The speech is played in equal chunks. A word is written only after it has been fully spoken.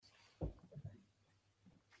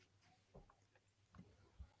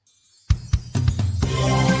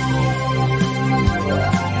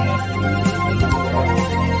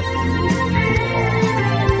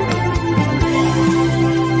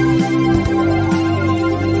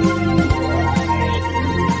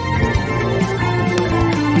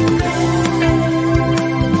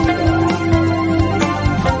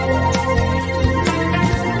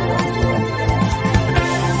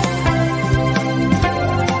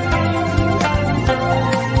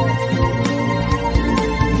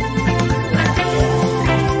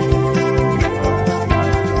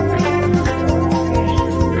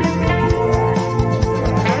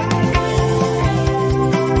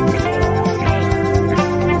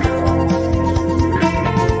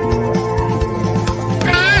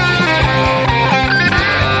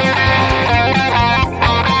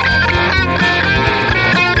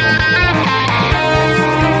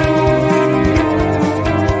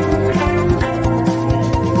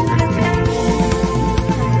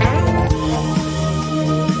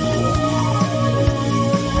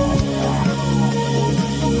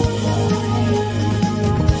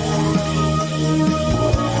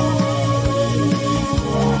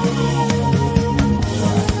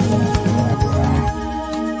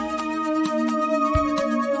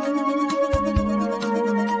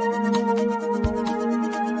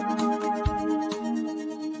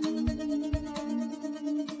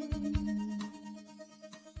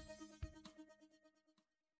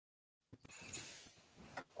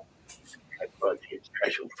brought you a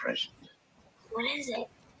special present. What is it?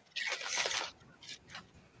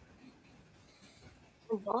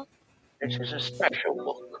 A book? This is a special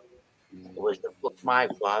book. It was the book my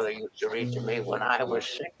father used to read to me when I was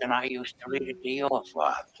sick, and I used to read it to your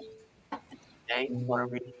father. Today, I'm going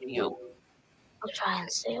to read it to you. I'll try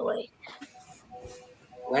and stay awake.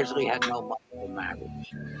 Wesley had no money for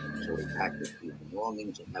marriage, so he packed a few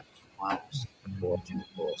belongings and left his promise and fortune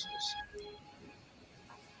horses.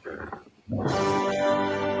 The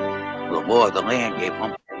law of the land gave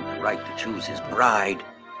him the right to choose his bride.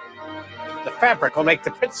 The fabric will make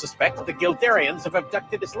the prince suspect the Gildarians have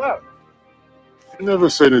abducted his love. You never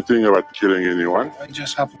said anything about killing anyone. I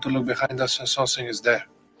just happened to look behind us and something is there.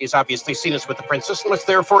 He's obviously seen us with the princess and must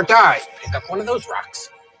therefore die. Pick up one of those rocks.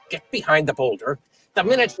 Get behind the boulder. The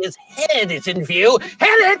minute his head is in view, hit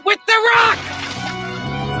it with the rock!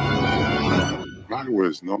 I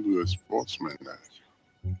was not a sportsman.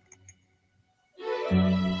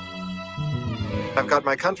 I've got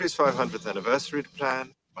my country's 500th anniversary to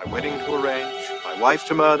plan, my wedding to arrange, my wife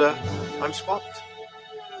to murder. I'm swamped.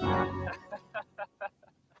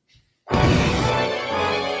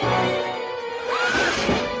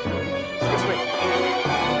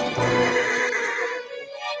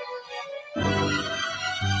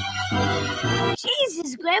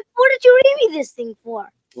 Jesus, Grandpa, what did you read me this thing for?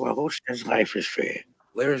 Well, who says life is fair?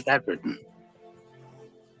 Where is that written?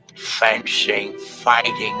 Fencing,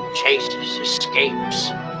 fighting, chases, escapes,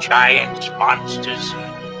 giants, monsters,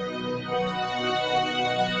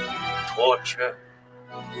 torture,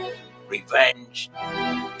 revenge,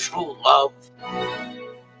 true love,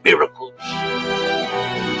 miracles.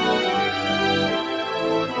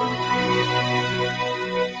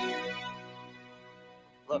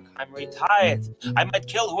 Look, I'm retired. I might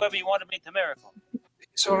kill whoever you wanted me to miracle.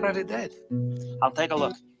 He's already dead. I'll take a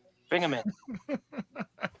look. Bring him in.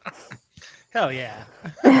 Hell yeah.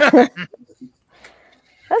 That's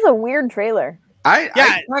a weird trailer. I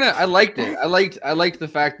liked it. I liked the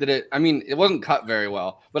fact that it wasn't cut very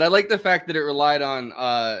well, but I liked the fact that it relied on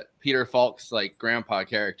Peter Falk's like grandpa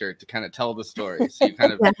character to kind of tell the story. So you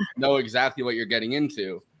kind of know exactly what you're getting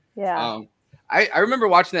into. Yeah. I remember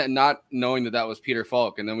watching that and not knowing that was Peter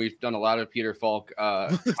Falk, and then we've done a lot of Peter Falk.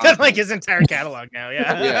 That's like his entire catalog now.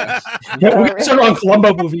 Yeah. Yeah, we started on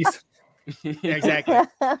Columbo movies. Yeah, exactly.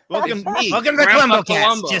 Welcome to Grandpa Columbo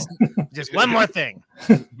Columbo. Cast. Just one more thing.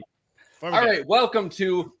 All right, welcome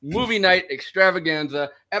to Movie Night Extravaganza,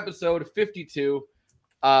 episode 52.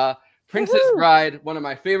 Princess Bride, one of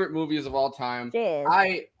my favorite movies of all time.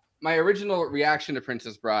 My original reaction to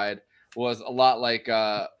Princess Bride was a lot like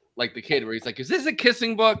the kid, where he's like, "Is this a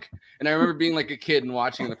kissing book?" And I remember being like a kid and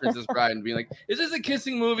watching The Princess Bride and being like, "Is this a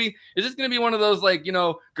kissing movie? Is this gonna be one of those like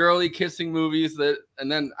girly kissing movies that?"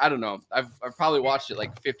 And then I don't know. I've probably watched it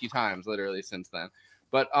like 50 times literally since then.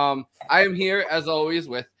 But I am here as always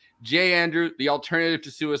with J. Andrew, the alternative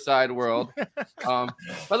to Suicide World. By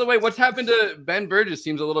the way, what's happened to Ben Burgess?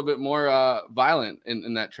 Seems a little bit more violent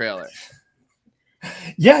in that trailer.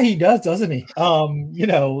 Yeah, he does, doesn't he?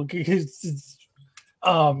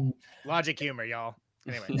 Logic humor, y'all.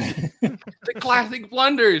 Anyway, the classic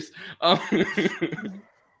blunders.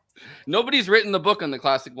 Nobody's written the book on the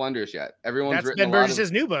classic blunders yet. Everyone's written Ben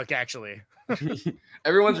Burgess's new book, actually.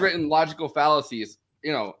 Everyone's written logical fallacies.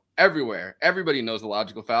 Everywhere. Everybody knows the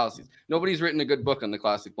logical fallacies. Nobody's written a good book on the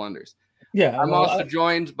classic blunders. Yeah, I'm also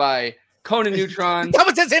joined by Conan Neutron. That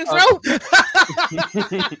was his intro.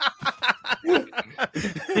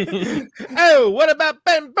 Oh, what about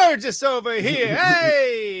Ben Burgess over here?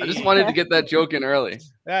 Hey! I just wanted to get that joke in early.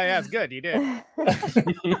 Yeah, it's good. You did.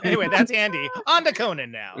 Anyway, that's Andy. On to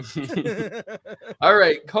Conan now. All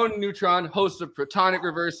right, Conan Neutron, host of Protonic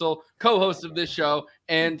Reversal, co-host of this show,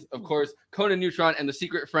 and of course, Conan Neutron and the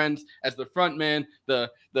Secret Friends as the front man, the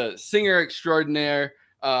singer extraordinaire.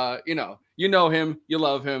 You know him, you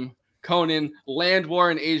love him. Conan, Land War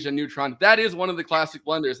in Asia, Neutron. That is one of the classic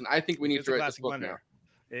blunders, and I think we need to write this book now.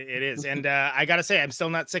 It is, and I gotta say, I'm still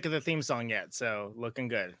not sick of the theme song yet, so looking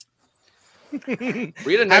good.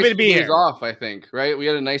 We had a nice few days off, I think, right? We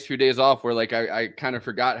had a nice few days off where, like, I kind of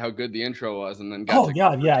forgot how good the intro was, and then got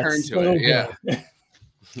return to it. Yeah.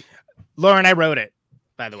 Lauren, I wrote it,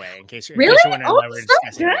 by the way, in case you're really? wondering Oh, why we're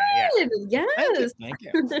discussing good. it. Yes. Thank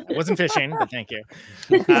you. I wasn't fishing, but thank you.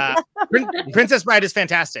 Princess Bride is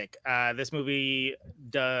fantastic. This movie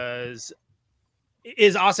does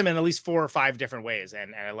is awesome in at least 4 or 5 different ways,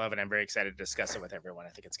 and I love it. I'm very excited to discuss it with everyone. I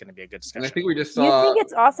think it's going to be a good discussion. And I think we just You saw. think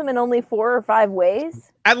it's awesome in only 4 or 5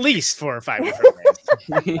 ways? At least 4 or 5 different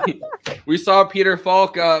ways. We saw Peter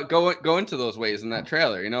Falk go into those ways in that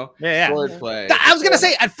trailer. Yeah. Swordplay. I was gonna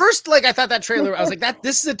say at first, like I thought that trailer, I was like,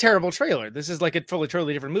 this is a terrible trailer. This is like a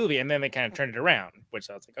totally different movie, and then they kind of turned it around, which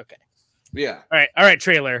I was like, okay, Yeah. all right,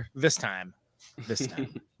 trailer this time.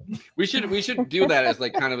 We should do that as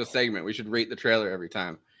like kind of a segment. We should rate the trailer every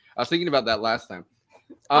time. I was thinking about that last time.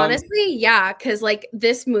 Honestly, yeah, because like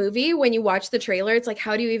this movie, when you watch the trailer, it's like,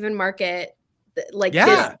 how do you even market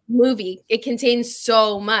this movie? It contains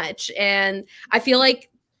so much, and I feel like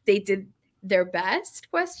they did their best,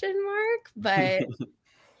 but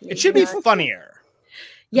it should be funnier.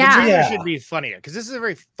 Yeah, the trailer should be funnier because this is a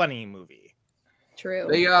very funny movie. True.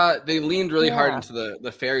 They leaned really hard into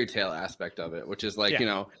the fairy tale aspect of it, which is like,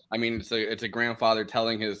 I mean, it's a grandfather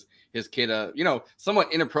telling his kid a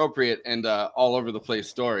somewhat inappropriate and all over the place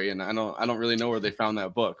story, and I don't really know where they found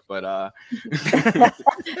that book, but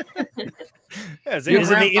it's in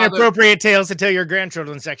the inappropriate tales to tell your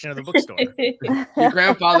grandchildren section of the bookstore. Your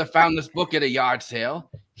grandfather found this book at a yard sale.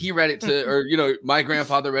 He read it to, my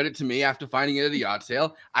grandfather read it to me after finding it at a yard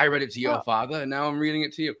sale. I read it to your father, and now I'm reading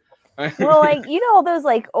it to you. Well, like all those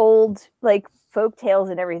like old like folk tales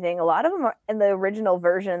and everything. A lot of them in the original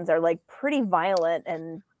versions are like pretty violent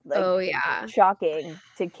and like shocking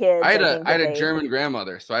to kids. I had a German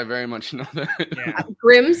grandmother, so I very much know that. Yeah.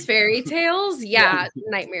 Grimm's fairy tales,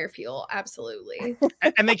 nightmare fuel, absolutely.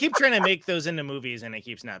 And they keep trying to make those into movies, and it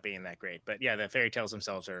keeps not being that great. But yeah, the fairy tales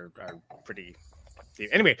themselves are pretty.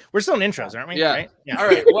 Anyway, we're still in intros, aren't we? Yeah. Right? Yeah. All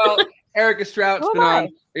right. Well, Erica Strout's been on,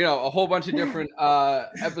 a whole bunch of different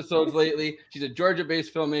episodes lately. She's a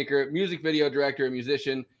Georgia-based filmmaker, music video director, and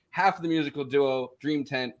musician. Half of the musical duo Dream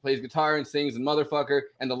Tent, plays guitar and sings in Motherfucker,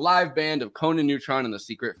 and the live band of Conan Neutron and the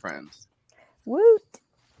Secret Friends. Woot!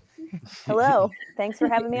 Hello. Thanks for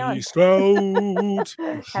having me on.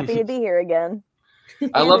 Happy to be here again.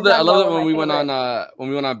 I love that when we went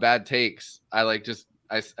on Bad Takes. I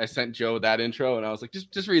sent Joe that intro, and I was like,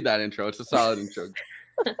 just read that intro. It's a solid intro.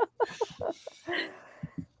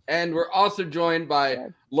 And we're also joined by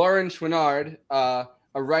Lauren Chouinard,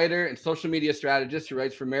 a writer and social media strategist who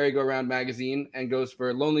writes for Merry Go Round magazine and goes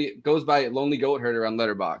by Lonely Goat Herder on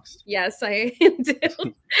Letterboxd. Yes, I do.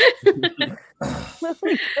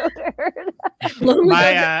 Lonely Goat Herder.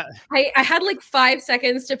 I had like 5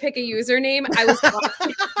 seconds to pick a username. I was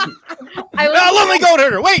Lonely Goat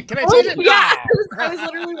Herder. Wait, can I change it? Yeah, I was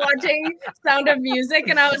literally watching Sound of Music,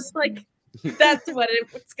 and I was like, that's what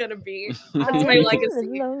it's gonna be. That's my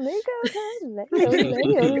legacy. I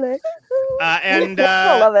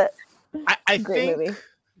love it. I think movie.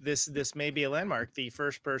 This may be a landmark. The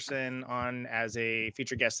first person on as a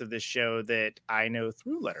featured guest of this show that I know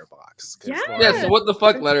through Letterboxd. Yeah. So what the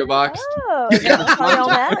fuck, Letterboxd? Oh,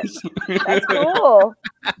 that's cool.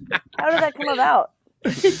 How did that come about? I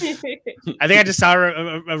think I just saw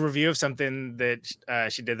a review of something that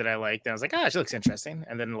she did that I liked, and I was like, she looks interesting.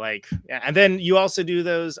 And then and then you also do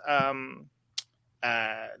those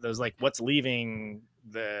like what's leaving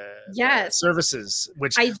the services,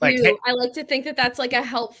 which I do. I like to think that that's like a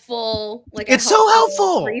helpul so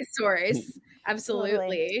helpful resource.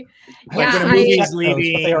 Absolutely. Like when a movie's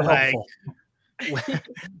leaving,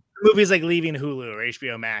 movies like leaving Hulu or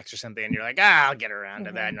HBO Max or something, and you're like, I'll get around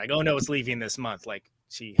to that. And you're like, oh no, it's leaving this month. Like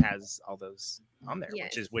she has all those on there,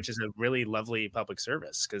 which is a really lovely public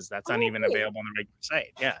service because that's not even available on the regular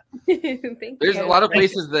site. Yeah. There's a lot of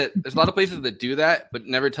places that do that, but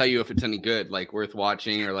never tell you if it's any good, like worth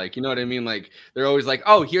watching or like, you know what I mean? Like they're always like,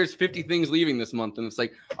 oh, here's 50 things leaving this month. And it's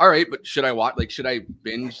like, all right, but should I watch, like, should I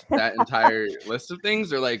binge that entire list of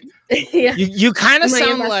things or like, you kind of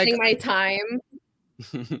sound like my time.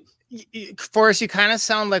 Forrest, you kind of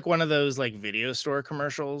sound like one of those like video store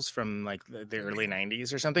commercials from like the early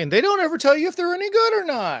 90s or something. They don't ever tell you if they're any good or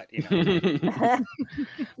not. You know?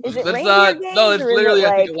 Is it no, it's literally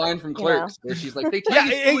I think a line from Clerks where she's like, they tell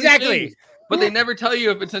you exactly, things, but they never tell you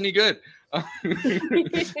if it's any good.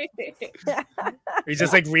 He's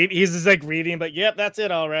just like reading, but yep, that's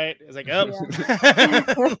it. All right. It's like, oh,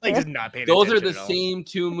 like just not paying attention. Those are the same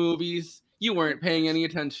 2 movies. You weren't paying any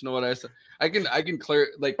attention to what I said. I can quote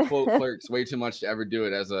Clerks way too much to ever do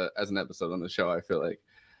it as an episode on the show. I feel like.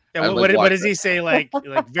 Yeah, what does he say? Like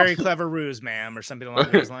very clever ruse, ma'am, or something along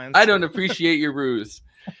those lines. I don't appreciate your ruse.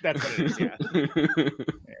 That's what it is. Yeah. Anyway,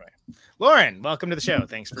 Lauren, welcome to the show.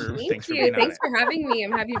 Thanks for Thanks for having me.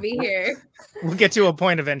 I'm happy to be here. We'll get to a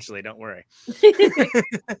point eventually. Don't worry.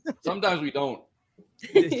 Sometimes we don't.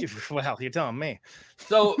 Well, you're telling me.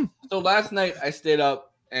 So last night I stayed up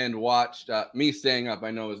and watched me staying up.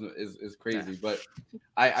 I know is crazy, but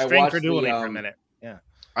I Strained watched credulity the, for a minute. Yeah,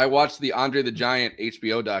 I watched the Andre the Giant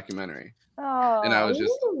HBO documentary, and I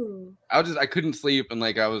was I couldn't sleep, and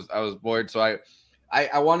like I was bored, so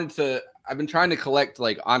I wanted to. I've been trying to collect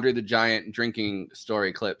like Andre the Giant drinking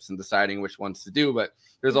story clips and deciding which ones to do, but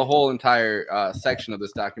there's a whole entire section of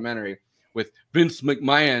this documentary with Vince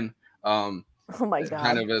McMahon. Oh my god!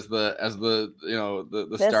 Kind of as the you know the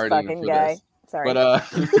this starting fucking for guy. this. Sorry, but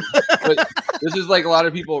this is like a lot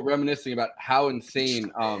of people reminiscing about how insane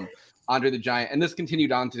Andre the Giant, and this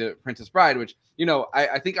continued on to Princess Bride, which you know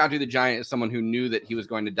I think Andre the Giant is someone who knew that he was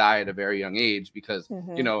going to die at a very young age because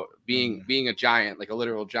you know being a giant, like a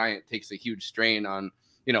literal giant, takes a huge strain on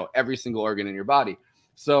you know every single organ in your body.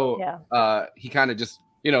 So he kind of just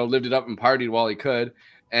you know lived it up and partied while he could.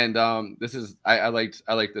 And this is I liked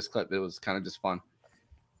this clip. It was kind of just fun.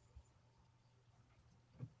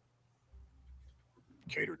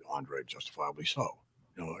 Catered to Andre, justifiably so.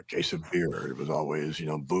 You know, a case of beer. It was always, you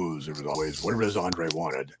know, booze. It was always whatever it is Andre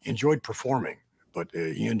wanted. He enjoyed performing, but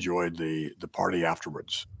he enjoyed the party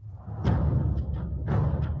afterwards.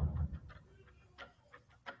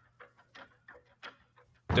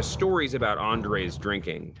 The stories about Andre's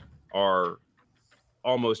drinking are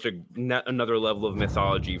almost another level of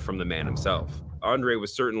mythology from the man himself. Andre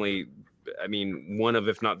was certainly, I mean, one of,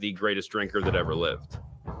 if not the greatest drinker that ever lived.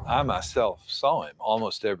 I myself saw him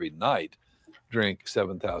almost every night drink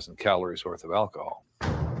 7,000 calories worth of alcohol.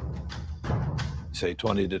 Say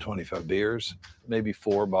 20 to 25 beers, maybe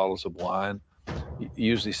 4 bottles of wine,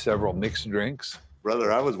 usually several mixed drinks.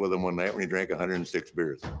 Brother, I was with him one night when he drank 106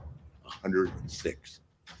 beers. 106.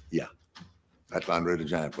 Yeah. That's Andre the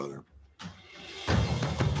Giant, brother.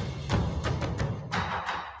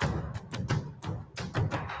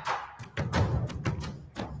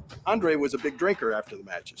 Andre was a big drinker after the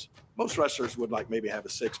matches. Most wrestlers would like maybe have a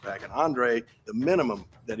 6-pack, and Andre, the minimum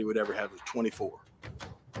that he would ever have was 24.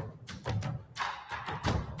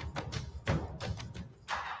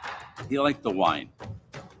 He liked the wine.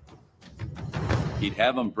 He'd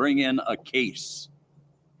have him bring in a case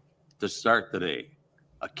to start the day,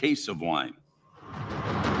 a case of wine.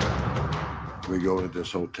 We go to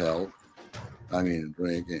this hotel. I mean,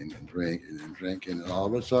 drinking and drinking and drinking, and all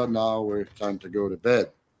of a sudden now it's time to go to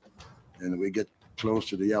bed. And we get close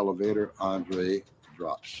to the elevator, Andre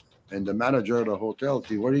drops. And the manager of the hotel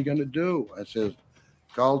says, "What are you going to do?" I says,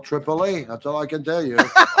 "Call AAA. That's all I can tell you."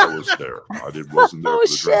 I was there. Wasn't there for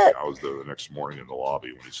the drink. I was there the next morning in the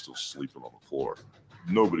lobby when he's still sleeping on the floor.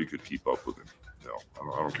 Nobody could keep up with him. No,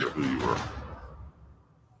 I don't care who you were.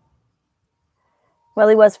 Well,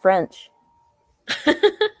 he was French.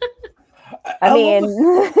 I mean,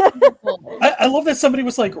 I love that somebody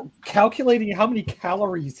was like calculating how many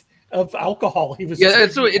calories of alcohol he was. Yeah,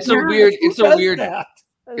 it's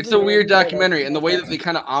a weird documentary, and the way that they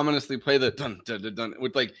kind of ominously play the dun dun dun dun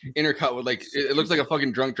with like intercut with like it looks like a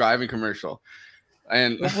fucking drunk driving commercial.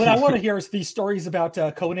 And what I want to hear is these stories about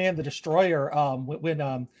Conan the Destroyer,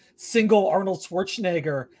 when single Arnold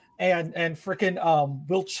Schwarzenegger and freaking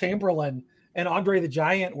Wilt Chamberlain and Andre the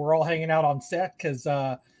Giant were all hanging out on set because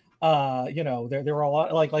you know they were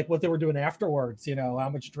all like what they were doing afterwards. You know how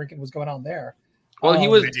much drinking was going on there. Well, he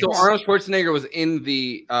was so Arnold Schwarzenegger was in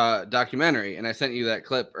the documentary, and I sent you that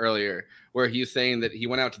clip earlier where he was saying that he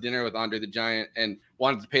went out to dinner with Andre the Giant and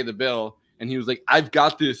wanted to pay the bill, and he was like, "I've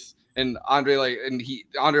got this," and Andre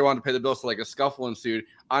wanted to pay the bill, so like a scuffle ensued.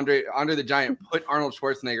 Andre the Giant put Arnold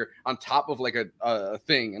Schwarzenegger on top of like a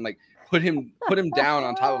thing and like put him down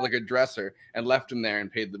on top of like a dresser and left him there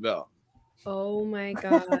and paid the bill. Oh my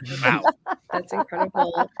god! Wow, that's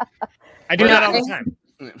incredible. I do that all the time.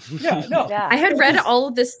 Yeah. I had read all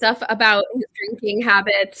of this stuff about his drinking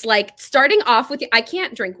habits, like starting off with, I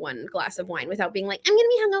can't drink one glass of wine without being like, I'm going to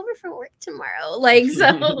be hungover for work tomorrow. Like,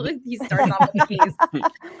 so he starts off with a case.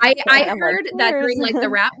 I heard that during like the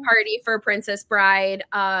wrap party for Princess Bride,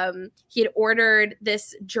 he had ordered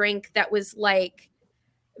this drink that was like,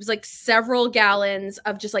 it was like several gallons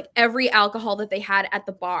of just like every alcohol that they had at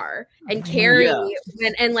the bar. And Carrie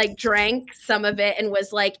went and like drank some of it and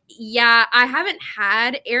was like, yeah, I haven't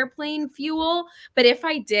had airplane fuel, but if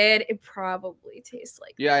I did, it probably tastes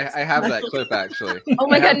like this. I have that clip actually. Oh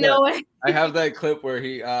my god, no way. I have that clip where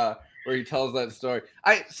he tells that story.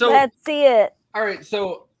 Let's see it. All right,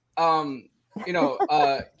 so you know,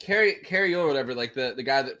 Carrie or whatever, like the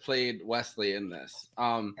guy that played Wesley in this,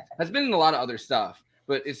 has been in a lot of other stuff.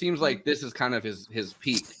 But it seems like this is kind of his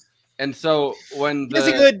peak. And so when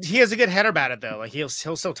he has a good head about it though. Like he'll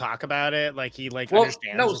still talk about it. Like he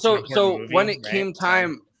understands. No, so when it came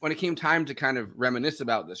time to kind of reminisce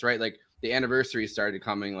about this, right? Like the anniversary started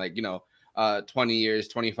coming, like, you know, 20 years,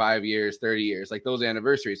 25 years, 30 years, like those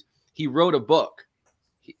anniversaries. He wrote a book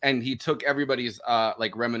and he took everybody's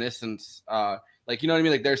like reminiscence, like, you know what I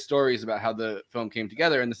mean? Like their stories about how the film came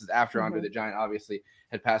together. And this is after Andre the Giant obviously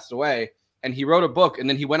had passed away. And he wrote a book and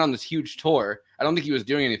then he went on this huge tour. I don't think he was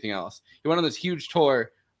doing anything else. He went on this huge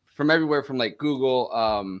tour from everywhere from like Google,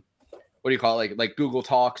 what do you call it? Like Google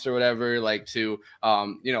Talks or whatever, like to,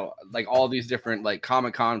 you know, like all these different like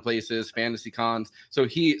Comic-Con places, fantasy cons. So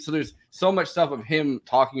there's so much stuff of him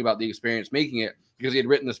talking about the experience, making it, because he had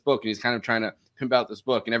written this book and he's kind of trying to pimp out this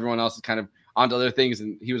book and everyone else is kind of onto other things.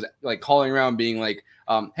 And he was like calling around being like,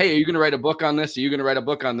 hey, are you going to write a book on this? Are you going to write a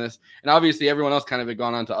book on this? And obviously everyone else kind of had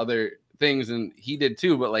gone on to other things and he did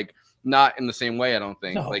too, but like not in the same way, I don't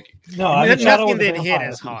think. No. Like No, I mean, nothing that hit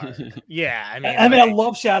as hard. Yeah, I mean, I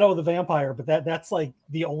love Shadow of the Vampire, but that's like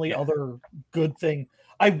the only other good thing.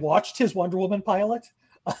 I watched his Wonder Woman pilot.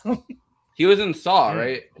 He was in Saw,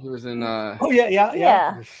 right? He was in Oh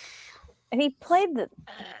yeah. And he played the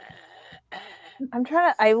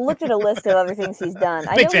I looked at a list of other things he's done.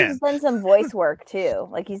 I know he's done some voice work too.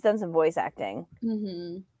 Like he's done some voice acting.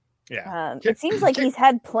 Yeah. It seems like he's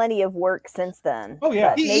had plenty of work since then. Oh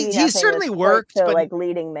yeah, he's certainly worked. So but like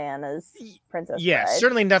leading man as Princess yeah, Bride.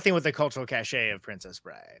 certainly nothing with the cultural cachet of Princess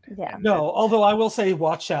Bride. Yeah. No, although I will say,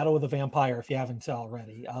 watch Shadow of the Vampire if you haven't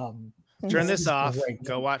already. Turn this off.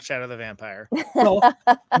 Go watch Shadow of the Vampire. Well,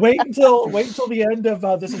 wait until the end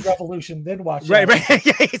of This Is Revolution, then watch. Right.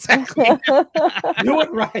 Yeah, exactly. Do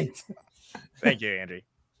it right. Thank you, Andy.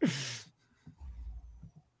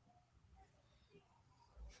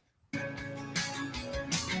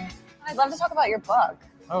 I'd love to talk about your book.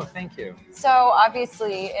 Oh, thank you. So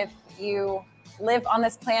obviously, if you live on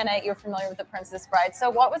this planet, you're familiar with The Princess Bride. So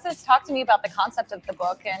what was this? Talk to me about the concept of the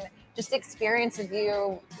book and just the experience of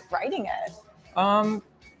you writing it.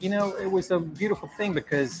 You know, it was a beautiful thing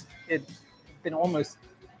because it'd been almost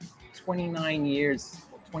 28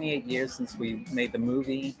 years since we made the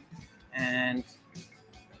movie. And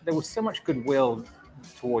there was so much goodwill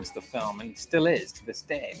towards the film, and still is to this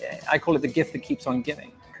day. I call it the gift that keeps on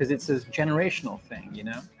giving, because it's a generational thing, you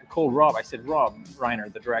know? I called Rob. I said, Rob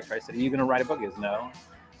Reiner, the director, I said, are you going to write a book? He goes, no.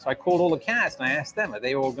 So I called all the cast and I asked them, are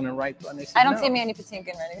they all going to write? And they said, I don't no. see Mandy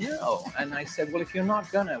Patinkin writing. No. And I said, well, if you're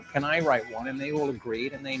not going to, can I write one? And they all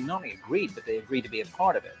agreed, and they not only agreed, but they agreed to be a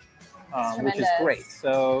part of it, which is great.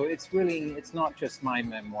 So it's not just my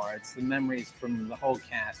memoir. It's the memories from the whole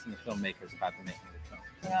cast and the filmmakers about the making of the film.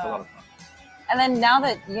 Yeah. It's a lot of fun. And then now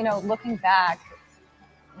that, you know, looking back,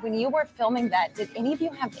 when you were filming that, did any of you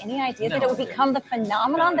have any idea that it would become the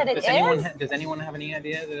phenomenon that it is? Does anyone have any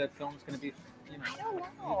idea that a film's going to be, you know? I don't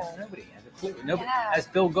know. Nobody has a clue. Nobody, as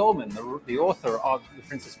Bill Goldman, the author of The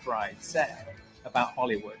Princess Bride, said about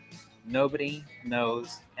Hollywood, nobody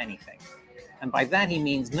knows anything. And by that he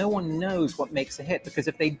means no one knows what makes a hit, because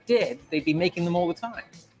if they did, they'd be making them all the time.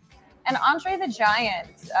 And Andre the Giant,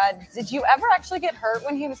 did you ever actually get hurt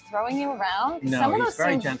when he was throwing you around? No, he was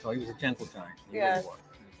very gentle. He was a gentle giant. He really was.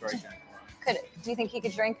 He was very gentle. Do you think he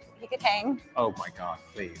could drink? He could hang? Oh my God,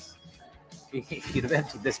 please. He'd have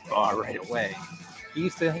emptied this bar right away. He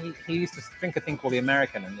used to drink a thing called the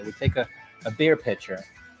American, and they would take a beer pitcher,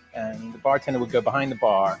 and the bartender would go behind the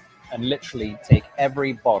bar and literally take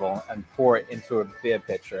every bottle and pour it into a beer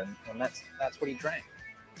pitcher, and that's what he drank.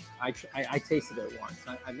 I tasted it once.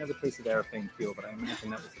 I've never tasted airplane fuel, but I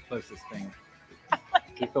imagine that was the closest thing.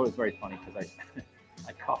 He thought it was very funny because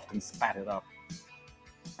I coughed and spat it up.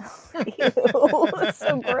 Ew,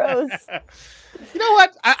 so gross. You know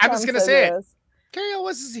what? I'm just gonna say gross. it.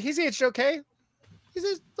 Carrie, he's aged okay. He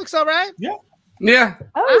looks all right. Yeah. Yeah.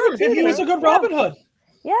 Oh, he was a good Robin Hood.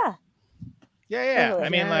 Yeah. Yeah. I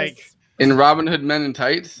mean, like in Robin Hood Men in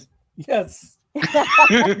Tights. Yes.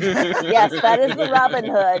 Yes, that is the Robin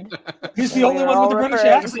Hood. He's the only one with the British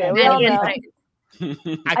accent. We all know.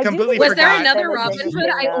 I completely Was forgot. there another Robin Hood?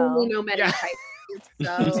 I only know Men in Tights.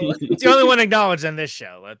 So. It's the only one acknowledged on this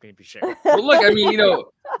show. Let me be sure. Well, look, I mean, you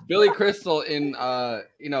know, Billy Crystal in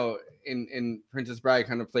in Princess Bride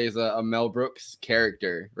kind of plays a Mel Brooks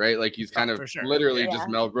character, right? Like he's kind of literally just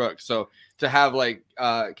Mel Brooks. So to have like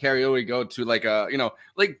Carrie go to like a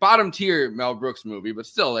like bottom tier Mel Brooks movie, but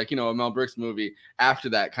still like a Mel Brooks movie after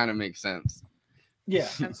that kind of makes sense. Yeah,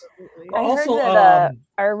 absolutely.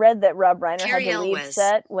 I read that Rob Reiner had the lead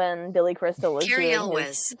set when Billy Crystal was doing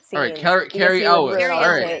his scenes. All right, Carrie Elwes. All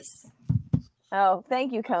right. Oh,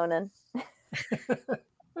 thank you, Conan.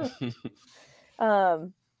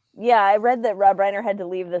 Yeah, I read that Rob Reiner had to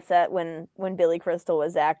leave the set when Billy Crystal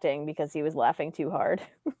was acting because he was laughing too hard.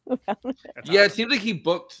 Yeah, it seems like he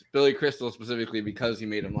booked Billy Crystal specifically because he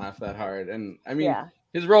made him laugh that hard. And I mean,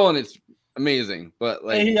 his role in it's amazing, but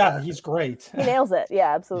like yeah, he's great. He nails it.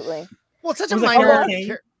 Yeah, absolutely. Well, it's such a Was it minor. Carol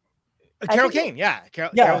Kane? Carol Kane, yeah.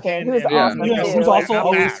 Carol Kane, who was awesome who's also Not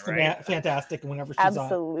always bad, right? fantastic whenever she's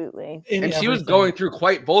absolutely. on. And she was going through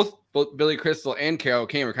both Billy Crystal and Carol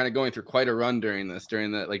Kane were kind of going through quite a run during the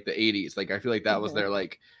 80s. Like I feel like that was their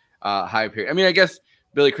like high period. I mean, I guess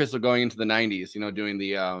Billy Crystal going into the 90s, doing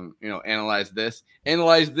the analyze this,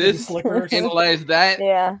 analyze that.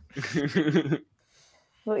 Yeah.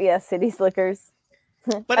 Well, yeah, City Slickers.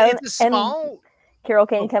 But it's a small. Carol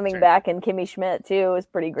Kane coming back and Kimmy Schmidt too was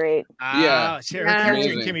pretty great.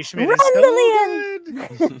 Kimmy Schmidt Run, is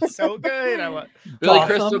so good. So good. I love Billy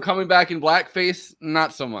Crystal coming back in blackface,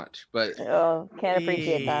 not so much, but can't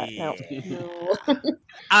appreciate that. No.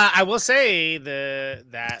 I will say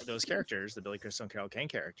that those characters, the Billy Crystal and Carol Kane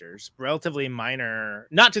characters, relatively minor,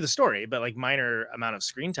 not to the story, but like minor amount of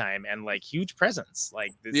screen time and like huge presence.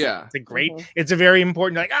 Like it's a great, it's a very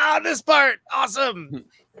important. Like this part, awesome.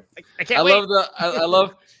 I can't wait. I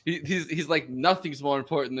love he's like nothing's more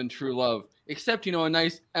important than true love, except a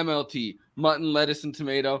nice MLT, mutton, lettuce, and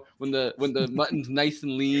tomato. When the mutton's nice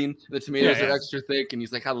and lean, the tomatoes are extra thick, and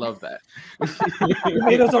he's like, I love that.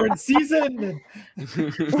 Tomatoes are in season.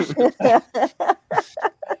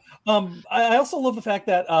 I also love the fact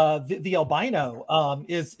that the albino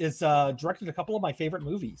is directed a couple of my favorite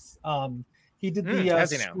movies. He did the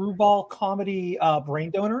screwball comedy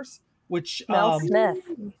Brain Donors, which Mel Smith.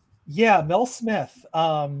 Yeah, Mel Smith.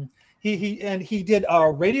 He did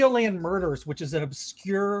Radioland Murders, which is an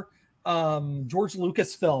obscure George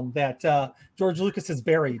Lucas film that George Lucas has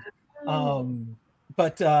buried.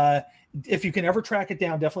 But if you can ever track it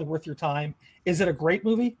down, definitely worth your time. Is it a great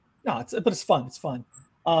movie? No, but it's fun. It's fun.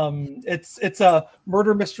 It's a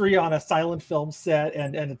murder mystery on a silent film set,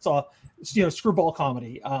 and it's a screwball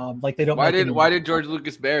comedy. Like they don't. Why did George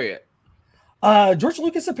Lucas bury it? George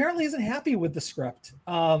Lucas apparently isn't happy with the script.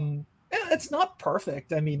 It's not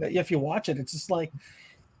perfect. I mean, if you watch it, it's just like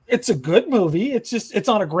it's a good movie. It's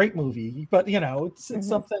not a great movie, but it's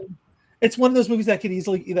something. It's one of those movies that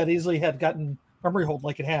easily had gotten memory hold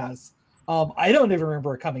like it has. I don't even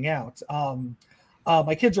remember it coming out.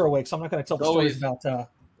 My kids are awake, so I'm not going to tell the stories about.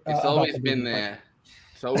 It's always been there.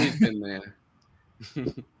 It's always been there.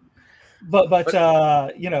 But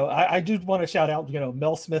I do want to shout out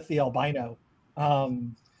Mel Smith the albino,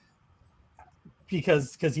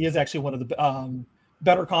 because he is actually one of the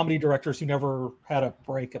better comedy directors who never had a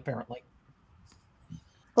break apparently.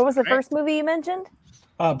 What was the first movie you mentioned?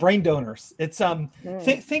 Brain Donors. It's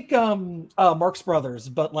think Marx Brothers,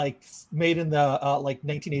 but like made in the like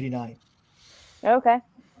 1989. Okay.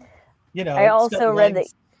 I also read that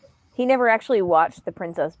he never actually watched The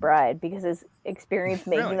Princess Bride because his experience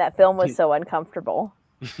making that film was so uncomfortable.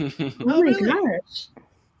 Oh my gosh.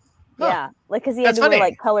 Yeah, like because he had to wear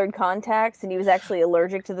like colored contacts, and he was actually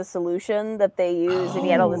allergic to the solution that they use, and he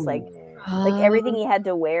had all this like everything he had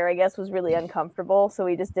to wear, I guess, was really uncomfortable. So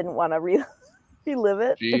he just didn't want to relive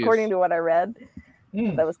it, according to what I read.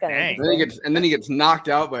 That was kind of interesting. Then he gets knocked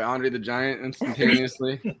out by Andre the Giant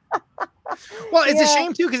instantaneously. Well, it's a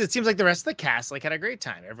shame too, because it seems like the rest of the cast like had a great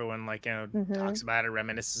time. Everyone talks about it,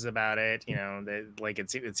 reminisces about it.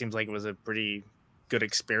 It seems like it was a pretty good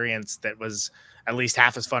experience that was at least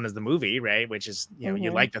half as fun as the movie, right? Which is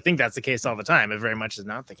you like to think that's the case all the time. It very much is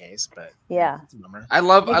not the case, but it's a bummer. I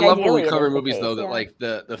love when we cover movies though that like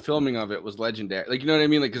the filming of it was legendary. Like, you know what I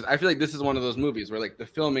mean? Like, because I feel like this is one of those movies where like the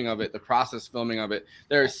filming of it, the process filming of it,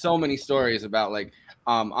 there are so many stories about like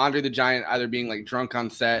Andre the Giant either being like drunk on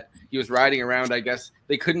set. He was riding around. I guess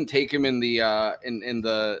they couldn't take him in the in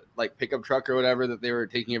the like pickup truck or whatever that they were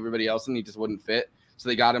taking everybody else in. He just wouldn't fit. So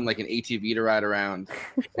they got him like an ATV to ride around.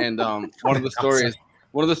 And one of the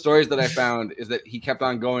stories that I found is that he kept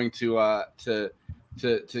on going to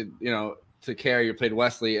Carrie, who played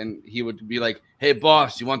Wesley, and he would be like, "Hey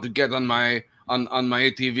boss, you want to get on my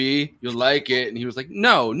ATV? You'll like it." And he was like,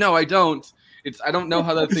 No, I don't. I don't know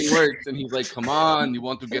how that thing works. And he's like, "Come on, you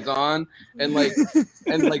want to get on?" And like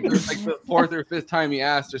there's like the fourth or fifth time he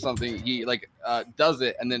asked or something, he like does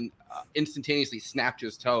it, and then instantaneously snapped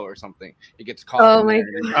his toe or something. It gets caught. Oh my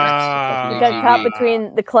god! Got caught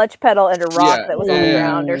between the clutch pedal and a rock that was on the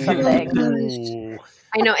ground or something.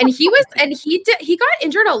 I know, and he got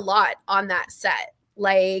injured a lot on that set.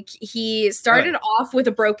 Like, he started off with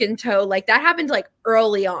a broken toe. Like, that happened like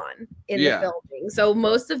early on in the filming. So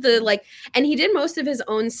most of the and he did most of his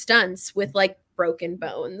own stunts with like broken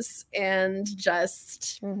bones and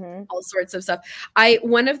just all sorts of stuff.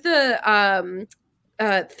 One of the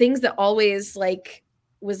things that always like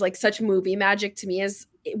was like such movie magic to me is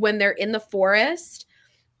when they're in the forest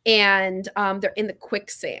and they're in the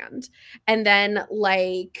quicksand, and then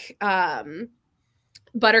like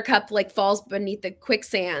Buttercup like falls beneath the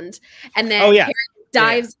quicksand, and then Harry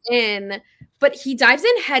dives in, but he dives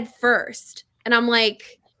in head first, and I'm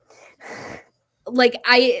like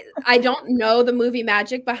I don't know the movie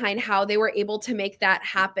magic behind how they were able to make that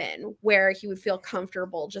happen, where he would feel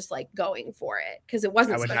comfortable just like going for it, because it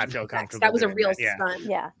wasn't. I would not feel comfortable. That was a real stunt.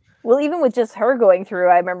 Yeah. Well, even with just her going through,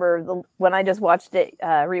 I remember when I just watched it,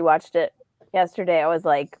 rewatched it yesterday, I was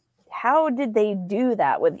like, how did they do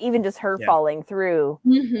that with even just her falling through?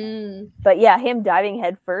 Mm-hmm. But yeah, him diving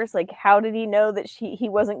head first, like how did he know that he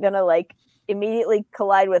wasn't gonna like immediately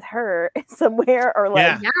collide with her somewhere, or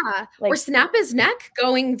like or snap his neck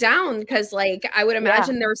going down, because like I would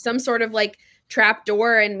imagine there was some sort of like trap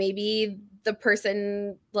door, and maybe the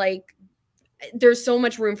person like there's so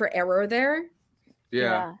much room for error there.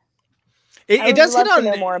 It does hit on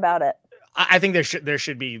know more about it. I think there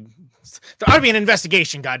should be an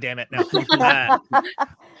investigation. God damn it! No.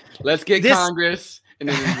 Let's get Congress and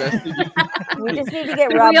an investigation. We just need to get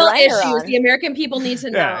the Rob real Reiner issues. on. The American people need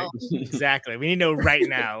to know. Exactly. We need to know right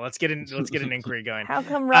now. Let's get an inquiry going. How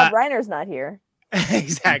come Rob Reiner's not here?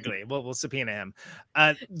 Exactly. We'll subpoena him.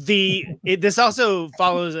 This also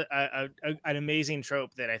follows an amazing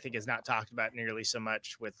trope that I think is not talked about nearly so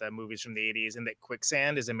much with movies from the 80s, and that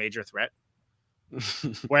quicksand is a major threat.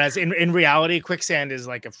 Whereas in reality, quicksand is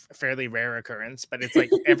like a fairly rare occurrence, but it's like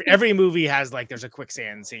every movie has like there's a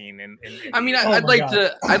quicksand scene. I mean, I'd like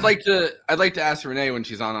to ask Renee when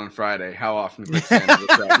she's on Friday how often quicksand is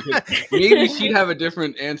a threat, because maybe she'd have a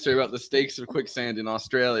different answer about the stakes of quicksand in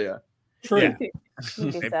Australia. True. Yeah.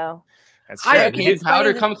 Maybe so. That's Iocane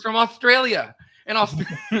powder comes from Australia, and I think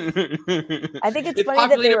it's funny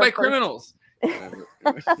populated that by criminals.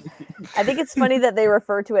 I think it's funny that they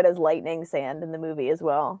refer to it as lightning sand in the movie as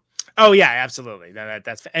well. Oh yeah, absolutely.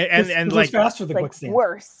 That's and like faster than like quicksand.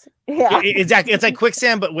 Worse. Yeah, exactly. It's like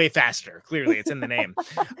quicksand, but way faster. Clearly, it's in the name.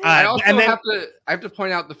 I also have to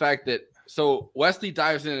point out the fact that Wesley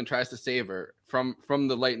dives in and tries to save her from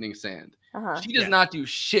the lightning sand. She does not do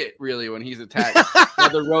shit really when he's attacked by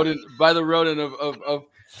the rodent of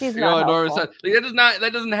she's not enormous size. Like,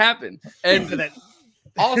 that doesn't happen. And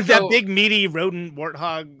also, that big meaty rodent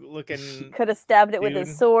warthog looking could have stabbed it with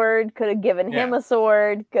his sword, could have given him a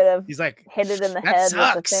sword, could have hit it in the head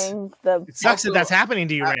with the thing. It sucks that that's happening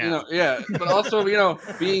to you right now. But also,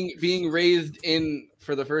 being raised in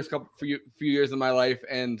for the first few years of my life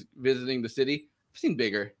and visiting the city, I've seen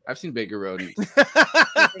bigger rodents.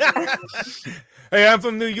 Hey, I'm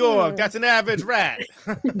from New York. That's an average rat.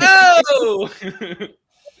 Oh,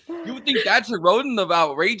 you would think that's a rodent of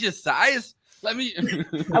outrageous size? I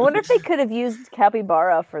wonder if they could have used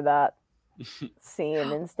capybara for that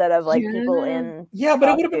scene instead of like people in. Yeah, but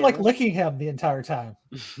it would have been like licking him the entire time.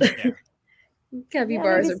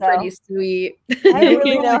 Capybaras are pretty sweet. I don't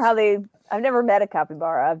really know how they. I've never met a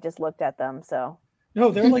capybara. I've just looked at them. So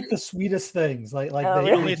no, they're like the sweetest things. Like the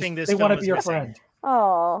they, only thing they want to be your friend.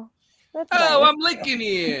 Oh, that's nice. I'm licking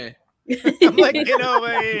here. I'm licking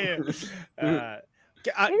over here.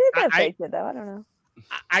 You did fake it though. I don't know.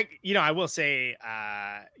 I will say,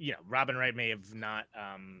 Robin Wright may have not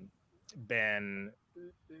been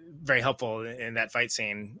very helpful in that fight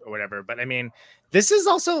scene or whatever, but I mean, this is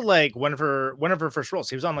also like one of her first roles.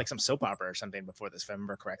 She was on like some soap opera or something before this, if I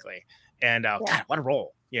remember correctly. And God, what a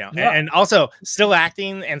role, and also still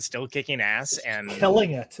acting and still kicking ass and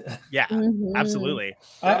killing it. Yeah, absolutely.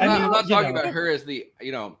 I'm not talking about her as the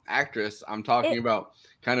actress. I'm talking about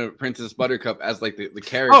kind of Princess Buttercup as like the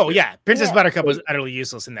character. Oh yeah, Princess Buttercup was utterly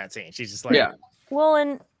useless in that scene. She's just like, Well,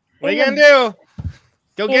 and what are you gonna do?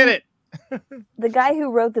 Go get it. The guy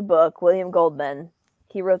who wrote the book, William Goldman,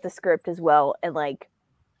 he wrote the script as well. And like,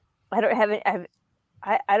 I don't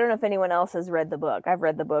know if anyone else has read the book. I've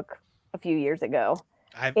read the book a few years ago.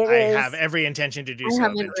 I have every intention to do so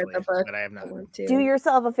eventually, but I have not. Do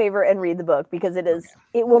yourself a favor and read the book, because it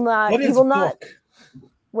will not.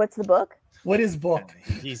 What's the book? What is book?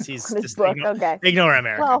 He's just book? Ignore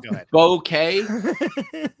America. Well, go ahead. Bouquet.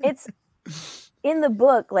 It's in the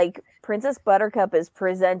book. Like Princess Buttercup is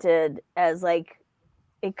presented as like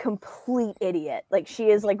a complete idiot. Like she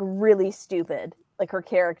is like really stupid. Like her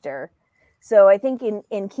character. So I think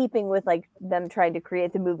in keeping with like them trying to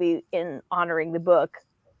create the movie in honoring the book,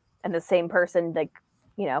 and the same person like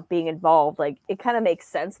being involved, like it kind of makes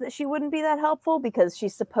sense that she wouldn't be that helpful, because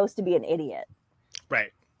she's supposed to be an idiot. Right.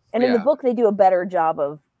 And in the book, they do a better job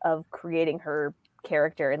of creating her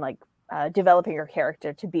character in like developing her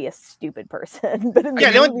character to be a stupid person. But in the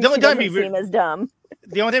movie, she doesn't seem as dumb.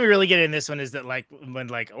 The only thing we really get in this one is that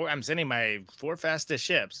oh, I'm sending my 4 fastest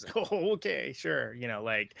ships. Oh, okay, sure.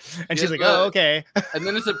 And she's like, oh, okay. And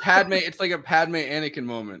then it's like a Padme Anakin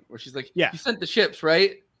moment where she's like, you sent the ships,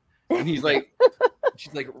 right? And he's like,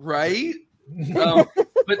 she's like, right?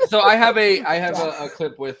 But so I have a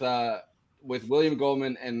clip with William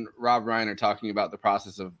Goldman and Rob Reiner talking about the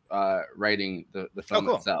process of writing the film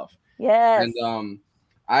itself. Yes. And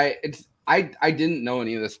I didn't know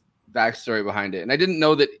any of this backstory behind it, and I didn't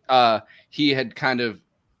know that he had kind of,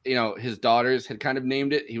 his daughters had kind of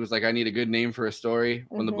named it. He was like, I need a good name for a story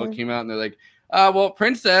when the book came out, and they're like, well,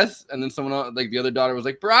 Princess, and then someone else, like the other daughter was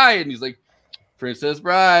like Bride, and he's like, Princess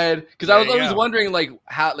Bride, because I was always wondering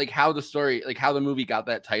how the story, how the movie got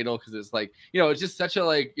that title, because it's like, it's just such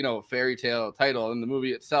a fairy tale title, and the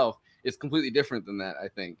movie itself is completely different than that, I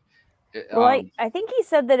think. Well, I think he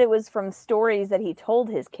said that it was from stories that he told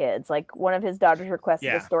his kids. Like one of his daughters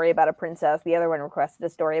requested a story about a princess, the other one requested a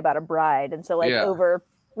story about a bride, and so over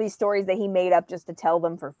these stories that he made up just to tell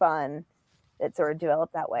them for fun, it sort of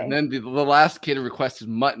developed that way. And then the last kid requested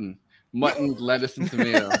mutton, lettuce, and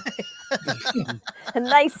tomato. A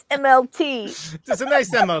nice MLT. Just a nice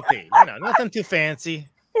MLT. Nothing too fancy.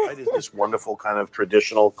 It is this wonderful kind of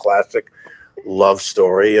traditional classic love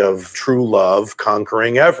story of true love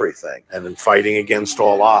conquering everything and then fighting against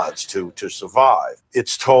all odds to survive.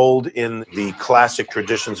 It's told in the classic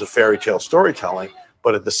traditions of fairy tale storytelling,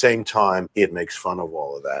 but at the same time, it makes fun of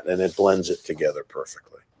all of that and it blends it together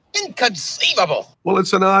perfectly. Inconceivable. Well,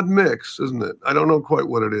 it's an odd mix, isn't it? I don't know quite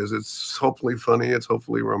what it is. It's hopefully funny. It's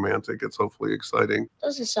hopefully romantic. It's hopefully exciting.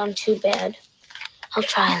 Doesn't sound too bad. I'll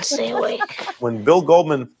try and stay awake. When Bill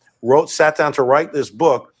Goldman sat down to write this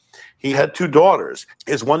book, he had 2 daughters.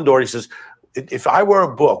 His one daughter, he says, if I were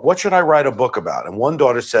a book, what should I write a book about? And one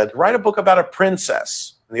daughter said, write a book about a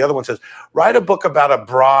princess. And the other one says, write a book about a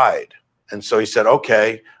bride. And so he said,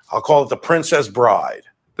 okay, I'll call it The Princess Bride.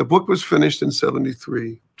 The book was finished in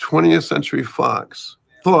 1973. 20th Century Fox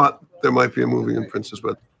thought there might be a movie in Princess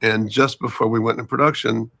Bride. And just before we went into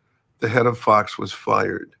production, the head of Fox was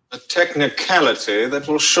fired. A technicality that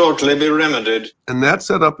will shortly be remedied. And that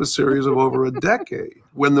set up a series of over a decade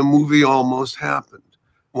when the movie almost happened.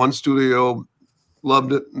 One studio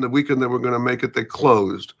loved it, and the weekend they were going to make it, they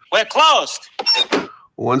closed. We're closed.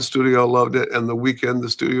 One studio loved it, and the weekend the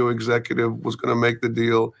studio executive was going to make the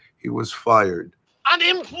deal, he was fired.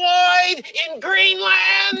 Unemployed in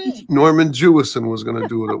Greenland. Norman Jewison was going to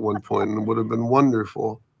do it at one point, and it would have been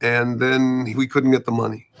wonderful. And then we couldn't get the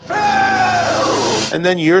money. And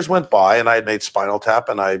then years went by, and I had made Spinal Tap,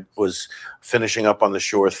 and I was finishing up on The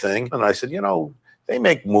Sure Thing. And I said, they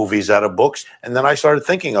make movies out of books. And then I started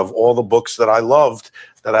thinking of all the books that I loved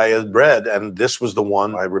that I had read, and this was the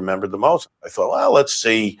one I remembered the most. I thought, well, let's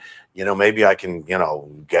see. Maybe I can,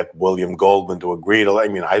 get William Goldman to agree to, I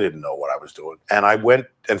didn't know what I was doing. And I went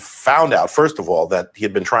and found out, first of all, that he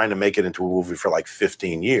had been trying to make it into a movie for like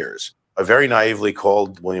 15 years. I very naively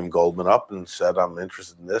called William Goldman up and said, I'm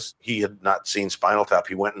interested in this. He had not seen Spinal Tap.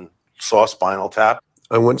 He went and saw Spinal Tap.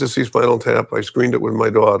 I went to see Spinal Tap. I screened it with my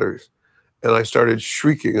daughters. And I started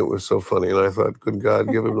shrieking. It was so funny. And I thought, good God,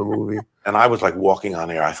 give him the movie. And I was like walking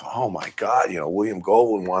on air. I thought, oh my God, William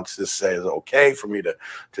Goldman wants to say it's okay for me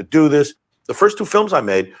to do this. The first 2 films I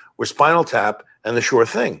made were Spinal Tap and The Sure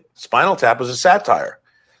Thing. Spinal Tap was a satire.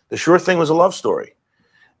 The Sure Thing was a love story.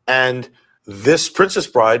 And this Princess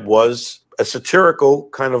Bride was a satirical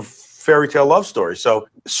kind of fairy tale love story. So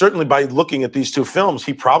certainly by looking at these 2 films,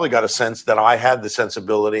 he probably got a sense that I had the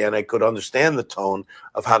sensibility and I could understand the tone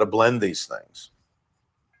of how to blend these things.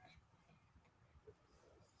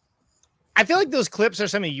 I feel like those clips are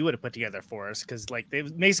something you would have put together for us, because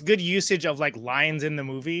it makes good usage of lines in the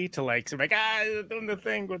movie to doing the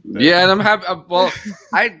thing with the... Yeah, and I'm happy. Well,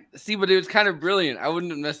 I see, but it was kind of brilliant. I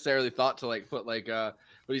wouldn't have necessarily thought to put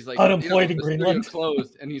but he's like, unemployed in Greenland,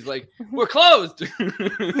 closed, and he's like, we're closed.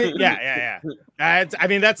 yeah. I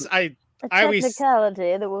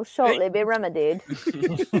technicality that will shortly be remedied.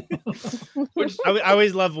 I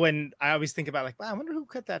always love when I always think about wow, I wonder who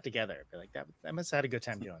put that together. That must have had a good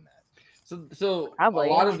time doing that. So Probably.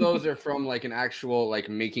 A lot of those are from an actual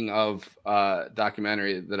making of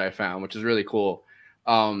documentary that I found, which is really cool.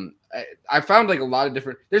 I found a lot of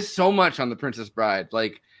different. There's so much on The Princess Bride,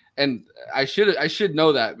 and I should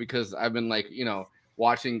know that because I've been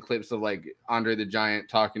watching clips of Andre the Giant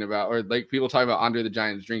talking about, or people talking about Andre the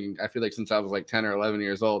Giant's drinking. I feel since I was 10 or 11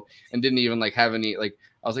 years old and didn't even have any I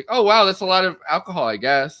was oh wow, that's a lot of alcohol, I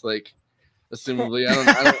guess. Assumably, I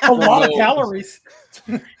don't a lot know. of calories.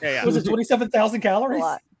 Yeah. Was it 27,000 calories?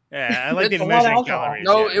 Yeah, I like the It's a lot of measuring alcohol. calories.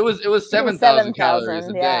 No, yeah. it was 7,000 calories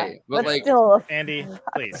a yeah. day. But like, still Andy,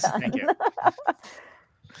 please, thank you.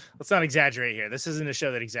 Let's not exaggerate here. This isn't a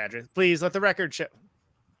show that exaggerates. Please let the record show.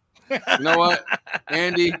 you know what,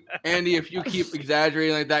 Andy, if you keep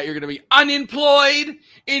exaggerating like that, you're gonna be unemployed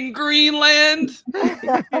in Greenland.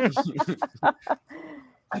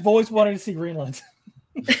 I've always wanted to see Greenland.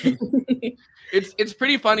 It's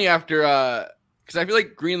pretty funny after because I feel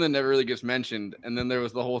like Greenland never really gets mentioned, and then there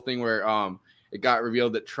was the whole thing where it got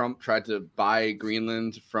revealed that Trump tried to buy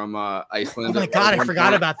Greenland from Iceland. Oh my God, I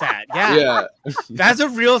forgot about that. Yeah. That's a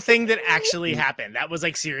real thing that actually happened. That was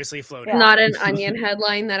like seriously floating. Not an Onion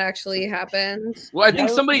headline that actually happened. Well, I think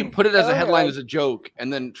somebody put it as a headline as a joke,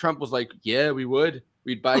 and then Trump was like, "Yeah, we would.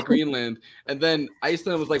 We'd buy Greenland." And then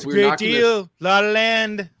Iceland was like, "We're not great deal, lot of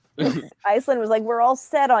land." Iceland was like, "We're all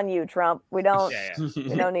set on you, Trump. We don't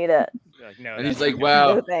need it." Like, no, and he's like,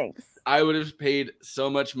 "Wow, no thanks. I would have paid so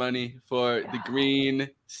much money for the green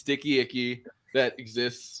sticky icky that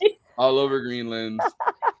exists all over Greenland."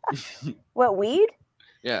 What, weed?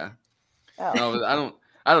 Yeah. Oh. No,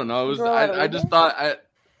 I don't know. It was I just thought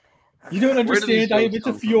You don't understand. I am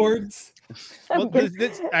into fjords. Well, believe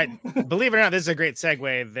it or not, this is a great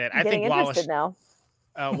segue that I think interested now.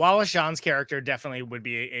 Wallace Shawn's character definitely would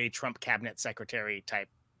be a Trump cabinet secretary type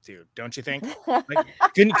dude, don't you think? Like,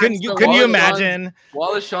 couldn't you imagine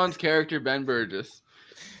Wallace Shawn's character, Ben Burgess,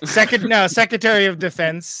 Secretary of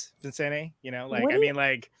Defense, Vincente? You know, like, I mean,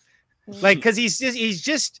 like, because he's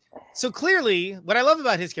just so clearly. What I love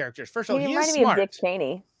about his characters, first of all, he is smart. Dick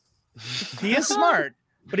Cheney. He is smart,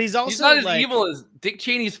 but he's also not as evil as Dick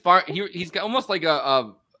Cheney's. He's got almost like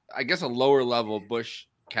I guess a lower level Bush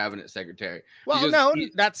cabinet secretary. Well,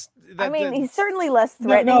 I mean, he's certainly less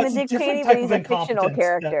threatening than Dick Cheney, but he's a fictional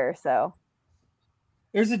character. So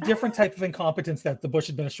there's a different type of incompetence that the Bush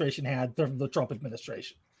administration had from the Trump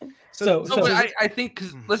administration. So I think,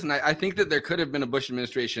 because listen, I think that there could have been a Bush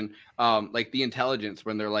administration, like the intelligence,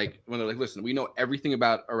 when they're like, listen, we know everything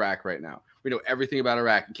about Iraq right now. We know everything about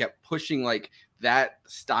Iraq, and kept pushing like that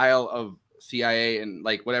style of CIA and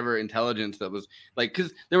like whatever intelligence that was like,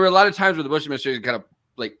 because there were a lot of times where the Bush administration kind of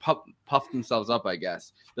like puffed themselves up, I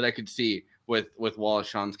guess, that I could see with Wallace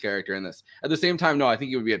Shawn's character in this. At the same time, no, I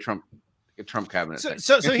think it would be a Trump cabinet.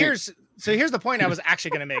 So here's the point I was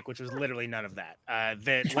actually going to make, which was literally none of that.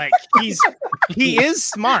 That like he is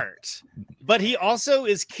smart, but he also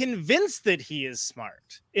is convinced that he is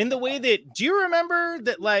smart in the way that, do you remember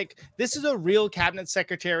that like this is a real cabinet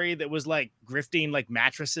secretary that was like grifting like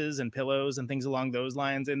mattresses and pillows and things along those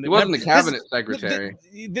lines? And he wasn't the cabinet secretary.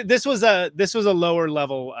 This was a lower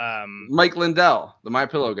level. Mike Lindell, the My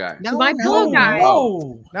Pillow guy. No, My Pillow guy.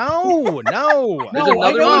 No. There's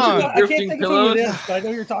another one. I can't think of who it is, but I know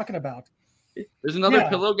who you're talking about. There's another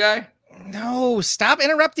pillow guy. No, stop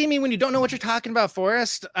interrupting me when you don't know what you're talking about,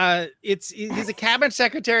 Forrest. He's a cabinet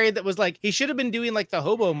secretary that was like, he should have been doing like the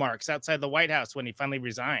hobo marks outside the White House when he finally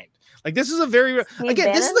resigned. Like, this is a very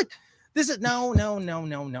again, this is no. No,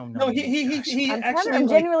 he actually. I'm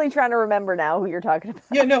genuinely trying to remember now who you're talking about.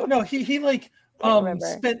 Yeah, no, he like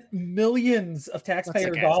spent millions of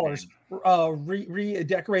taxpayer dollars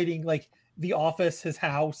redecorating like the office, his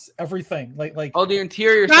house, everything. Like the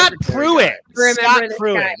interior. Scott Pruitt. Scott this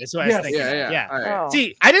Pruitt. guy. That's what I was thinking. Yeah. Right.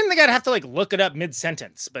 See, I didn't think I'd have to like look it up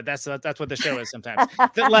mid-sentence, but that's what the show is sometimes.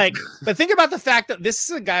 But think about the fact that this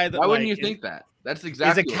is a guy that. Why wouldn't you think that? That's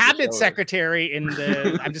exactly. He's a cabinet secretary in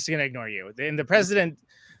the. I'm just gonna ignore you. In the president,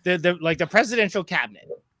 the presidential cabinet,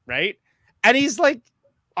 right? And he's like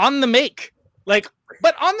on the make,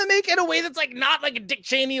 but on the make in a way that's like not like a Dick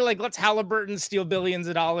Cheney, like let's Halliburton steal billions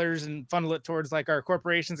of dollars and funnel it towards like our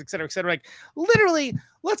corporations, et cetera, et cetera. Like literally,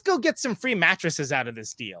 let's go get some free mattresses out of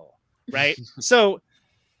this deal, right? So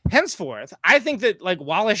henceforth, I think that like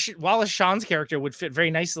Wallace Shawn's character would fit very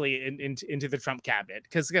nicely into the Trump cabinet,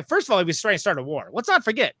 because first of all, he was trying to start a war. Let's not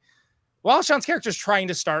forget, Wallace Shawn's character is trying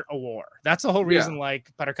to start a war. That's the whole reason like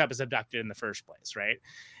Buttercup is abducted in the first place, right?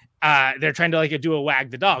 They're trying to like do a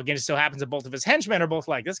wag the dog, and it just so happens that both of his henchmen are both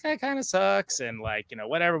like, this guy kind of sucks, and like, you know,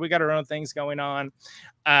 whatever, we got our own things going on.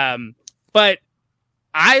 But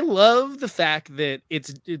I love the fact that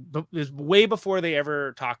it was way before they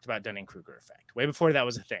ever talked about Dunning-Kruger effect, way before that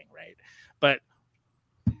was a thing, right? But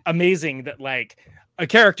amazing that like a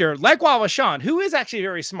character like Wallace Shawn, who is actually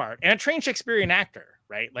very smart and a trained Shakespearean actor,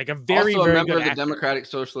 right? Like a very member good of the actor. Democratic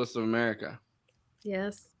Socialists of America.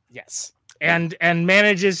 Yes. And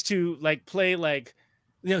manages to like play like,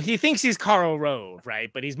 you know, he thinks he's Karl Rove, right?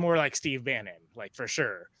 But he's more like Steve Bannon, like for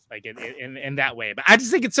sure, like in that way. But I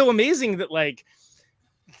just think it's so amazing that like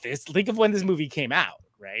this. Think of when this movie came out,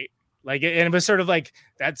 right? Like, and it was sort of like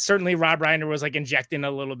that. Certainly Rob Reiner was like injecting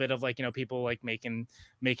a little bit of like, you know, people like making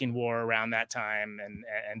war around that time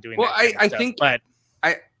and doing that kind of stuff. Think, but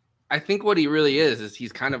I think what he really is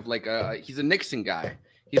he's kind of like he's a Nixon guy.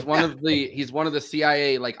 He's one of the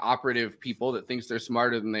CIA like operative people that thinks they're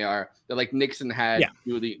smarter than they are. That like Nixon had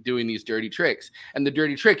doing these dirty tricks. And the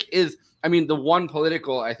dirty trick is, I mean, the one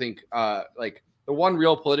political, I think, like the one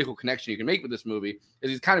real political connection you can make with this movie is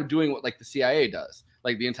he's kind of doing what like the CIA does.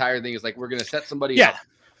 Like the entire thing is like, we're going to set somebody up.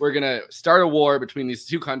 We're going to start a war between these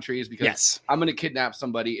two countries because I'm going to kidnap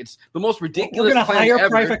somebody. It's the most ridiculous. We're going to hire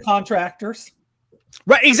private contractors.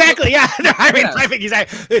 Right, exactly. Yeah, they're hiring private.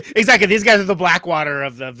 Exactly. These guys are the Blackwater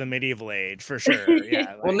of the medieval age for sure.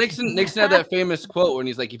 Yeah. Well, Nixon had that famous quote when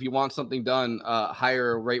he's like, "If you want something done,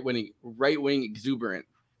 hire a right wing exuberant."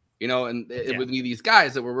 You know, and it would be these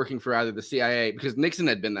guys that were working for either the CIA, because Nixon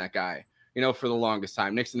had been that guy, you know, for the longest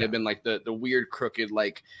time. Nixon had been like the weird, crooked,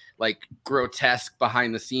 like grotesque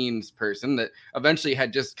behind the scenes person that eventually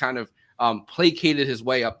had just kind of placated his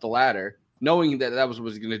way up the ladder, knowing that was what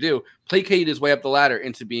he was going to do, placated his way up the ladder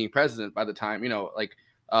into being president by the time, you know, like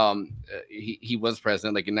he was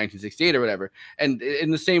president like in 1968 or whatever. And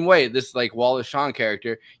in the same way, this like Wallace Shawn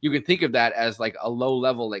character, you can think of that as like a low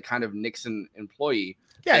level, like kind of Nixon employee.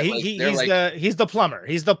 Yeah, he's the plumber.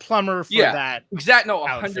 He's the plumber for that. Exactly. No,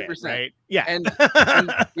 100%. Right? Yeah. And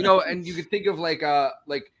you know, and you could think of like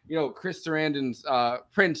you know, Chris Sarandon's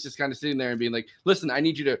Prince just kind of sitting there and being like, listen, I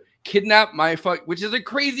need you to kidnap my which is a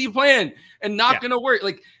crazy plan and not gonna work.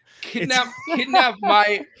 Like kidnap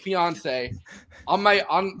my fiance on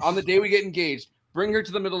the day we get engaged, bring her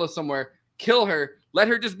to the middle of somewhere, kill her, let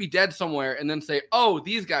her just be dead somewhere, and then say, oh,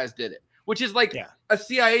 these guys did it. Which is like a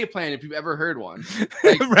CIA plan, if you've ever heard one.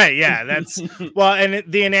 Like, right, yeah. That's well, and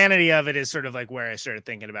the inanity of it is sort of like where I started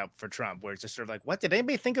thinking about for Trump, where it's just sort of like, what did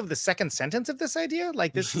anybody think of the second sentence of this idea?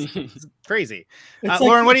 Like this is crazy.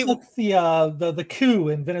 Lauren, what do you the coup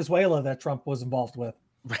in Venezuela that Trump was involved with?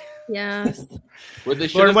 Yes.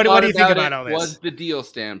 Lauren, what do you think about all this? Was the deal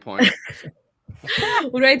standpoint?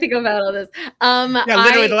 What do I think about all this?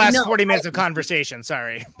 Literally the last 40 minutes of conversation.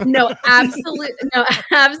 Sorry. No, absolutely.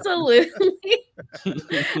 Absolutely.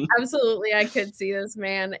 I could see this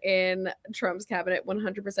man in Trump's cabinet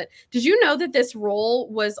 100%. Did you know that this role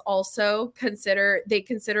was also they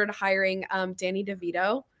considered hiring Danny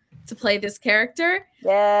DeVito to play this character?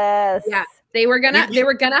 Yes. Yeah. They were gonna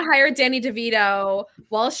hire Danny DeVito.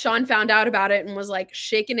 Wallace Shawn found out about it and was like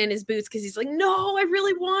shaking in his boots because he's like, no, I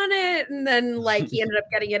really want it. And then like he ended up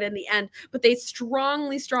getting it in the end. But they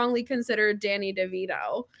strongly considered Danny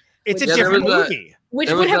DeVito. It's a different movie.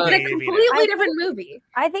 Which would have been a completely different movie.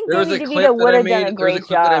 I think Danny DeVito would have done a great job. There was a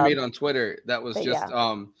clip that I made on Twitter that was just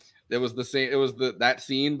it was the same. It was that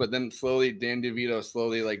scene, but then slowly Dan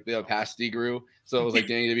DeVito like the opacity grew, so it was like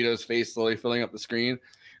Danny DeVito's face slowly filling up the screen.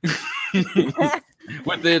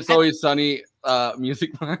 With the It's Always Sunny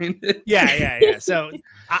music behind it. Yeah. So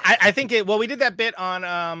I think we did that bit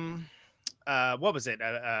on what was it?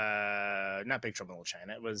 Not Big Trouble in Little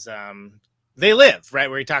China. It was They Live, right?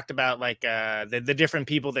 Where he talked about like the different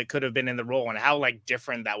people that could have been in the role and how like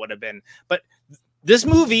different that would have been. But this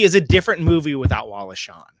movie is a different movie without Wallace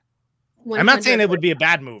Shawn. 100%. I'm not saying it would be a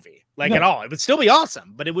bad movie, at all. It would still be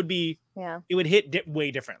awesome, but it would be it would hit way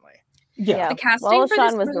differently. Yeah, the casting for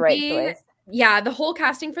this movie, the right choice. Yeah, the whole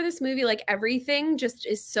casting for this movie, like everything just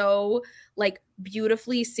is so like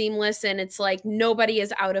beautifully seamless, and it's like nobody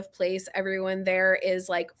is out of place. Everyone there is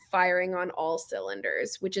like firing on all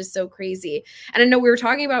cylinders, which is so crazy. And I know we were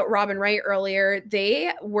talking about Robin Wright earlier.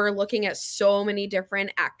 They were looking at so many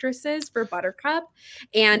different actresses for Buttercup,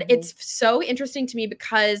 and it's so interesting to me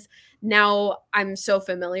because now I'm so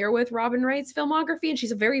familiar with Robin Wright's filmography, and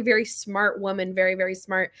she's a very, very smart woman, very, very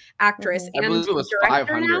smart actress. I believe it was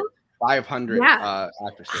 500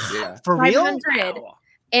 actresses. Yeah, for real. 500.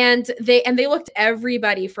 And they looked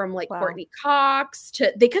everybody from like Courtney Cox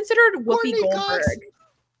to they considered Whoopi Goldberg.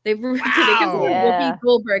 They considered Whoopi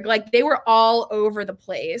Goldberg. Like they were all over the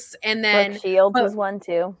place. And then Brooke Shields was one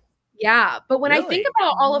too. Yeah, but when I think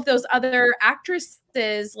about all of those other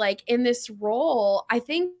actresses like in this role, I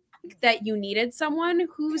think that you needed someone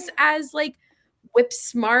who's as like whip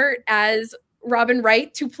smart as Robin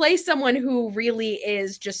Wright to play someone who really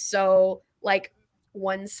is just so like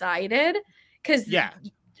one-sided, because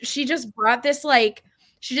she just brought this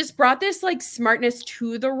smartness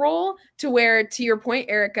to the role, to where, to your point,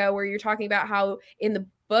 Erica, where you're talking about how in the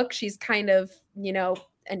book she's kind of, you know,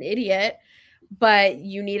 an idiot, but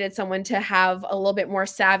you needed someone to have a little bit more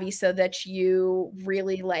savvy so that you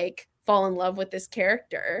really like fall in love with this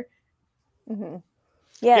character.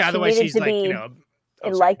 Yeah, otherwise she's like, you know,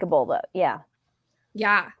 likable though. Yeah.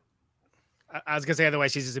 I was gonna say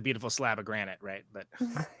otherwise she's just a beautiful slab of granite, right? But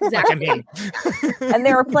Exactly. I mean, And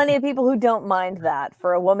there are plenty of people who don't mind that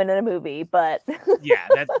for a woman in a movie, but yeah,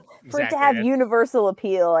 that for it to have universal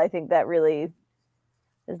appeal, I think that really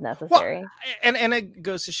is necessary. Well, and it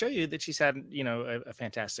goes to show you that she's had, you know, a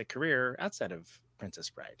fantastic career outside of Princess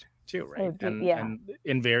Bride too, right? And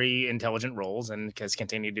in very intelligent roles, and has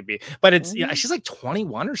continued to be. But it's yeah, she's like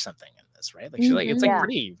 21 or something in this, right? Like she's like it's like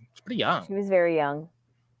pretty young. She was very young,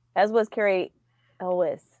 as was Carrie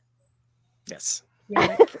Elwes. Yes.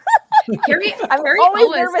 Yeah. Carrie, I'm Carrie always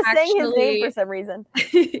Elwes nervous saying his name actually- for some reason.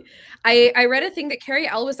 I read a thing that Carrie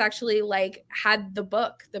Elwes actually like had the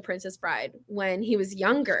book The Princess Bride when he was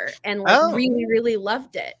younger and like really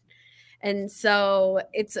loved it. And so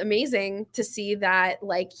it's amazing to see that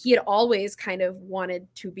like he had always kind of wanted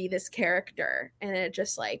to be this character and it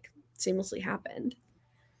just like seamlessly happened.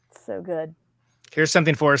 So good. Here's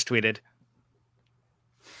something Forrest tweeted.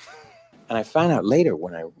 And I found out later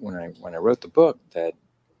when I wrote the book that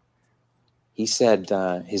he said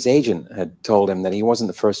his agent had told him that he wasn't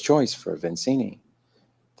the first choice for Vincini.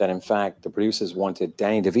 That in fact the producers wanted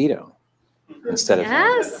Danny DeVito instead of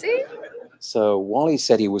him. See? So Wally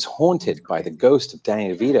said he was haunted by the ghost of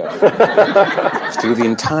Danny DeVito through the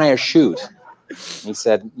entire shoot. He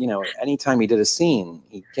said, you know, anytime he did a scene,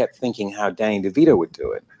 he kept thinking how Danny DeVito would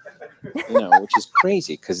do it. You know, which is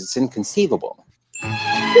crazy because it's inconceivable.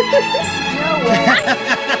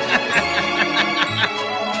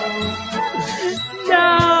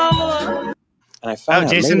 No. And I found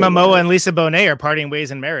out Jason later Momoa and Lisa Bonet are parting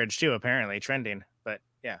ways in marriage too, apparently trending. But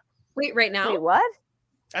yeah, Wait, right now? Wait, what?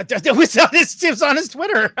 It was on his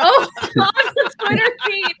Twitter. Oh, on his Twitter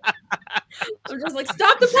feed. I'm just like,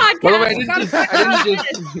 stop the podcast. By the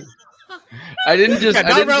way, I didn't just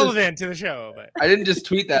not relevant to the show, but I didn't just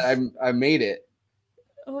tweet that. I made it.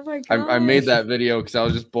 Oh my god! I made that video because I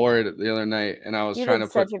was just bored the other night and I was You trying did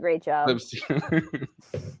to put such a great job. clips together.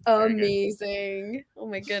 Amazing! Oh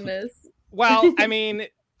my goodness. Well, I mean,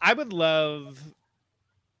 I would love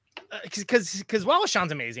because while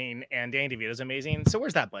Sean's amazing and Danny DeVito's amazing, so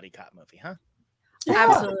where's that buddy cop movie, huh?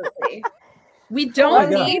 Absolutely. We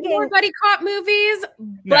don't need more buddy cop movies,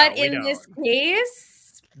 but we in don't. this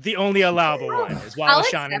case, The only allowable one is I'll Wallace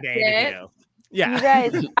Shawn and accept Danny it. DeVito. Yeah, You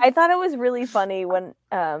guys, I thought it was really funny when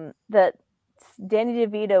that Danny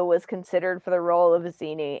DeVito was considered for the role of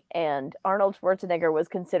Vizzini and Arnold Schwarzenegger was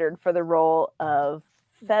considered for the role of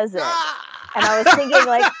Pheasant. And I was thinking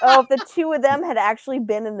like, oh, if the two of them had actually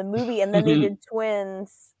been in the movie and then they did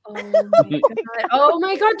twins. Oh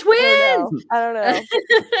my god, twins! I don't know.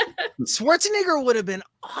 Schwarzenegger would have been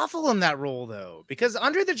awful in that role though, because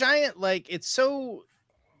Andre the Giant, like, it's so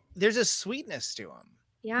there's a sweetness to him.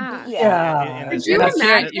 Yeah. In Could this you movie.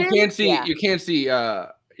 imagine? You can't see Yeah.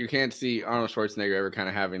 you can't see Arnold Schwarzenegger ever kind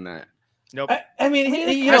of having that. Nope. I mean, He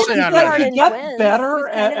was you know, kinda he got in Twins. better He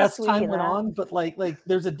was kinda as sweet time in went that. on, but like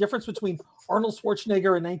there's a difference between Arnold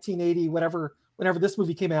Schwarzenegger in 1980, whenever this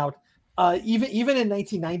movie came out, even in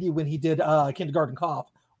 1990 when he did Kindergarten Cop,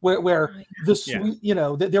 where the sweet, you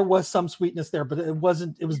know, there was some sweetness there, but it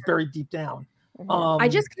wasn't. It was very deep down. I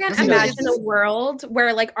just can't you know, imagine a world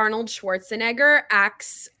where like Arnold Schwarzenegger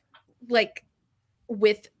acts like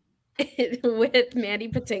with Mandy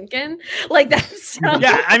Patinkin. Like that's so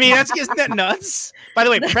Yeah, I mean, isn't that nuts? By the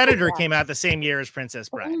way, Predator came out the same year as Princess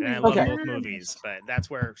Bride, and I love Okay. both movies, but that's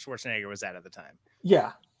where Schwarzenegger was at the time.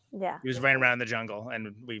 Yeah. Yeah. He was running around in the jungle, and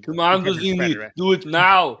Come on, we covered Vizzini, Predator. do it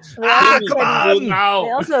now. They also Do couldn't- it now.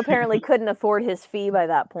 They also apparently couldn't afford his fee by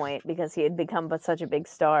that point because he had become such a big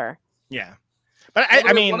star. Yeah, but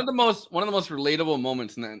I mean, one of the most relatable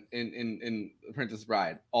moments in Princess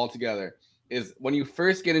Bride altogether is when you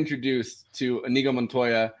first get introduced to Inigo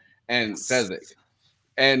Montoya and Fezzik,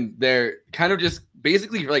 and they're kind of just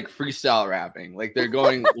basically like freestyle rapping, like they're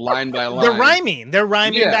going line by line. They're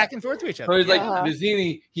rhyming Yeah. back and forth to each other. So he's like, Yeah.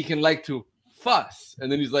 Vizzini, he can like to fuss,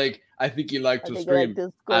 and then he's like, I think he like to think he scream like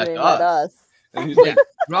to at scream us. at us. And he's like,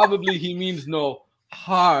 probably he means no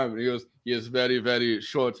harm. He goes, he is very, very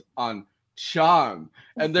short on charm.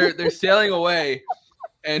 And they're sailing away.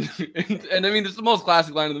 And I mean, it's the most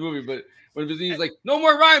classic line of the movie, but when Vizzini's like, no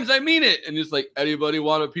more rhymes, I mean it. And it's like, anybody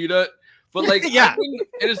want a peanut? But like, Yeah. I've been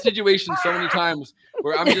in a situation so many times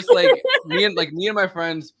where I'm just like, me and my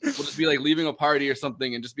friends will just be like leaving a party or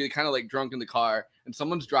something and just be kind of like drunk in the car, and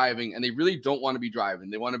someone's driving and they really don't want to be driving.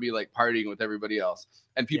 They want to be like partying with everybody else.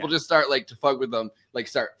 And people just start like to fuck with them, like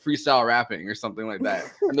start freestyle rapping or something like that.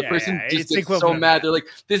 And the person just it's gets so equivalent of mad. that. They're like,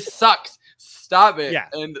 this sucks. Stop it. Yeah.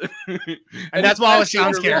 And that's Wallace it's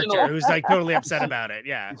Shawn's original. character, who's like totally upset about it.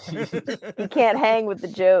 Yeah. He can't hang with the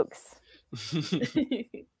jokes.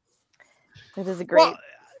 It is a great. Well,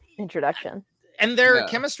 introduction. And their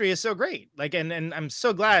chemistry is so great. Like, and I'm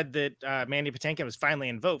so glad that Mandy Patinkin was finally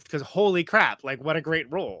invoked, because holy crap, like what a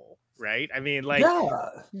great role, right? I mean, like,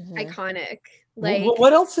 iconic. Like,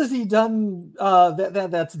 what else has he done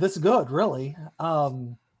that's this good, really?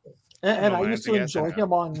 And I used to enjoy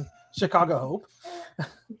him on Chicago Hope.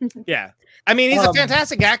 Yeah. I mean, he's a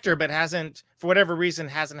fantastic actor, but hasn't, for whatever reason,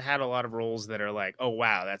 hasn't had a lot of roles that are like, oh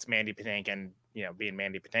wow, that's Mandy Patinkin, you know, being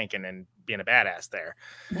Mandy Patinkin and being a badass there.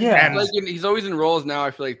 Yeah, and like he's always in roles now. I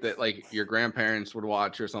feel like that, like your grandparents would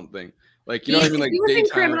watch or something. Like, you know what I mean? Like he was in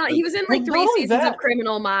Criminal. He was in like 3 seasons of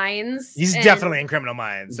Criminal Minds. He's definitely in Criminal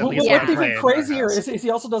Minds. At least what's even crazier is he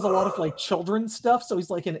also does a lot of like children's stuff. So he's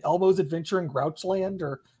like in Elmo's Adventure in Grouchland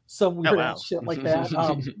or some weird ass shit like that.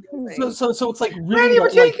 So it's like really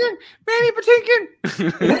Mandy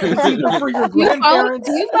Patinkin. For your grandparents.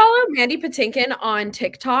 Do you follow Mandy Patinkin on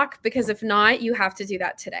TikTok? Because if not, you have to do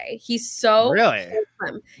that today. He's so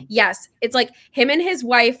awesome. Yes, it's like him and his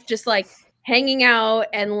wife just like hanging out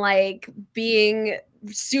and like being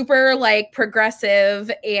super like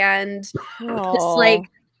progressive and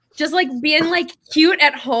just like being like cute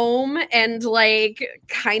at home and like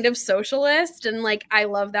kind of socialist, and like I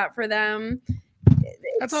love that for them.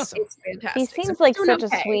 That's awesome. It's fantastic. He seems like such a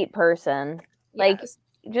sweet person. Like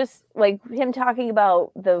just like him talking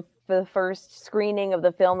about the first screening of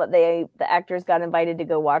the film that the actors got invited to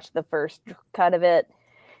go watch the first cut of it,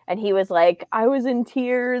 and he was like, I was in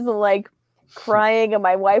tears and like crying, and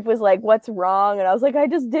my wife was like, what's wrong? And I was like, I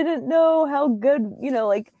just didn't know how good, you know,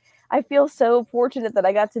 like I feel so fortunate that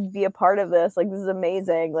I got to be a part of this. Like, this is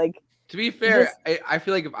amazing. Like, to be fair, I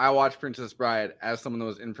feel like if I watched Princess Bride as someone that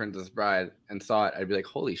was in Princess Bride and saw it, I'd be like,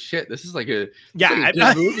 holy shit, this is like a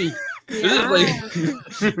good movie. This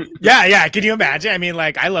is like yeah. Can you imagine? I mean,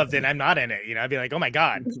 like, I loved it. I'm not in it. You know, I'd be like, oh my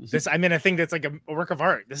God, I'm in a thing that's like a work of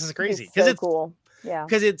art. This is crazy. It's so cool. Yeah.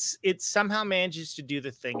 Because it somehow manages to do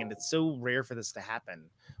the thing, and it's so rare for this to happen,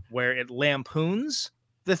 where it lampoons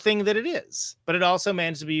the thing that it is, but it also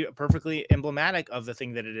manages to be perfectly emblematic of the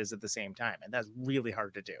thing that it is at the same time, and that's really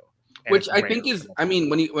hard to do. And which I think is, I mean,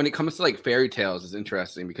 when it comes to like fairy tales, is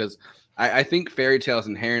interesting because I think fairy tales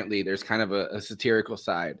inherently there's kind of a satirical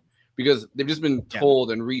side because they've just been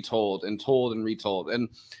told and retold and told and retold, and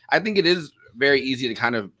I think it is very easy to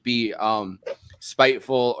kind of be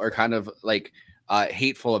spiteful or kind of like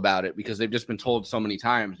hateful about it because they've just been told so many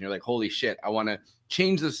times, and you're like, holy shit, I want to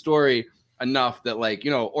change the story enough that, like, you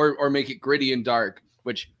know, or make it gritty and dark,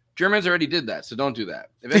 which Germans already did that, so don't do that.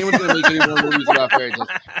 If anyone's going to make any more movies about fairy tales,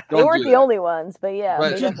 they weren't the only ones, but yeah.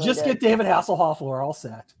 But just get David Hasselhoff, we're all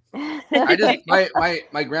set. I just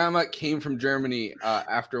my grandma came from Germany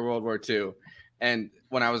after World War II, and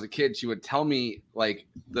when I was a kid, she would tell me like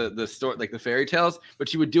the story, like the fairy tales, but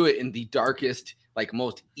she would do it in the darkest, like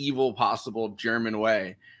most evil possible German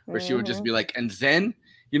way, where she would just be like, and then,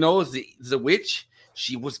 you know, the witch,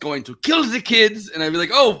 she was going to kill the kids, and I'd be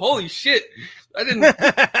like, oh, holy shit. I didn't.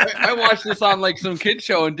 I watched this on like some kid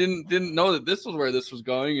show and didn't know that this was where this was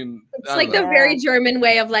going. And it's like the very German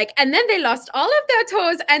way of like, and then they lost all of their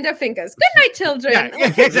toes and their fingers. Good night, children.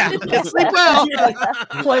 Yeah, exactly. Sleep well.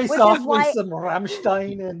 Play soft with some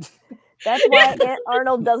Rammstein, and that's why Aunt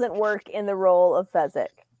Arnold doesn't work in the role of Fezzik.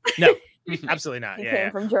 No, absolutely not. He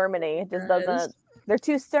came from Germany. It just doesn't. They're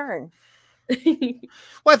too stern.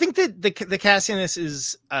 Well, I think that the casting in this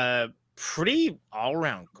is pretty all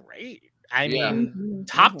around great. I mean,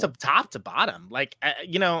 top to bottom. Like,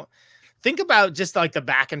 you know, think about just like the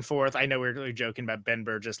back and forth. I know we're really joking about Ben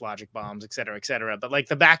Burgess, Logic Bombs, et cetera, but like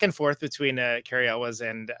the back and forth between Carrie Elwes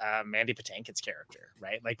and Mandy Patinkin's character,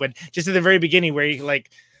 right? Like when just at the very beginning where he like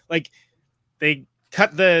they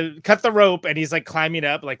cut the rope and he's like climbing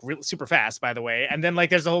up like super fast, by the way, and then like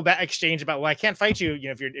there's a whole exchange about, well, I can't fight you, you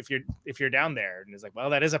know, if you're down there, and it's like, well,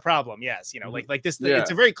 that is a problem, yes, you know, like this.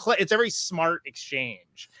 It's a very smart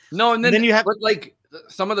exchange. No, and then you have like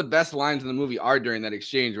some of the best lines in the movie are during that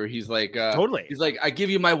exchange where he's like, totally, he's like, I give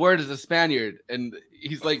you my word as a Spaniard, and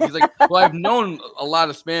he's like, well, I've known a lot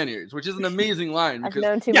of Spaniards, which is an amazing line. Because, I've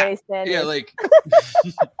known too many Spaniards. Yeah, like.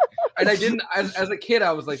 And I didn't, as a kid,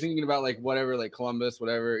 I was like thinking about like whatever, like Columbus,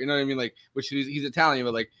 whatever, you know what I mean? Like, which he's Italian,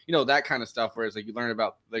 but like, you know, that kind of stuff where it's like you learn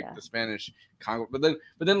about like the Spanish Congo, but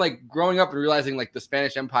then like growing up and realizing like the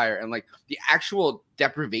Spanish Empire and like the actual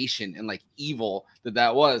deprivation and like evil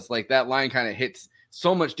that was, like that line kind of hits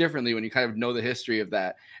so much differently when you kind of know the history of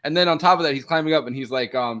that. And then on top of that, he's climbing up and he's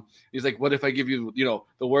like, what if I give you, you know,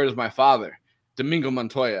 the word of my father, Domingo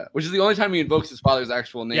Montoya, which is the only time he invokes his father's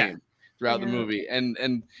actual name. Yeah. Throughout the movie,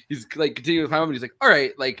 and he's like continuing to climb up, and he's like, all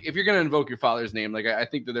right, like if you're gonna invoke your father's name, like I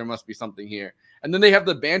think that there must be something here. And then they have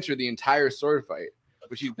the banter the entire sword fight,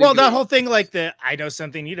 Which you well, that whole thing, like I know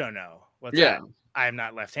something you don't know. What's Yeah. that? I'm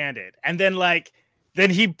not left-handed, and then then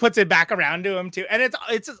he puts it back around to him too, and it's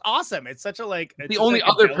awesome. It's such a the only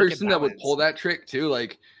other person that would pull that trick too.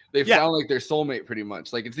 Like they sound like their soulmate pretty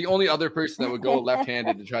much. Like it's the only other person that would go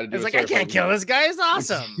left-handed to try to do. It's like I can't kill this guy. It's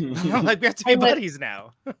awesome. I'm like we have to be buddies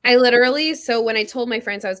now. I literally, so when I told my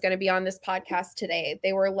friends I was going to be on this podcast today,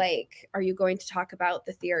 they were like, "Are you going to talk about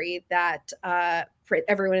the theory that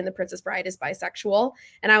everyone in The Princess Bride is bisexual?"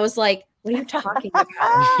 And I was like, "What are you talking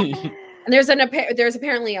about?" And there's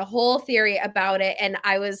apparently a whole theory about it, and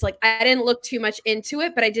I was like, I didn't look too much into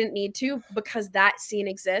it, but I didn't need to because that scene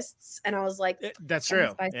exists, and I was like, that's true.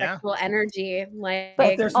 Bisexual energy, like.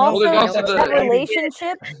 But there's also that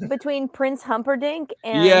relationship between Prince Humperdinck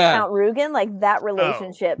and Count Rugen, like that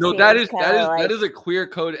relationship. No, that is a queer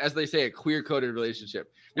code, as they say, a queer coded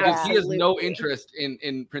relationship. Because he has no interest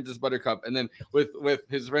in Princess Buttercup, and then with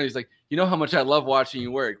his friend, he's like, you know how much I love watching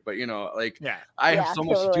you work, but I have so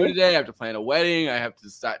much to do today. I have to plan a wedding. I have to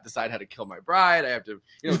decide how to kill my bride. I have to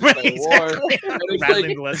declare war.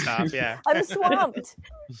 Rattling the list off. Yeah, I'm swamped.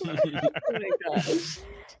 Oh my gosh,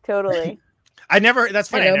 totally. That's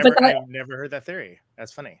funny. I've never heard that theory.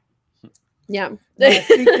 That's funny. Yeah. I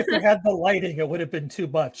think if we had the lighting, it would have been too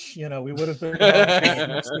much. We would have been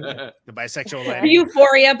the bisexual lighting.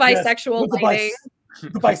 Euphoria bisexual lighting.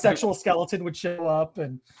 The bisexual skeleton would show up,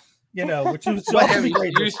 and which was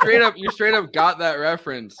you straight up got that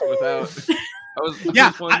reference without.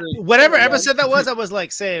 Whatever episode that was, I was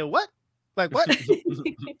like, say what? Like what?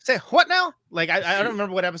 Say what now? Like I don't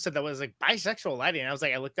remember what episode that was. Like bisexual lighting. I was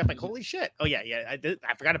like, I looked up like, holy shit. Oh yeah, I did.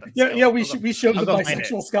 I forgot about. Yeah. We showed the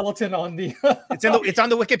bisexual skeleton on the. It's on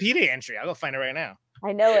the Wikipedia entry. I'll go find it right now.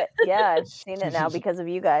 I know it. Yeah, I've seen it now because of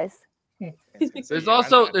you guys. There's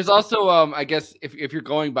also I guess if you're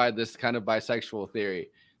going by this kind of bisexual theory,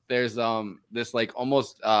 there's this like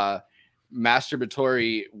almost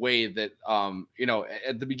masturbatory way that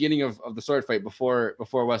at the beginning of the sword fight before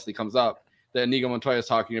Wesley comes up, that Inigo Montoya is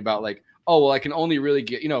talking about, like, oh well, I can only really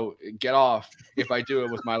get off if I do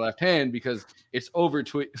it with my left hand because it's over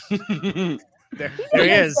to there he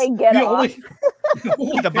is. Get off.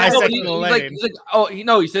 The bisexual he's like, oh,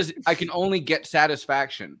 he says I can only get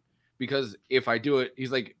satisfaction because if I do it,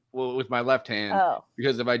 he's like, well, with my left hand,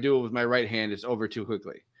 because if I do it with my right hand, it's over too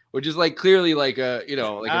quickly. Which is like clearly like a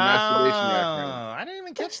masturbation reference. I didn't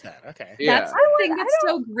even catch that. Okay. Yeah. That's the thing that's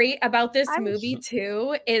so great about this movie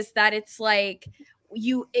too, is that it's like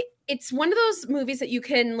it's one of those movies that you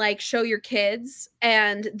can like show your kids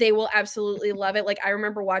and they will absolutely love it. Like I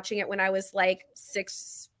remember watching it when I was like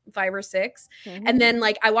 5 or 6. Mm-hmm. And then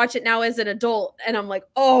like I watch it now as an adult and I'm like,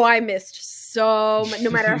 oh, I missed so much, no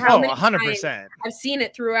matter how many 100%. times I've seen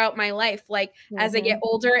it throughout my life. Like as I get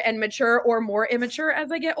older and mature or more immature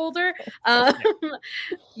as I get older,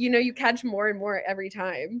 you catch more and more every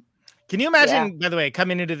time. Can you imagine, by the way,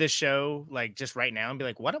 coming into this show like just right now and be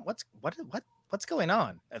like, what's going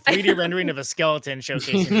on? A 3D rendering of a skeleton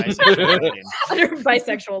showcasing bisexual lighting. Under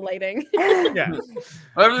bisexual lighting. Yeah.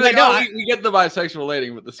 We get the bisexual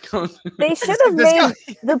lighting with the skeleton. They should have made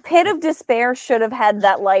the Pit of Despair should have had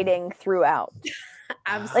that lighting throughout.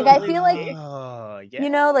 Absolutely. Like I feel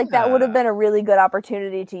like that would have been a really good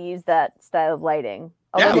opportunity to use that style of lighting.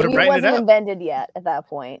 Although it wasn't invented yet at that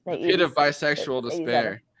point. The Pit of Bisexual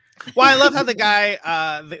Despair. Well, I love how the guy,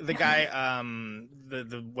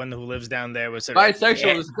 the one who lives down there was sort of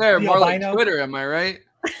bisexual despair, more like Twitter. Am I right?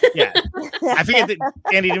 Yeah, I forget.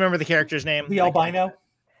 Andy, do you remember the character's name? The albino.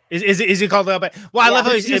 Is he called the albino? Well, I love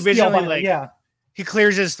how he's originally like he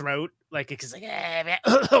clears his throat like because like like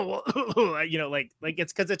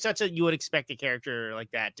it's because it's such a you would expect a character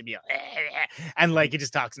like that to be and like he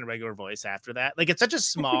just talks in a regular voice after that. Like it's such a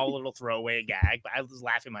small little throwaway gag, but I was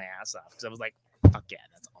laughing my ass off because I was like, fuck yeah,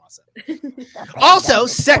 that's awesome. Also,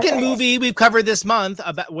 second movie we've covered this month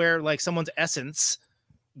about where like someone's essence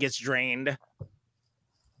gets drained.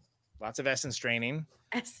 Lots of essence draining.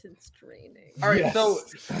 Essence draining. All right, yes. so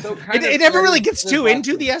it never really gets too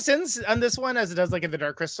into the essence on this one as it does like in the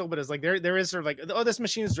Dark Crystal, but it's like there is sort of like, oh, this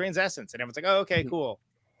machine drains essence, and everyone's like, oh, okay, cool.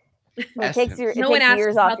 It takes years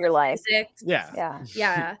off your life.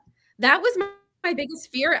 Yeah. That was my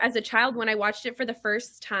biggest fear as a child when I watched it for the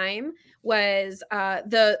first time was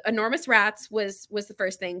the enormous rats was the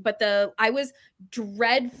first thing, but I was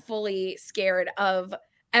dreadfully scared of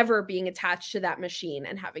ever being attached to that machine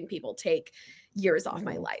and having people take years off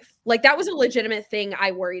my life. Like that was a legitimate thing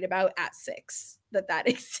I worried about at 6 that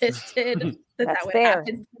existed. That's fair.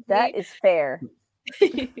 That is fair.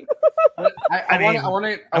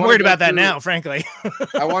 I'm worried about that now, frankly.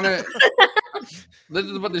 I want to. This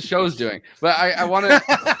is what the show's doing, but I want to.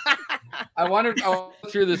 I wanted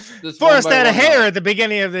through this Forrest had a hair at the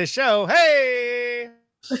beginning of this show. Hey.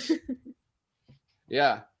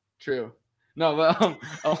 Yeah, true. No, but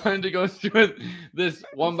I wanted to go through this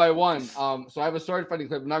one by one. So I have a sword fighting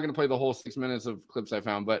clip. I'm not going to play the whole 6 minutes of clips I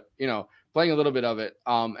found, but playing a little bit of it.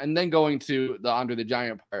 And then going to the Andre the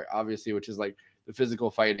Giant part, obviously, which is like the physical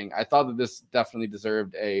fighting. I thought that this definitely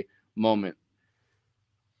deserved a moment.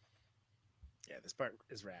 Yeah, this part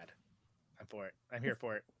is rad. I'm for it. I'm here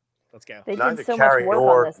for it. Let's go. Neither Carrie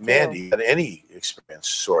nor Mandy had any experience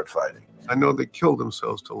sword fighting. I know they killed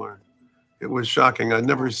themselves to learn. It was shocking. I'd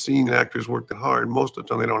never seen actors work that hard. Most of the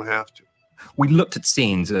time, they don't have to. We looked at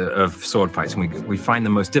scenes of sword fights, and we find the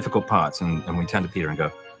most difficult parts, and we turn to Peter and go,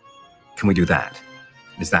 can we do that?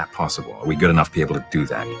 Is that possible? Are we good enough to be able to do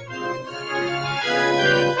that?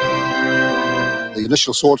 The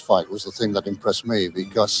initial sword fight was the thing that impressed me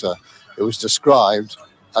because it was described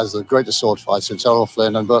as the greatest sword fight since Errol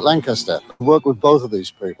Flynn and Burt Lancaster. I worked with both of these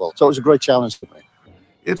people, so it was a great challenge for me.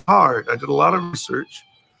 It's hard. I did a lot of research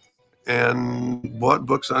and bought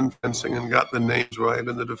books on fencing and got the names right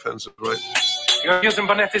and the defenses right. You're using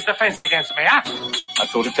Bonetti's defense against me, huh? I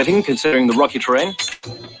thought it fitting, considering the rocky terrain.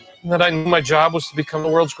 And that I knew my job was to become the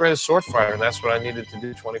world's greatest sword fighter, and that's what I needed to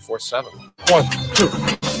do 24/7. 1,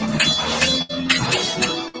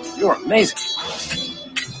 2. You're amazing.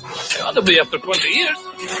 I ought to be after 20 years.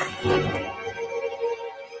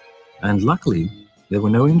 And luckily, there were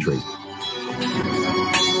no injuries.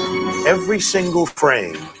 Every single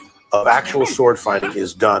frame of actual sword fighting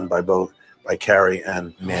is done by Carrie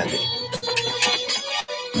and Mandy.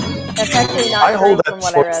 That's actually not I hold true that from what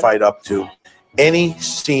I sword read. fight up to any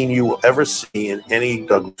scene you will ever see in any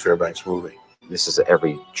Douglas Fairbanks movie. This is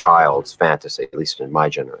every child's fantasy, at least in my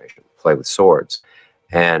generation, play with swords.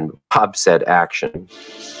 And Bob said action.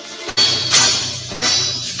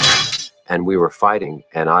 And we were fighting,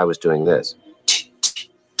 and I was doing this.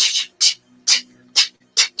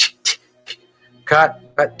 Cut.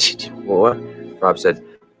 What? Rob said,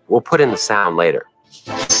 we'll put in the sound later.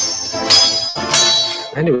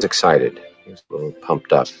 And he was excited. He was a little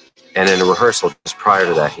pumped up. And in a rehearsal just prior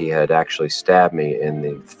to that, he had actually stabbed me in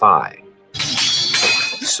the thigh.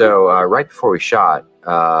 So right before we shot,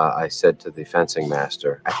 I said to the fencing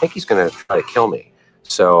master, I think he's going to try to kill me.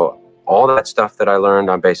 So all that stuff that I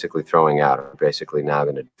learned, I'm basically throwing out. I'm basically now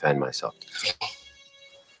going to defend myself.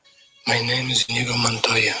 My name is Inigo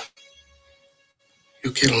Montoya.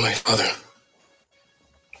 You killed my father.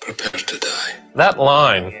 Prepare to die. That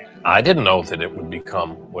line, I didn't know that it would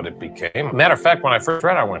become what it became. Matter of fact, when I first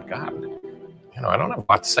read it, I went, God, I don't have a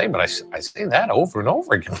lot to say, but I say that over and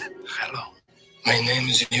over again. Hello. My name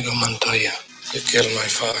is Inigo Montoya. You killed my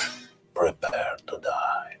father. Prepare to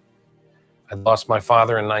die. I lost my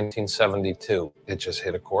father in 1972. It just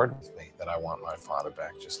hit a chord with me that I want my father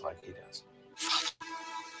back just like he does.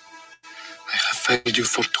 I have failed you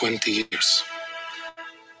for 20 years.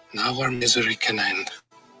 Now our misery can end.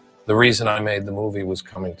 The reason I made the movie was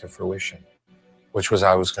coming to fruition, which was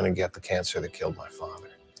I was going to get the cancer that killed my father.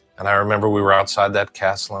 And I remember we were outside that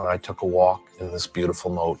castle, and I took a walk in this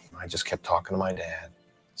beautiful moat. I just kept talking to my dad,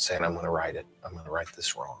 saying, I'm going to write it. I'm going to write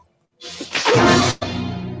this wrong.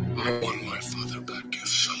 I want my father back, you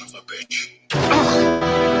son of a bitch.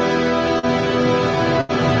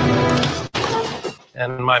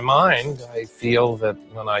 And in my mind, I feel that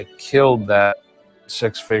when I killed that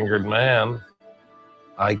six-fingered man,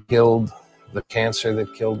 I killed the cancer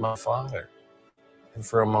that killed my father. And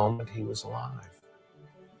for a moment, he was alive.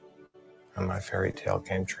 And my fairy tale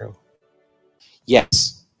came true.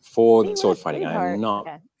 Yes, for the sword fighting. I am not.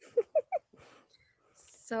 Okay.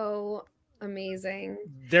 So amazing.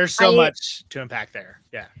 There's so much to unpack there.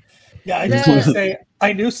 Yeah. Yeah, I just want to say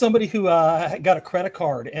I knew somebody who got a credit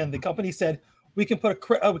card, and the company said we can put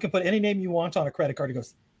any name you want on a credit card. He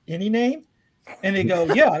goes, any name? And they go,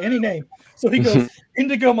 yeah, any name. So he goes,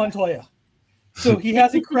 Indigo Montoya. So he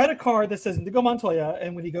has a credit card that says Indigo Montoya,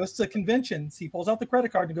 and when he goes to conventions, he pulls out the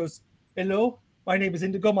credit card and goes, hello, my name is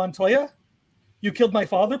Indigo Montoya. You killed my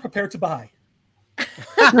father. Prepare to buy.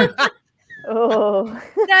 Oh.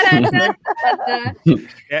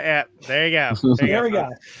 Yeah. There you go. There we go.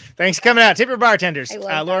 Thanks for coming out. Tip your bartenders.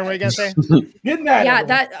 Lauren, what are you gonna say? Good night. Yeah,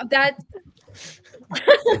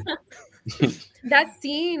 that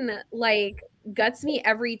scene like guts me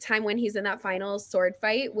every time when he's in that final sword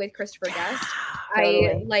fight with Christopher Guest.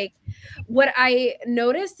 Totally. What I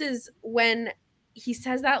noticed is when he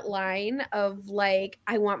says that line of like,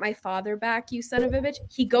 I want my father back, you son of a bitch,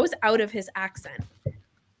 he goes out of his accent.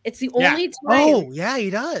 It's the only time. Oh, yeah, he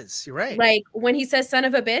does. You're right. Like when he says son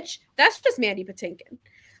of a bitch, that's just Mandy Patinkin.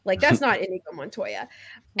 Like that's not Inigo Montoya.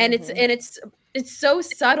 And it's it's so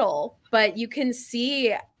subtle, but you can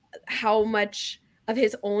see how much of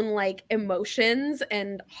his own like emotions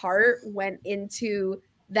and heart went into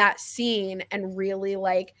that scene and really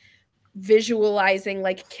like visualizing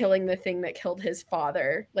like killing the thing that killed his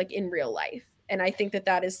father like in real life. And I think that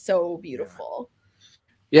that is so beautiful.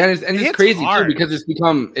 Yeah, and it's crazy hard too, because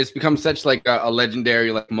it's become such like a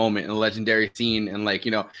legendary like moment and a legendary scene, and like,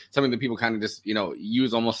 you know, something that people kind of just, you know,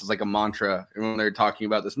 use almost as like a mantra when they're talking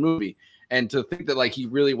about this movie. And to think that like he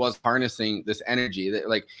really was harnessing this energy that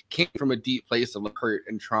like came from a deep place of like hurt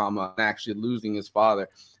and trauma and actually losing his father,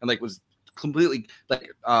 and like was completely like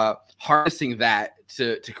harnessing that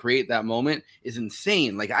to create that moment is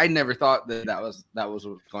insane. Like I never thought that was what was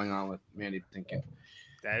going on with Mandy Patinkin.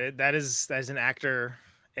 That is an actor,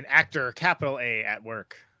 capital A at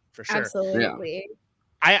work for sure. Absolutely.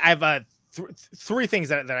 Yeah. I've three things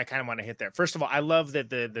that I kind of want to hit there. First of all, I love that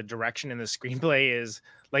the direction in the screenplay is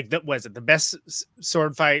like the best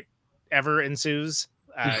sword fight ever ensues.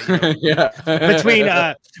 Between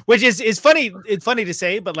which is funny. It's funny to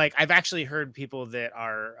say, but like I've actually heard people that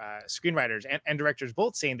are screenwriters and directors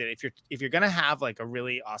both saying that if you're gonna have like a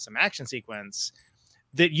really awesome action sequence,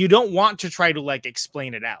 that you don't want to try to like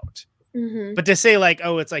explain it out. Mm-hmm. But to say like,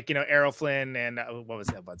 oh, it's like, you know, Errol Flynn and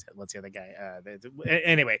what's the other guy?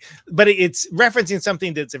 Anyway, but it's referencing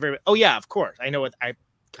something that's a very, oh yeah, of course. I know what I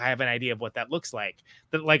have an idea of what that looks like.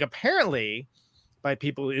 But like apparently by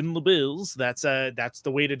people in the bills, that's the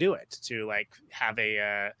way to do it, to like have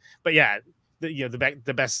a but yeah,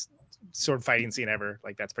 the best sword fighting scene ever.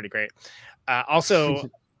 Like that's pretty great. Also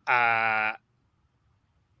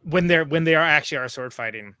when they are sword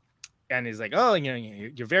fighting, and he's like, oh, you know,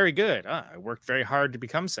 you're very good. I worked very hard to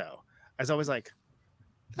become so. I was always like,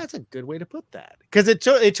 that's a good way to put that. Because it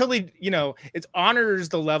totally, you know, it honors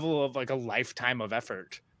the level of like a lifetime of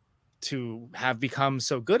effort to have become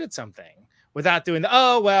so good at something without doing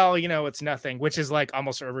oh, well, you know, it's nothing, which is like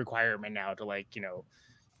almost a requirement now to like, you know,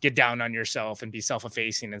 get down on yourself and be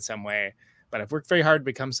self-effacing in some way. But I've worked very hard to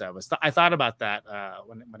become so. I thought about that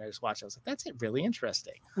when I just watched it. I was like, that's it, really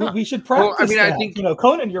interesting. Huh. We should practice that. I think, you know,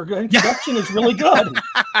 Conan, your introduction is really good.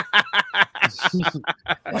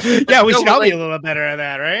 Yeah, we should all be a little better at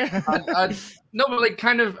that, right? No, but like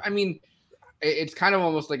kind of, I mean, it's kind of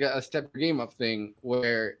almost like a step game up thing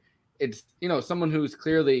where it's, you know, someone who's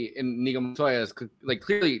clearly, in Inigo Montoya, has like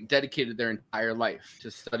clearly dedicated their entire life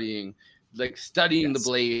to studying the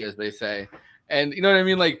blade, as they say. And you know what I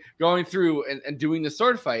mean? Like going through and doing the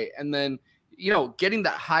sword fight, and then, you know, getting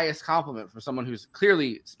that highest compliment from someone who's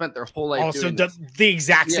clearly spent their whole life also doing does the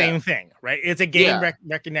exact same thing, right? It's a game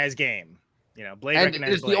recognized game. You know, blade and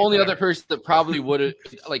recognized it's blade, the only whatever. other person that probably would have,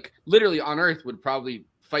 like, literally on Earth would probably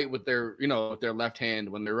fight with their, you know, with their left hand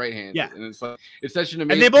when they're right handed. Yeah. And it's like, it's such an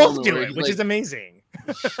amazing. And they both do it, which is amazing.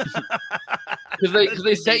 Because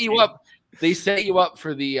they set you up. They set you up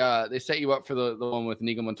for the one with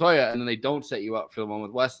Inigo Montoya, and then they don't set you up for the one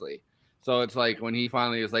with Wesley. So it's like when he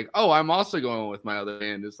finally is like, "Oh, I'm also going with my other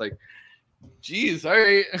hand." It's like, "Geez, all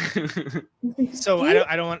right." So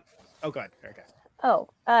I don't want. Oh, God. Okay. Oh,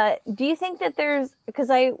 do you think that there's, because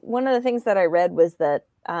one of the things that I read was that,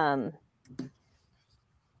 and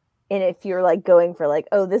if you're like going for like,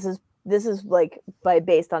 oh, this is like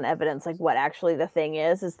based on evidence, like what actually the thing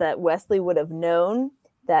is that Wesley would have known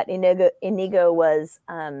that Inigo was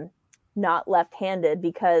not left-handed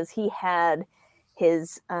because he had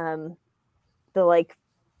his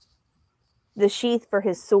the sheath for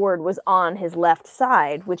his sword was on his left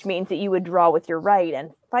side, which means that you would draw with your right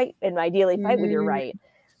and ideally fight with your right.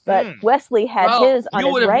 But Wesley had his on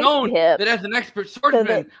his right hip. That as an expert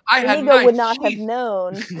swordsman, I had Inigo would not have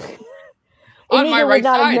known. On my right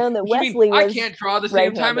side. Have known that Wesley was I can't draw the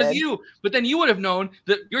same time as you, but then you would have known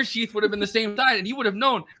that your sheath would have been the same side, and you would have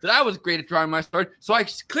known that I was great at drawing my sword, so I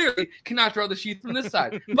clearly cannot draw the sheath from this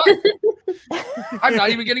side. But I'm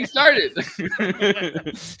not even getting started. I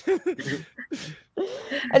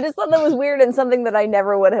just thought that was weird and something that I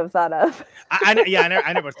never would have thought of. I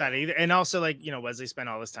never thought either. And also, like, you know, Wesley spent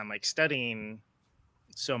all this time like studying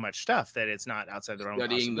so much stuff that it's not outside the realm of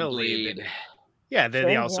possibility. Yeah,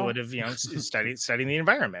 they also would have, you know, studying the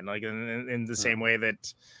environment, like in the same way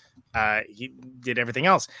that he did everything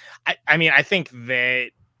else. I mean, I think that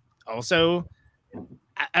also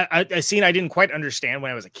a scene I didn't quite understand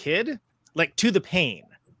when I was a kid, like To the Pain,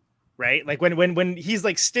 right? Like when he's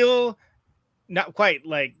like still not quite,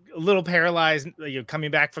 like a little paralyzed, you know,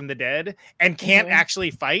 coming back from the dead and can't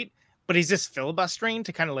actually fight, but he's just filibustering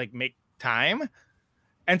to kind of like make time.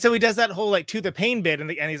 And so he does that whole like To the Pain bit,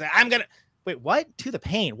 and he's like, I'm gonna. wait, what? To the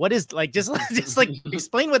pain? What is like just like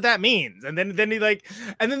explain what that means? And then he like,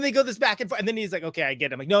 and then they go this back and forth, and then he's like, okay, I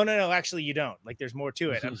get it. I'm like, no, actually you don't. Like there's more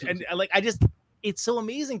to it. And like it's so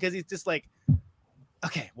amazing because it's just like,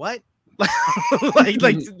 okay, what?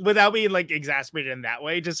 like without being like exasperated in that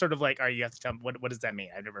way, just sort of like, all right, you have to tell me what does that mean?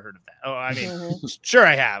 I've never heard of that. Oh, I mean, sure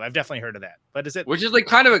I have. I've definitely heard of that. But is it which is like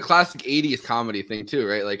kind of a classic 80s comedy thing too,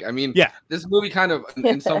 right? Like, I mean, yeah, this movie kind of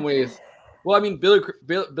in some ways, well, I mean,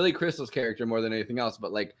 Billy Crystal's character more than anything else,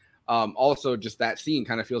 but like also just that scene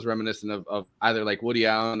kind of feels reminiscent of either like Woody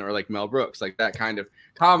Allen or like Mel Brooks, like that kind of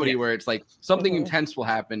comedy where it's like something intense will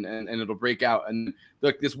happen and it'll break out, and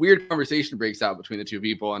like this weird conversation breaks out between the two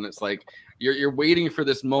people, and it's like you're waiting for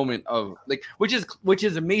this moment of like which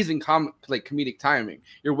is amazing comedic timing.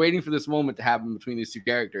 You're waiting for this moment to happen between these two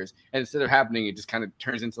characters, and instead of happening, it just kind of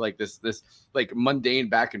turns into like this like mundane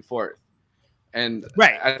back and forth. And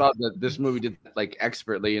I thought that this movie did like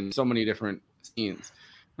expertly in so many different scenes.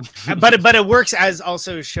 but it works as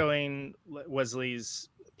also showing Wesley's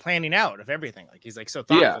planning out of everything. Like he's like so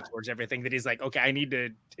thoughtful towards everything that he's like, okay, I need to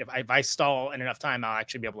if I stall in enough time, I'll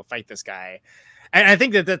actually be able to fight this guy. And I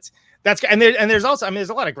think that's and there's also, I mean, there's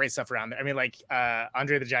a lot of great stuff around there. I mean, like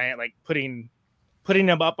Andre the Giant, like putting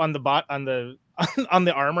him up on the on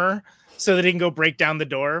the armor so that he can go break down the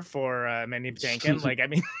door for Mandy Patinkin. Like, I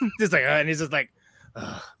mean, just like, and he's just like,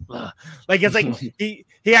 like it's like he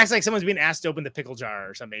acts like someone's being asked to open the pickle jar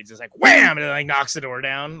or something. He's just like wham, and then like knocks the door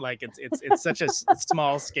down. Like it's such a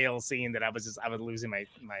small scale scene that I was losing my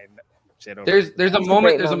shit over. There's a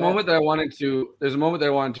moment that I wanted to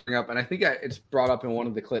bring up, and I think it's brought up in one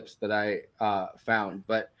of the clips that I found.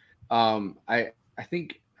 But I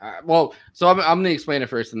think so I'm gonna explain it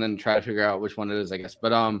first and then try to figure out which one it is, I guess.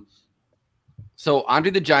 But so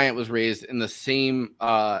Andre the Giant was raised in the same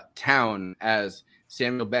town as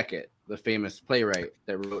Samuel Beckett, the famous playwright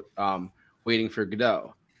that wrote Waiting for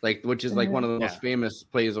Godot, like which is like one of the most famous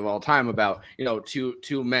plays of all time about, you know,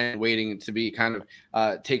 two men waiting to be kind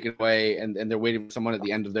of taken away, and they're waiting for someone at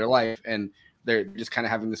the end of their life, and they're just kind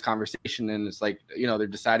of having this conversation, and it's like, you know, they're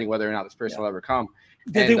deciding whether or not this person will ever come.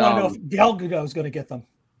 They want to know if Gal Gadot is going to get them.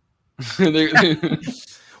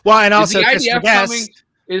 Well, and also is the IDF coming?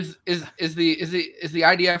 Is the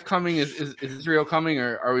IDF coming? Is Israel coming,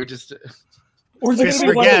 or are we just? Or Waiting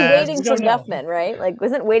for Guffman, right? Like,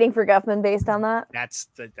 wasn't Waiting for Guffman based on that? That's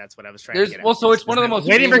what I was trying to get at. Well, so it's one of the most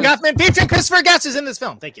Waiting for Guffman. Featuring Christopher Guest is in this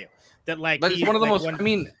film. Thank you. That like, but it's one of the most. I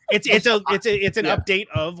mean, it's an update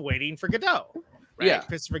of Waiting for Godot. Right? Yeah,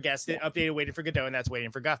 Christopher Guest updated Waiting for Godot, and that's Waiting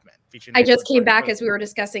for Guffman. I just came back as we were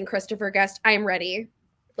discussing Christopher Guest. I am ready.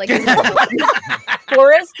 Like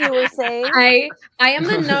Forrest, you were saying, I am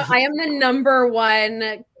the number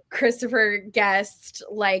one Christopher Guest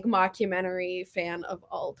like mockumentary fan of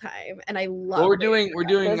all time, and I love. Well, we're doing.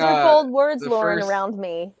 Those are cold words, Lauren, around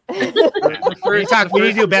me. We need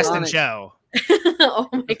to do best in show. Oh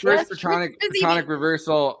my the first Platonic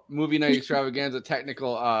Reversal Movie Night Extravaganza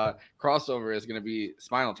technical crossover is going to be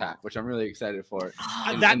Spinal Tap, which I'm really excited for.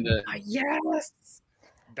 Yes.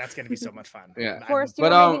 That's going to be so much fun. Yeah. Forrest, you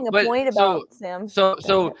were making a point about Sam. So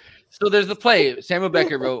there's the play. Samuel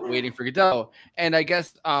Beckett wrote Waiting for Godot. And I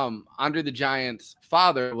guess Andre the Giant's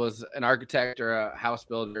father was an architect or a house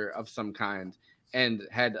builder of some kind, and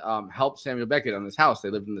had helped Samuel Beckett on this house. They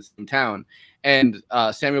lived in the same town. And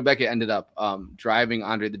Samuel Beckett ended up driving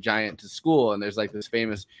Andre the Giant to school. And there's like this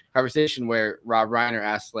famous conversation where Rob Reiner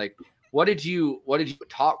asks, like, what did you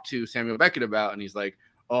talk to Samuel Beckett about? And he's like,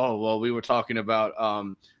 oh, well, we were talking about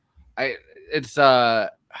it's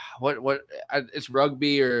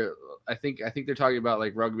rugby, or I think they're talking about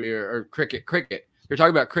like rugby or cricket. They're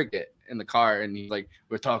talking about cricket in the car, and he's like,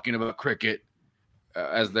 we're talking about cricket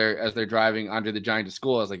as they're driving Andre the Giant to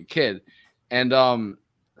school as like a kid. And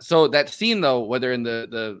so that scene though, where they're in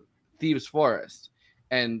the Thieves Forest,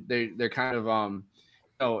 and they're kind of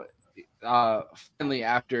finally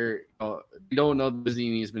after, you don't know that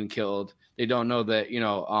Bazzini's been killed. They don't know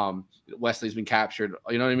that, Wesley's been captured.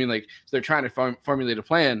 You know what I mean? Like, so they're trying to formulate a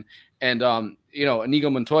plan. And, Inigo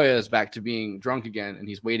Montoya is back to being drunk again, and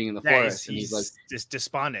he's waiting in the forest. And he's like, just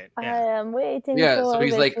despondent. Yeah. I am waiting. Yeah. For So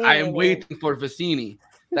he's Vicini. like, I am waiting for Vicini.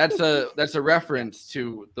 That's a reference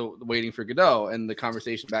to the Waiting for Godot and the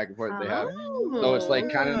conversation back and forth they have. So it's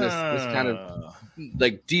like kind of this kind of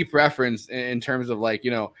like deep reference in terms of like,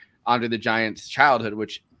 Andre the Giant's childhood,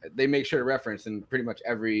 which they make sure to reference in pretty much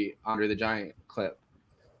every Andre the Giant clip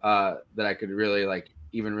that I could really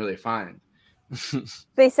really find.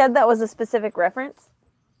 They said that was a specific reference.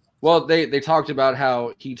 Well, they talked about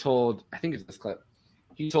how he told, I think it's this clip,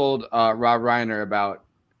 he told Rob Reiner about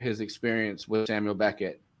his experience with Samuel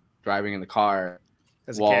Beckett driving in the car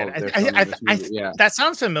as a kid. Yeah, that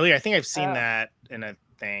sounds familiar. I think I've seen that in a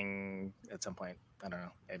thing at some point. I don't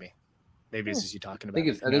know. Maybe it's just you talking about.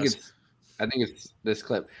 I think it's this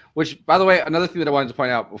clip. Which, by the way, another thing that I wanted to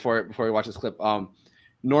point out before we watch this clip.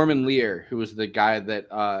 Norman Lear, who was the guy that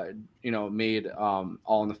made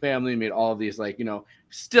All in the Family, made all of these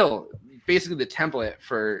still basically the template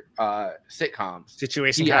for sitcoms,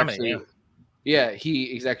 situation comedy.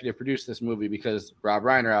 He executive produced this movie because Rob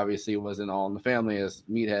Reiner obviously was in All in the Family as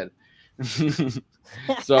Meathead.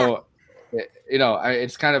 So,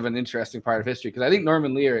 it's kind of an interesting part of history because I think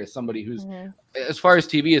Norman Lear is somebody who's, as far as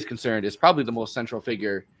TV is concerned, is probably the most central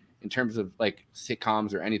figure in terms of like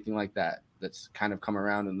sitcoms or anything like that that's kind of come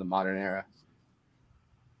around in the modern era.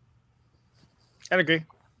 I'd agree.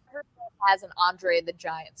 Has an Andre the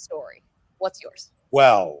Giant story. What's yours?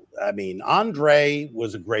 Well, I mean, Andre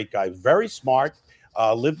was a great guy, very smart,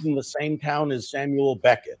 lived in the same town as Samuel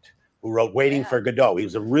Beckett, who wrote Waiting for Godot. He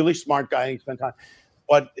was a really smart guy and he spent time.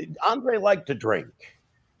 But Andre liked to drink.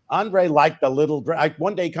 Andre liked a little drink.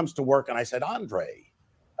 One day he comes to work and I said, Andre,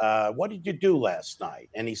 what did you do last night?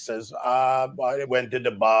 And he says, I went to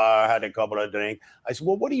the bar, had a couple of drinks. I said,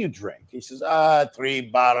 well, what do you drink? He says, 3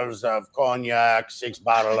 bottles of cognac, 6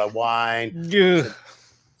 bottles of wine. Yeah.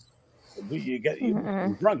 You get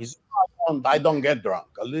drunk. He says, I don't get drunk.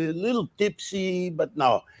 A little tipsy, but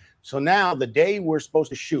no. So now the day we're supposed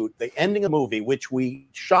to shoot, the ending of the movie, which we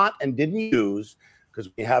shot and didn't use, because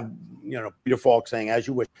we have, Peter Falk saying, as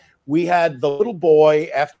you wish. We had the little boy,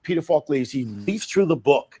 after Peter Falk leaves, he leaves through the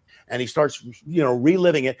book and he starts,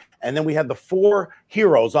 reliving it. And then we had the 4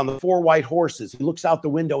 heroes on the 4 white horses. He looks out the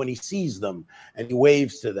window and he sees them and he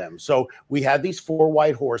waves to them. So we had these 4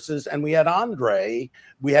 white horses and we had Andre.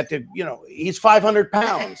 We had to, he's 500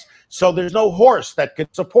 pounds. So there's no horse that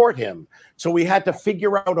could support him. So we had to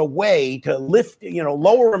figure out a way to lift,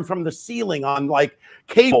 lower him from the ceiling on like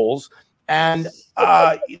cables. And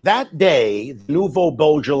that day, the Nouveau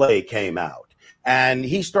Beaujolais came out, and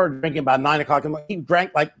he started drinking about 9 o'clock. He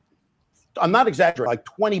drank I'm not exaggerating, like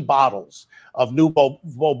 20 bottles of Nouveau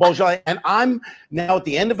Beaujolais. And I'm now at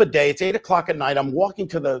the end of a day. It's 8 o'clock at night. I'm walking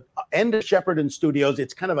to the end of Shepperton Studios.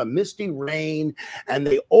 It's kind of a misty rain, and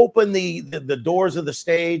they open the doors of the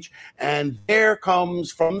stage, and there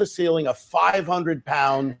comes from the ceiling a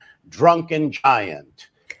 500-pound drunken giant.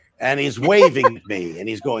 And he's waving at me, and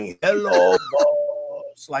he's going, hello,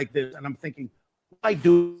 boss, like this. And I'm thinking, what do I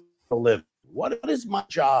do for a living? What is my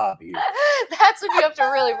job here? That's when you have to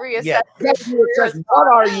really reassess. Yeah. What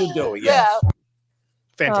are you doing? Yeah.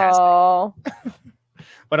 Fantastic.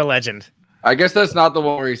 What a legend. I guess that's not the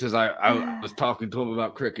one where he says, I was talking to him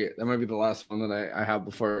about cricket. That might be the last one that I have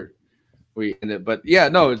before we end it. But yeah,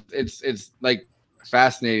 no, it's like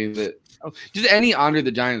fascinating that just any Andre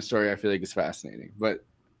the Giant story I feel like is fascinating. But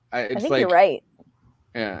I think you're right.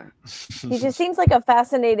 Yeah. He just seems like a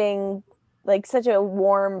fascinating, like such a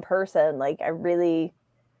warm person. Like I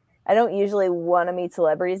don't usually want to meet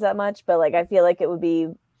celebrities that much, but like I feel like it would be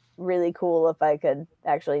really cool if I could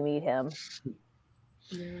actually meet him.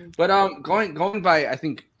 But going by, I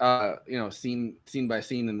think scene by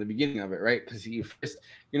scene in the beginning of it, right? Because he first,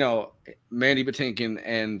 Mandy Patinkin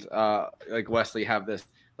and like Wesley have this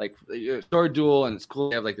like sword duel, and it's cool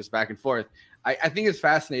to have like this back and forth. I think it's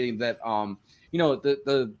fascinating that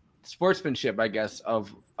the sportsmanship, I guess,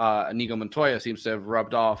 of Inigo Montoya seems to have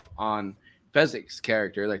rubbed off on Fezzik's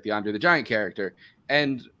character, like the Andre the Giant character.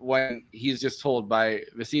 And when he's just told by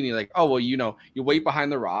Vicini, like, oh well, you wait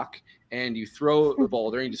behind the rock and you throw the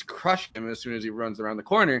boulder and you just crush him as soon as he runs around the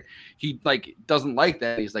corner, he like doesn't like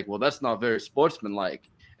that. He's like, well, that's not very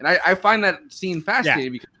sportsmanlike. And I find that scene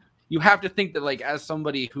fascinating because you have to think that, like, as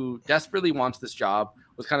somebody who desperately wants this job,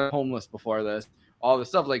 was kind of homeless before this, all this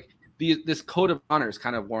stuff, like this code of honor is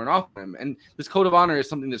kind of worn off him. And this code of honor is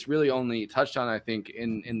something that's really only touched on, I think,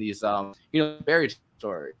 in these buried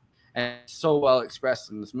stories. And it's so well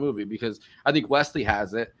expressed in this movie because I think Wesley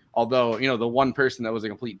has it. Although, the one person that was a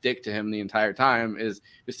complete dick to him the entire time is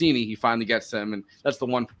Vicini. He finally gets him, and that's the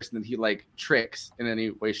one person that he like tricks in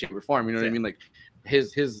any way, shape, or form. You know what I mean? Like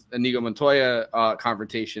his Inigo Montoya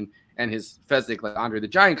confrontation and his Fezzik, like Andre the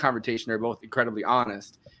Giant confrontation, are both incredibly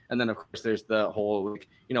honest. And then of course there's the whole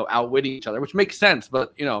outwitting each other, which makes sense.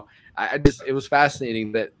 But it was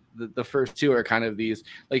fascinating that the first two are kind of these,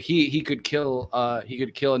 like he could kill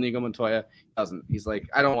Inigo Montoya. He doesn't. He's like,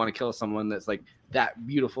 I don't want to kill someone that's like that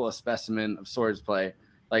beautiful a specimen of swords play.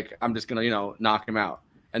 Like I'm just gonna knock him out.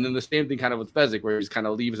 And then the same thing kind of with Fezzik, where he just kind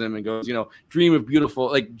of leaves him and goes, dream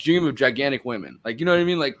of gigantic women, like, you know what I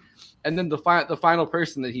mean, like. And then the final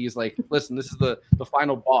person that he's like, listen, this is the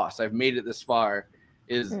final boss. I've made it this far,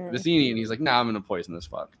 is Vicini, and he's like, nah, I'm gonna poison this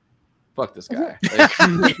fuck. fuck this guy.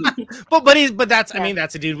 But that's I mean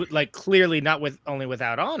that's a dude with, like clearly not only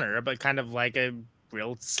without honor, but kind of like a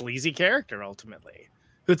real sleazy character ultimately,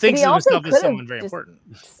 who thinks of himself as someone very important.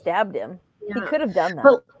 Stabbed him. Yeah. He could have done that.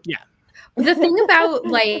 Well, yeah. The thing about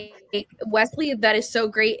like Wesley that is so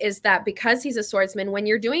great is that because he's a swordsman, when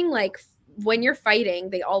you're fighting,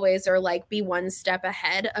 they always are like be one step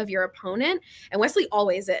ahead of your opponent. And Wesley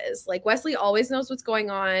always is. Like Wesley always knows what's going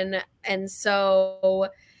on. And so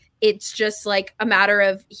it's just like a matter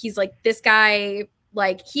of he's like, this guy,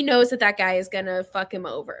 like he knows that guy is gonna fuck him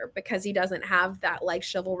over because he doesn't have that like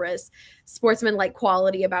chivalrous sportsman like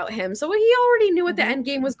quality about him. So he already knew what the end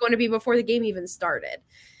game was going to be before the game even started.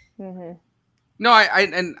 Mm-hmm. No,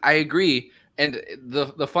 I agree. And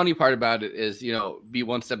the funny part about it is, be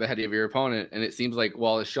one step ahead of your opponent. And it seems like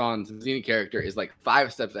Wallace Shawn's Zini character is like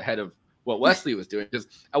 5 steps ahead of what Wesley was doing. Because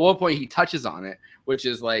at one point he touches on it, which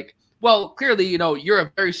is like, well, clearly, you're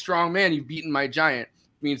a very strong man. You've beaten my giant.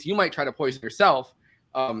 It means you might try to poison yourself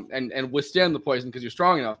and withstand the poison because you're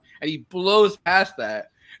strong enough. And he blows past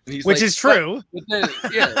that. And he's which is true. But then,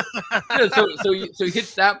 so he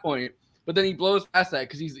hits that point. But then he blows past that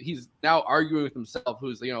because he's now arguing with himself,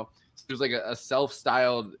 who's like a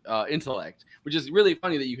self-styled intellect, which is really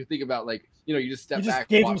funny that you could think about. Like you just step back,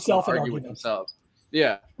 gave himself an argue with argument. himself.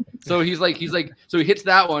 Yeah. So he's like, so he hits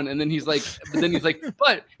that one, and then he's like,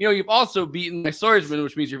 but you've also beaten my swordsman,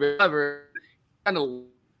 which means you're very clever. Kind of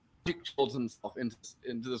holds himself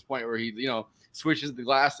into this point where he switches the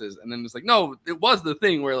glasses, and then it's like, no, it was the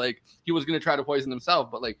thing where like he was gonna try to poison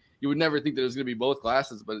himself, but like you would never think that it was gonna be both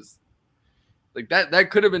glasses, but it's. Like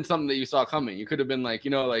that could have been something that you saw coming. You could have been like,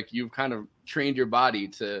 like you've kind of trained your body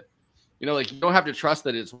to, like you don't have to trust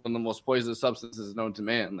that it's one of the most poisonous substances known to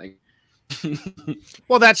man. Like,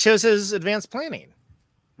 well, that shows his advanced planning,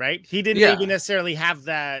 right? He didn't maybe necessarily have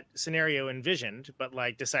that scenario envisioned, but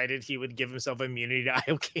like decided he would give himself immunity to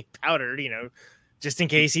iocane powder, just in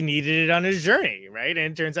case he needed it on his journey, right?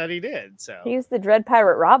 And it turns out he did. So he used the Dread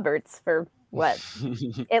Pirate Roberts for what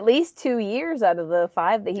at least 2 years out of the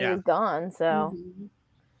 5 that he was gone. So,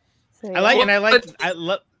 I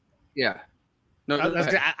love yeah. No,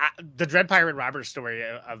 the Dread Pirate Roberts story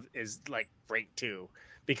is like great too,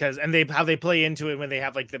 because how they play into it when they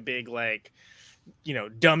have like the big like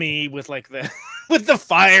dummy with like the with the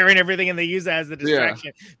fire and everything, and they use that as the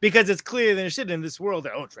distraction because it's clear that shit in this world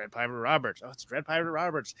that Dread Pirate Roberts, it's Dread Pirate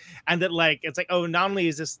Roberts, and that like it's like not only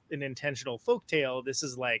is this an intentional folktale, this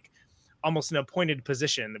is like almost an appointed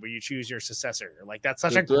position where you choose your successor. Like that's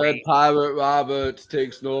such a great. Dead Pirate Roberts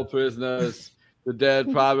takes no prisoners. The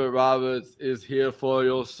dead Pirate Roberts is here for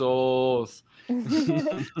your souls.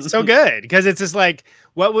 So good, because it's just like,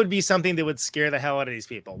 what would be something that would scare the hell out of these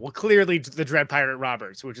people? Well, clearly the Dread Pirate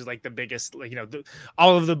Roberts, which is like the biggest, like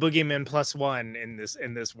all of the boogeymen +1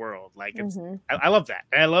 in this world. Like it's, I love that.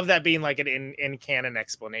 And I love that being like an in canon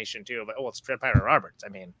explanation too. But it's Dread Pirate Roberts. I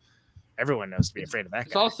mean, everyone knows to be afraid of that.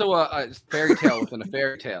 It's also a fairy tale within a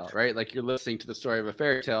fairy tale, right? Like you're listening to the story of a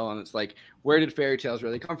fairy tale, and it's like, where did fairy tales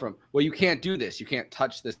really come from? Well, you can't do this. You can't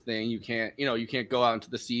touch this thing. You can't, you can't go out into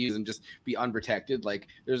the seas and just be unprotected. Like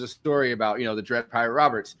there's a story about, the Dread Pirate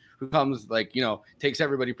Roberts who comes, like, takes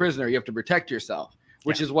everybody prisoner. You have to protect yourself,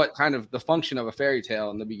 which is what kind of the function of a fairy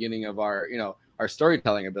tale in the beginning of our, our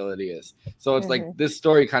storytelling ability is. So it's like this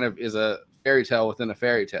story kind of is a fairy tale within a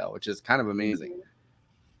fairy tale, which is kind of amazing.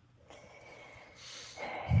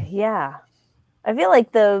 Yeah, I feel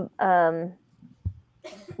like the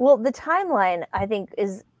timeline I think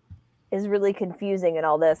is really confusing in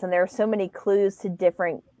all this, and there are so many clues to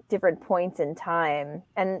different points in time,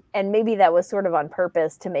 and maybe that was sort of on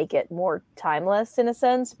purpose to make it more timeless in a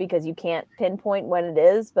sense, because you can't pinpoint when it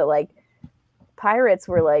is. But like pirates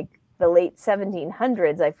were like the late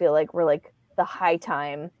 1700s. I feel like were like the high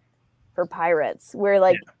time for pirates, where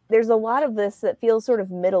like there's a lot of this that feels sort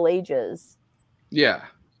of Middle Ages. Yeah.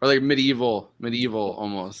 Or like medieval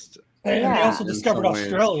almost. And they also discovered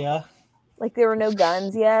Australia. Like there were no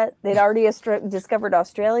guns yet. They'd already discovered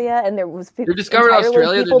Australia, and there was people. They discovered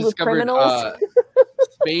Australia. They discovered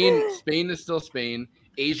Spain. Spain is still Spain.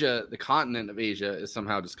 Asia, the continent of Asia, is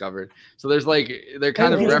somehow discovered. So there's like they're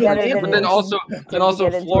kind of referenced, but then also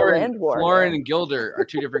Florin and Gilder are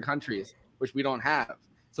 2 different countries, which we don't have.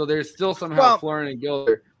 So there's still somehow Florin and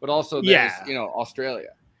Gilder, but also there's Australia.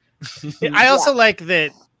 I also like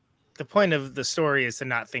that. The point of the story is to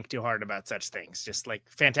not think too hard about such things. Just like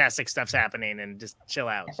fantastic stuff's happening and just chill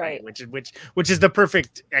out, right? Which is the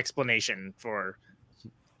perfect explanation for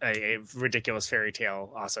a ridiculous fairy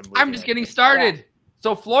tale. Awesome movie. I'm just getting started.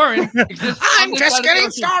 So Florin exists. I'm just getting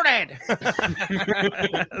started.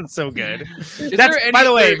 That's so good. By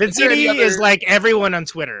the way, Vincini is like everyone on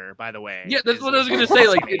Twitter. By the way, yeah, that's what I was gonna say.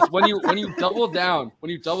 Like, it's when you double down in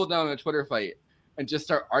a Twitter fight and just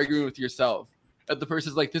start arguing with yourself. And the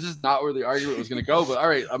person's like, "This is not where the argument was gonna go." But all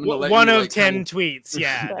right, I'm gonna let one you, of like, 10 tweets.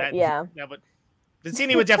 Yeah, that would.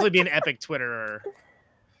 Vincini would definitely be an epic Twitterer.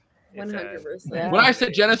 100%. When I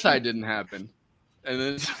said genocide didn't happen. And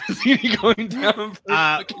then it's going down.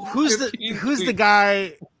 Who's the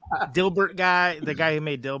guy? Dilbert guy, the guy who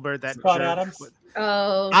made Dilbert. That Scott Adams.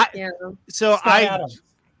 Oh, yeah. So Scott Adams.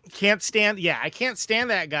 Can't stand. Yeah, I can't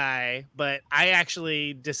stand that guy. But I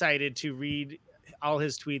actually decided to read all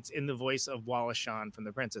his tweets in the voice of Wallace Shawn from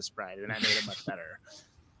The Princess Bride, and that made it much better.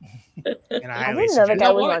 And I didn't know the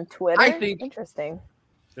guy was on Twitter. I think interesting.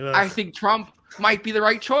 I think Trump might be the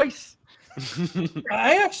right choice.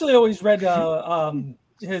 I actually always read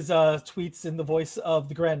his tweets in the voice of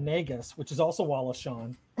the Grand Nagus, which is also Wallace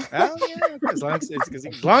Shawn. Oh, yeah, as long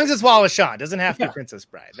as it's Wallace Shawn, doesn't have to be Princess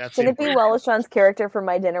Bride. That's Can it be Wallace Shawn's character from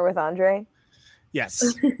My Dinner with Andre?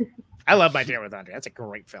 Yes, I love My Dinner with Andre. That's a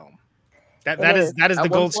great film. That is the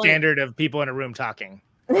gold standard of people in a room talking.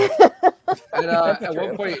 At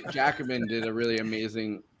one point, Jacobin did a really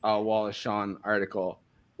amazing Wallace Shawn article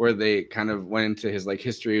where they kind of went into his like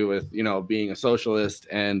history with, you know, being a socialist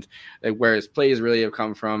and like where his plays really have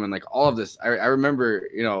come from and like all of this. I remember,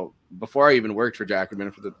 you know, before I even worked for Jacobin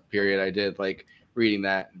for the period I did, like reading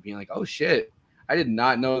that and being like, oh shit, I did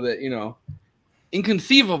not know that, you know,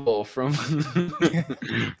 Inconceivable from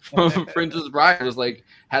Princess Bride was like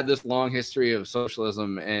had this long history of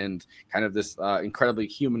socialism and kind of this incredibly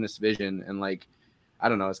humanist vision, and like I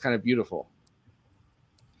don't know, it's kind of beautiful.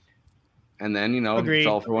 And then, you know, he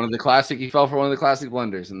fell for one of the classic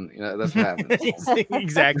blunders, and you know, that's what happened.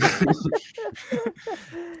 Exactly.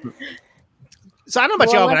 So I don't know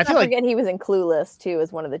about y'all, but I feel like he was in Clueless too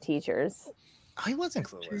as one of the teachers. Oh, he wasn't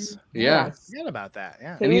Clueless. Yeah. I forgot about that.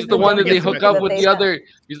 Yeah. And he's the one that they hook up with the other.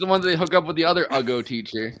 He's the one that they hook up with the other Uggo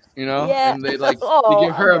teacher, you know? Yeah. And they like they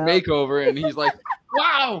give her a makeover, and he's like,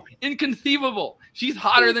 wow, inconceivable. She's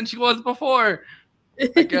hotter than she was before.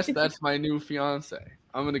 I guess that's my new fiance.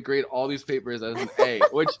 I'm gonna grade all these papers as an A,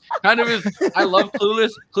 which kind of is. I love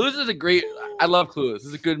Clueless. Clueless is a great. I love Clueless.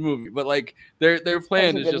 It's a good movie, but like their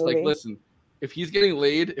plan is just like, listen, if he's getting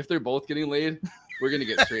laid, if they're both getting laid, we're gonna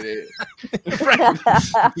get straight A. Right.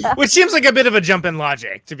 Which seems like a bit of a jump in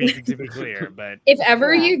logic, to be clear. But if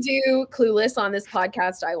ever you do Clueless on this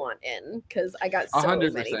podcast, I want in because I got so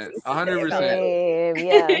 100%.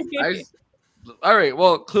 100%. Yeah. All right.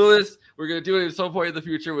 Well, Clueless. We're gonna do it at some point in the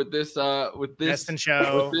future with this Destin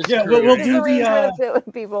show. With this yeah, crew. we'll do the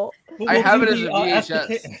people. I have it as a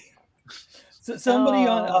VHS. Somebody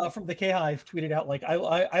on from the K Hive tweeted out like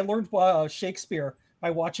I learned Shakespeare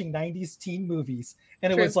by watching 90s teen movies,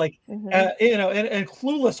 and it was like you know, and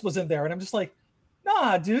Clueless was in there, and I'm just like,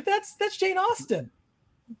 nah, dude, that's Jane Austen.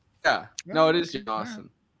 Yeah, no, it is Jane Austen.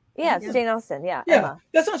 Yeah, it's Jane Austen. Yeah, Emma.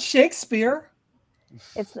 That's not Shakespeare.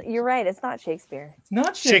 You're right. It's not Shakespeare. It's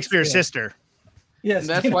not Shakespeare's sister. Yes, and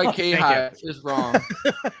that's why K Hive is wrong.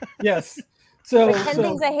 Yes. So 10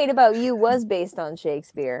 Things I Hate About You was based on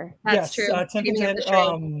Shakespeare. That's true. 10 Things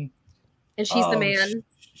and She's the Man.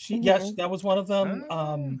 Yes, that was one of them.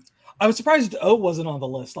 I was surprised O wasn't on the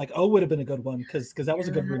list. Like O would have been a good one because that was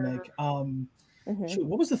a good remake. Shoot,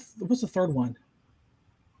 what was the third one?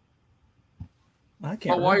 I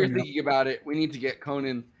can't. But while you're thinking about it, we need to get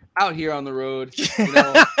Conan out here on the road. You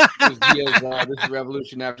know, this is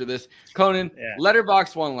revolution after this. Conan,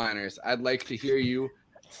 letterbox one-liners. I'd like to hear you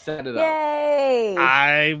set it up. Yay!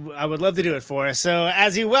 I would love to do it for us. So,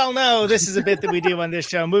 as you well know, this is a bit that we do on this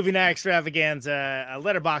show, Movie Night Extravaganza, a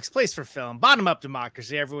letterbox place for film, bottom-up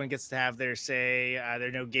democracy. Everyone gets to have their say. There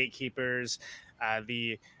are no gatekeepers.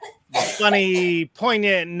 The funny,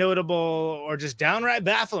 poignant, notable, or just downright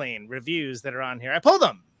baffling reviews that are on here. I pull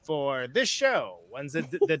them for this show, ones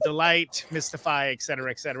that delight, mystify,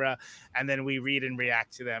 etc., and then we read and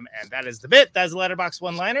react to them, and that is the bit. That's letterbox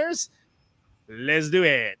one-liners. Let's do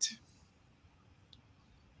it.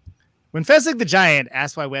 When Fezzik the Giant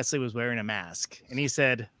asked why Wesley was wearing a mask, and he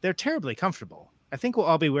said, "They're terribly comfortable. I think we'll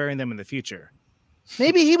all be wearing them in the future."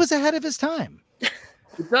 Maybe he was ahead of his time.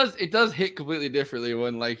 It does hit completely differently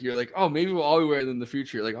when like you're like, oh, maybe we'll all be wearing them in the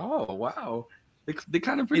future. You're like, oh wow, they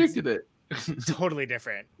kind of predicted it. Totally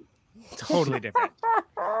different. Totally different.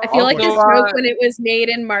 I feel like this joke when it was made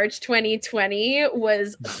in March 2020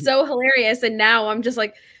 was so hilarious, and now I'm just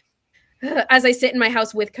like, as I sit in my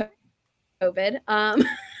house with COVID.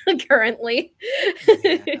 currently.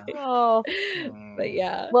 Oh, but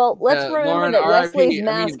yeah. Well, let's remember Lauren, that RIP, Wesley's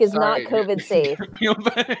mask is not COVID safe.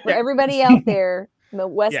 For everybody out there,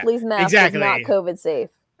 Wesley's mask is not COVID safe.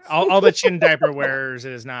 All the chin diaper wearers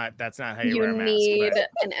is not. That's not how you wear a mask. You need but-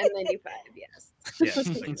 an N95. Yes. Yes,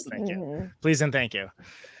 please, thank you. Please and thank you.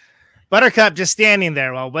 Buttercup just standing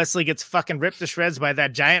there while Wesley gets fucking ripped to shreds by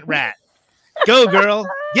that giant rat. Go, girl.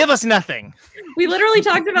 Give us nothing. We literally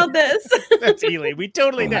talked about this. That's Ely. We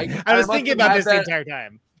totally did. I was thinking about this the entire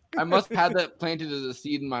time. I must have had that planted as a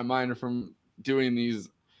seed in my mind from doing these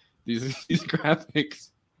graphics.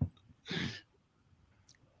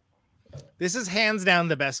 This is hands down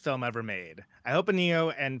the best film ever made. I hope Neo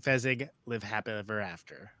and Fezzik live happy ever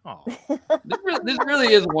after. Oh, This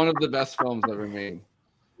really is one of the best films ever made.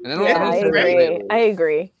 And I agree. I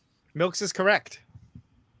agree. Milks is correct.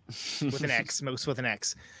 With an X. Milks with an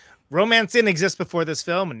X. Romance didn't exist before this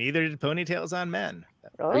film, and neither did Ponytails on Men.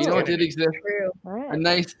 But you know what did exist? A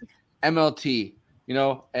nice MLT. You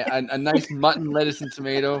know, a nice mutton, lettuce, and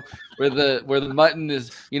tomato, where the mutton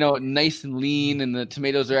is, you know, nice and lean, and the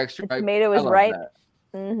tomatoes are extra ripe. Tomato is ripe.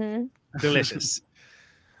 Delicious.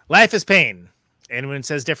 Life is pain. Anyone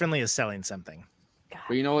says differently is selling something.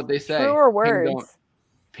 But you know what they say? Truer words.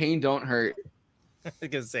 Pain don't hurt. I was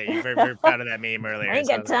gonna say you're very, very proud of that meme earlier. I ain't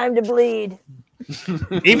got time to bleed.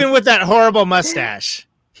 Even with that horrible mustache,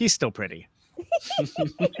 he's still pretty.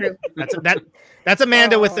 That's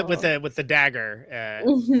Amanda with the dagger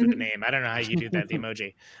with the name. I don't know how you do that, the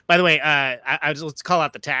emoji. By the way, let's call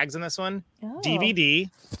out the tags in this one. DVD,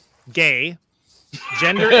 gay,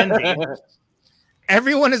 gender envy.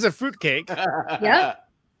 Everyone is a fruitcake. Yeah.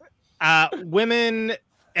 Women,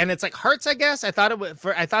 and it's like hearts, I guess. I thought it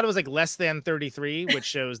was like less than 33, which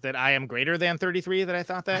shows that I am greater than 33. That I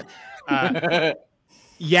thought that.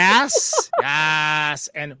 Yes,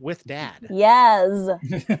 and with dad. Yes.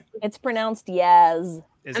 It's pronounced yes.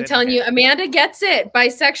 I'm telling you, Amanda gets it.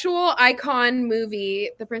 Bisexual icon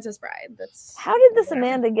movie, The Princess Bride. How did this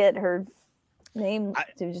Amanda get her name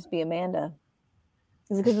to just be Amanda?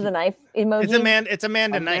 Is it because of the knife emoji? It's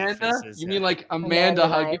Amanda Knife. You mean like Amanda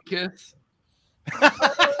hug and kiss?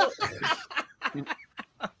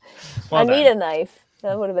 I need a knife.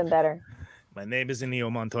 That would have been better. My name is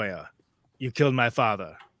Inigo Montoya. You killed my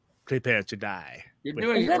father. Prepare to die. You're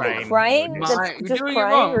doing Is that crying? That's just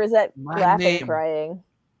crying, or is that laughing, crying?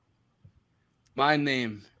 My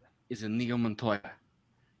name is Inigo Montoya.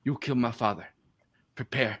 You killed my father.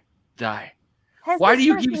 Prepare, die. Why do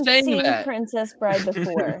you keep saying that? Princess Bride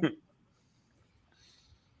before.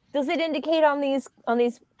 Does it indicate on these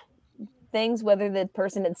things whether the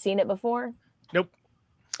person had seen it before? Nope.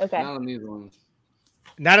 Okay. Not on these ones.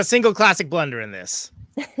 Not a single classic blunder in this.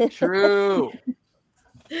 True.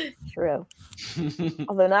 True.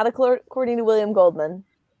 Although not according to William Goldman.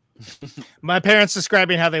 My parents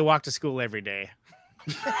describing how they walk to school every day.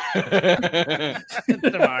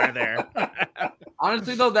 Tomorrow there.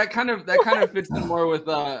 Honestly, though, that kind of fits in more with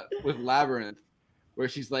Labyrinth, where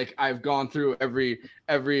she's like, I've gone through every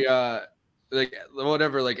I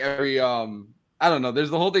don't know. There's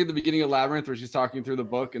the whole thing at the beginning of Labyrinth where she's talking through the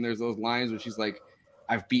book, and there's those lines where she's like,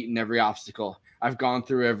 I've beaten every obstacle. I've gone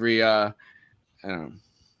through every I don't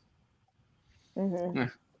know.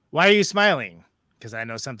 Why are you smiling? Because I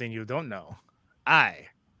know something you don't know. I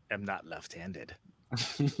am not left-handed.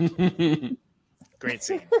 Great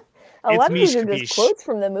scene. A lot of these are just quotes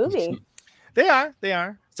from the movie. They are.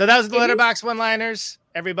 So that was the Letterboxd one-liners.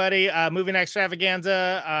 Everybody, Movie Night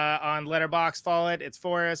Extravaganza on Letterboxd. Follow it. It's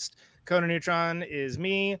Forrest. Conan Neutron is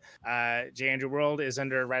me. J. Andrew World is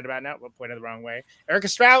under right about now. What pointed the wrong way? Erica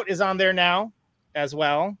Strout is on there now as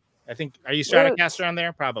well. I think. Are you Stratocaster on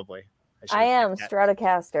there? Probably. I am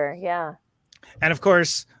Stratocaster. Yeah. And of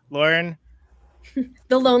course, Lauren.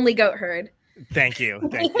 The Lonely Goat Herd. Thank you.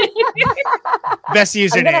 Best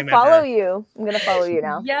username. I'm gonna follow you. I'm gonna follow you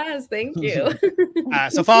now. Yes, thank you.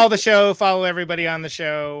 So follow the show, follow everybody on the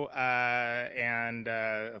show, and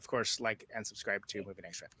of course, like and subscribe to Movie Night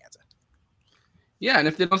Extravaganza. Yeah, and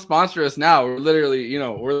if they don't sponsor us now, we're literally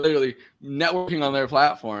networking on their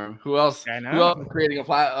platform. Who else? I know. Who else is creating a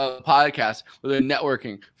podcast where they're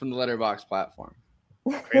networking from the Letterboxd platform?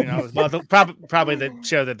 Well, probably the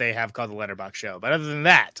show that they have called the Letterboxd Show. But other than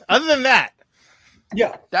that,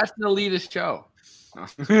 yeah, that's an elitist show.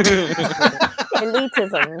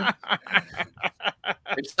 Elitism.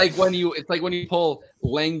 It's like when you pull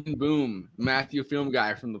Langdon Boom, Matthew Film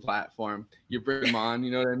Guy from the platform. You bring him on,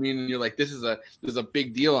 you know what I mean? And you're like, this is a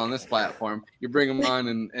big deal on this platform. You bring him on,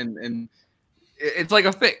 and it's like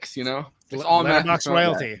a fix, you know. It's all Letterboxd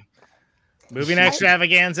royalty. Movie Night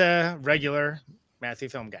Extravaganza, regular Matthew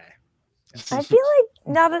Film Guy. I feel like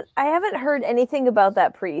I haven't heard anything about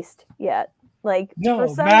that priest yet. Like for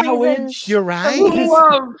some reason, you're right.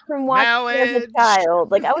 From watching it as a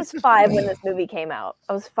child, like I was 5 when this movie came out.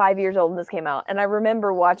 I was 5 years old when this came out, and I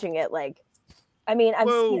remember watching it. Like, I mean, I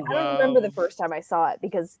don't remember the first time I saw it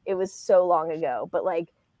because it was so long ago. But like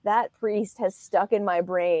that priest has stuck in my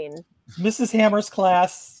brain. Mrs. Hammer's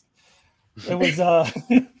class. It was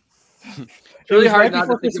It's really hard not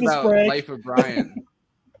to think about Life of Brian.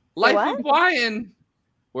 Life of Brian,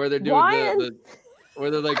 where they're doing where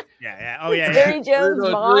they're like, Terry Jones'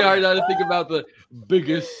 it's mom. really hard not to think about the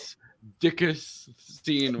biggest, dickest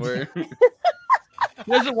scene where he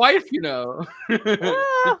has a wife, you know.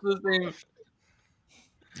 It's the same.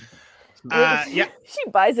 She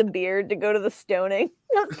buys a beard to go to the stoning.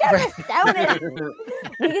 Let's go to the stoning.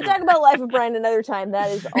 We can talk about Life of Brian another time. That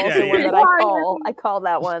is also one that I call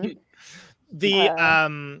that one.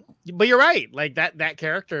 But you're right. Like that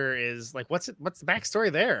character is like, what's the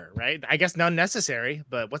backstory there, right? I guess none necessary,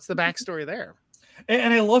 but what's the backstory there?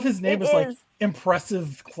 And I love his name is like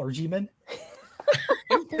Impressive Clergyman.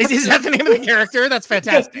 Is that the name of the character? That's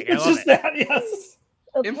fantastic. It's just that, yes.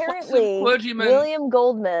 Apparently, William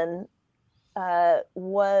Goldman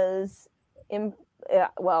was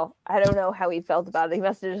well, I don't know how he felt about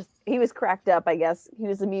it. He was cracked up, I guess. He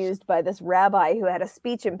was amused by this rabbi who had a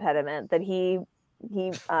speech impediment that he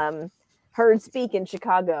heard speak in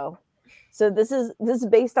Chicago. So this is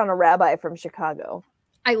based on a rabbi from Chicago.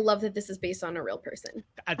 I love that this is based on a real person.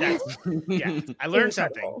 I learned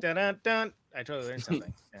something. Dun, dun, dun. I totally learned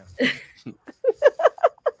something. Yeah.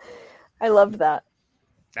 I loved that.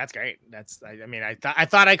 That's great. I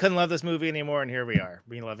thought I couldn't love this movie anymore, and here we are,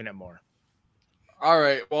 being loving it more. All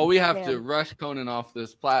right. Well, we have to rush Conan off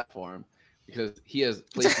this platform because he has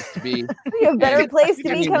places to be. We have better place to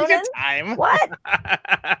be, Conan. Time. What?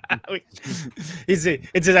 I'm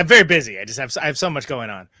very busy. I have so much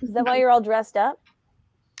going on. Is that why you're all dressed up?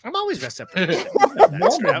 I'm always dressed up.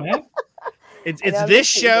 It's this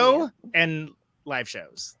show and live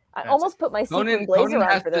shows. I almost put my sequin blazer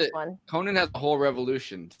on for this one. Conan has a whole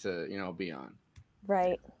revolution to be on.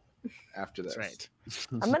 Right. After this. That's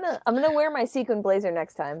right. I'm gonna wear my sequin blazer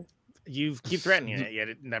next time. You keep threatening it, yet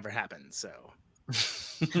it never happens. So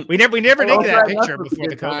we never did that picture before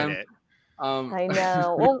the COVID hit. I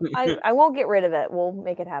know. Well, I won't get rid of it. We'll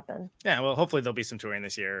make it happen. Yeah. Well, hopefully there'll be some touring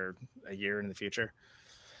this year, a year in the future.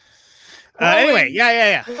 Anyway,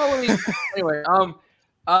 yeah. Anyway,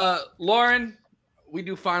 Lauren, we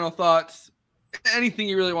do final thoughts. Anything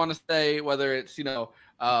you really want to say, whether it's a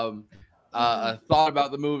thought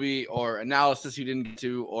about the movie or analysis you didn't get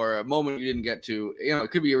to or a moment you didn't get to,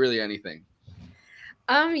 it could be really anything.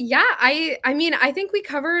 I think we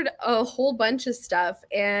covered a whole bunch of stuff,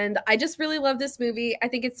 and I just really love this movie. I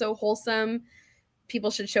think it's so wholesome. People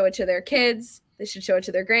should show it to their kids. They should show it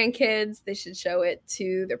to their grandkids. They should show it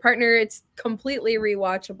to their partner. It's completely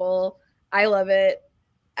rewatchable. I love it.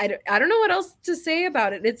 I don't know what else to say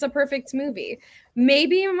about it. It's a perfect movie.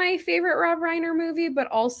 Maybe my favorite Rob Reiner movie, but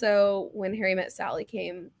also When Harry Met Sally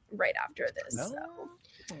came right after this. So.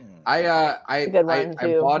 I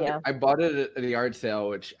bought it at a yard sale,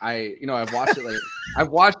 which I've watched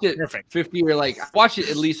it 50 or I've watched it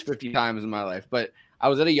at least 50 times in my life, but I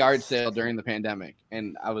was at a yard sale during the pandemic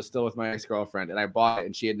and I was still with my ex-girlfriend and I bought it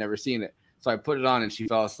and she had never seen it. So I put it on and she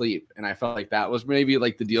fell asleep and I felt like that was maybe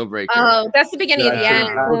like the deal breaker. Oh, that's the beginning of the end.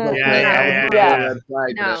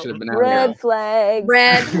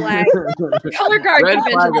 Red flag. Color guard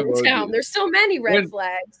convention in town. There's so many red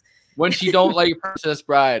flags. When she don't like Princess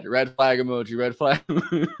Bride, red flag emoji, red flag.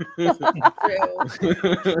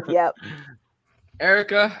 Yep.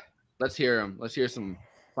 Erica, let's hear him. Let's hear some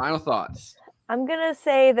final thoughts. I'm gonna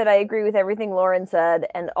say that I agree with everything Lauren said,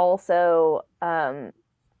 and also, I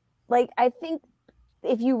think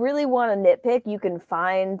if you really want to nitpick, you can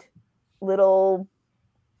find little,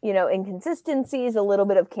 inconsistencies, a little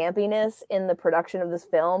bit of campiness in the production of this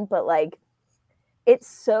film, but it's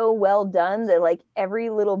so well done that every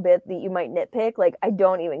little bit that you might nitpick, I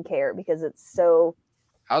don't even care because it's so.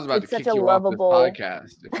 I was about to kick you off this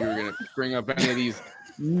podcast if you were going to bring up any of these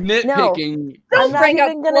nitpicking. No, I'm not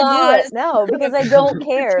even going to do it. No, because I don't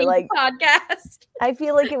care. Podcast. I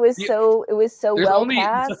feel like it was so well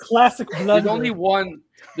cast. It's a classic blunder. There's only one.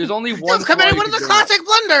 It's committed one of the classic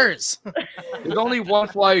blunders. There's only one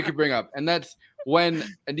flaw you could bring up, and that's when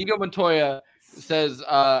Inigo Montoya says,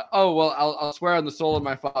 I'll swear on the soul of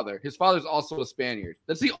my father. His father's also a Spaniard.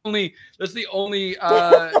 That's the only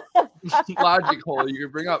logic hole you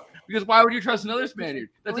could bring up. Because why would you trust another Spaniard?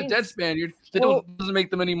 That's a dead Spaniard. Doesn't make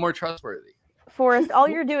them any more trustworthy. Forrest, all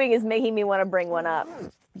you're doing is making me want to bring one up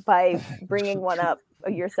by bringing one up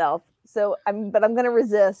yourself. So I'm going to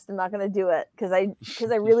resist. I'm not going to do it because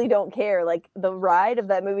I really don't care. Like the ride of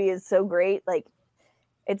that movie is so great. Like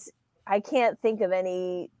I can't think of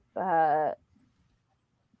any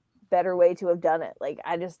better way to have done it. Like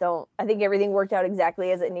I just don't. I think everything worked out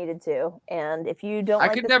exactly as it needed to. And if you don't, I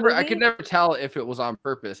could never tell if it was on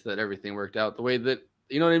purpose that everything worked out the way that,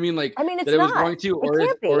 you know what I mean? Like it's that it was not. going to,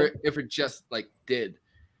 or if it just like did.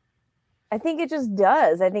 I think it just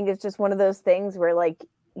does. I think it's just one of those things where like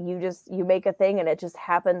you make a thing and it just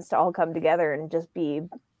happens to all come together and just be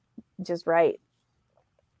just right.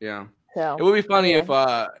 Yeah. So it would be funny if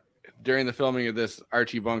during the filming of this,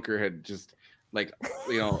 Archie Bunker had just like,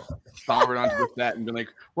 you know, clobbered onto the set and been like,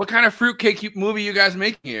 what kind of fruitcake movie you guys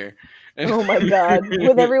making here? And oh my God.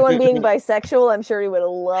 With everyone being bisexual, I'm sure he would have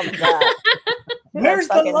loved that. Where's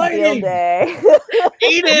the lighting? Day.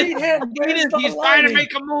 Edith, he's trying to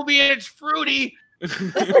make a movie and it's fruity.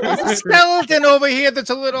 There's a skeleton over here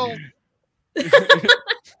that's a little. It's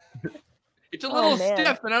a little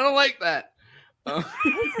stiff, and I don't like that.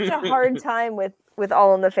 It's such a hard time with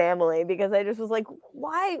All in the Family because I just was like,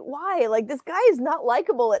 why? Like this guy is not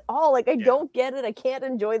likable at all. Like I don't get it. I can't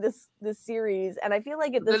enjoy this series, and I feel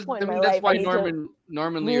like at this point in my life, that's why I need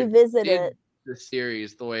Norman to Lear revisit did it. the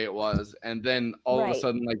series the way it was, and then all of a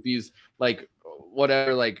sudden, like these, like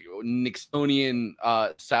whatever, like Nixonian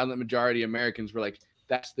silent majority Americans were like,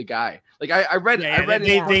 "That's the guy." Like I read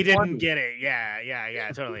they didn't get it.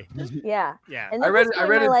 Yeah, totally. Yeah. And I read it in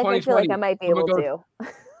 2020. I feel like I might be able to.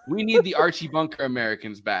 We need the Archie Bunker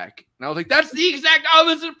Americans back, and I was like, "That's the exact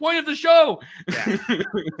opposite point of the show."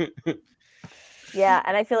 Yeah,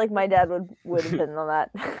 and I feel like my dad would have been on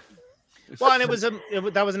that. Well, and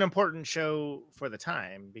that was an important show for the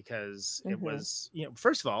time because it was, you know,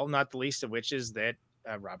 first of all, not the least of which is that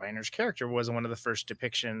Rob Reiner's character was one of the first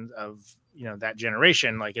depictions of, you know, that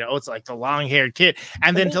generation. Like, you know, it's like the long-haired kid,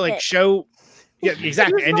 and then to like show, yeah,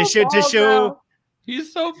 exactly, and to show,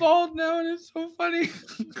 he's so bald now, and it's so funny,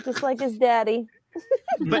 just like his daddy.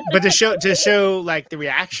 but to show like the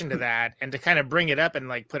reaction to that and to kind of bring it up and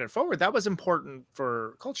like put it forward, that was important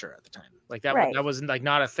for culture at the time. Like that wasn't like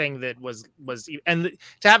not a thing that was and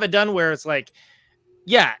to have it done where it's like,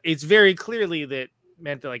 yeah, it's very clearly that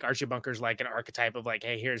meant that like Archie Bunker's like an archetype of like,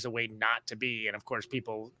 hey, here's a way not to be, and of course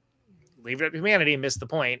people leave it up to humanity and miss the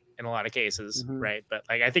point in a lot of cases, right? But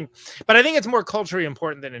like I think it's more culturally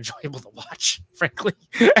important than enjoyable to watch, frankly.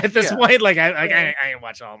 At this point, like I ain't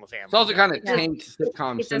watching All in the Family. It's also kind of tanked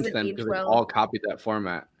sitcoms since then because they all copied that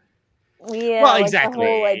format. Yeah, well, like exactly.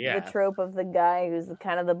 The whole, the trope of the guy who's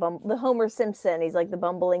kind of the Homer Simpson. He's like the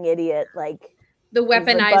bumbling idiot, like the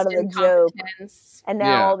weaponized incompetence. And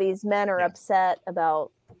now all these men are upset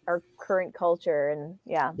about our current culture, and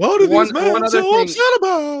what are these men so upset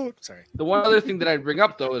about? Sorry. The one other thing that I'd bring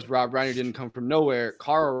up though is Rob Reiner didn't come from nowhere.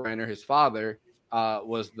 Carl Reiner, his father,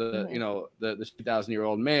 was the the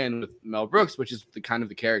 2,000-year-old man with Mel Brooks, which is the kind of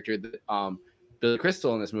the character that Billy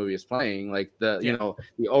Crystal in this movie is playing, like the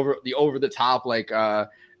over the top, like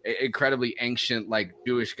incredibly ancient, like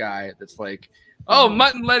Jewish guy that's like, oh,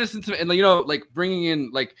 mutton, lettuce, and tomato, and you know, like bringing in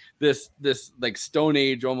like this like Stone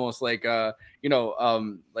Age almost like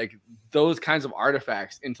like those kinds of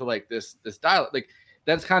artifacts into like this dialect. Like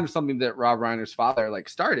that's kind of something that Rob Reiner's father like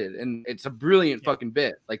started, and it's a brilliant fucking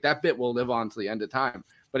bit. Like that bit will live on to the end of time.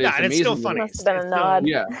 But it's amazing. It's still funny. Must have been a nod.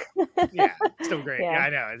 Yeah, it's still great. Yeah, I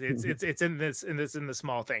know. It's in the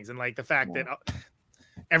small things, and like the fact that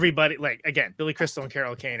everybody, like again, Billy Crystal and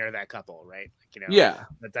Carol Kane are that couple, right? Like, you know,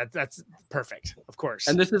 that's perfect, of course.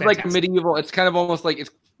 And this is like medieval. It's kind of almost like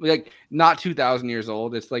it's like not 2,000 years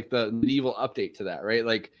old. It's like the medieval update to that, right?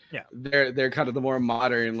 Like they're kind of the more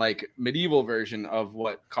modern, like medieval version of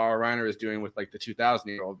what Carl Reiner is doing with like the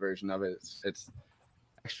 2,000-year-old version of it. It's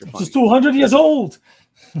extra funny. It's 200 years old.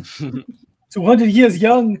 200 years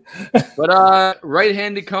young. But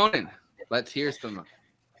right-handed Conan. Let's hear some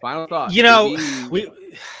final thoughts. You know, we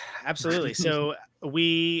absolutely. So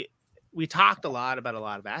we talked a lot about a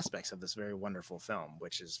lot of aspects of this very wonderful film,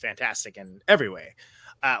 which is fantastic in every way.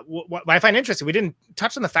 What I find interesting, we didn't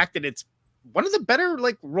touch on the fact that it's one of the better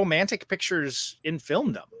like romantic pictures in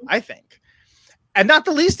filmdom, I think, and not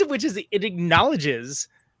the least of which is it acknowledges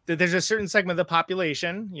that there's a certain segment of the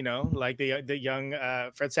population, you know, like the young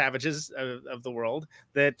Fred Savages of the world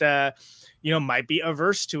that, you know, might be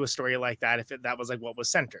averse to a story like that if that was like what was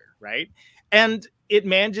centered, right? And it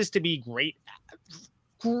manages to be great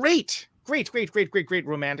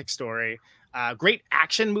romantic story, great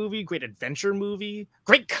action movie, great adventure movie,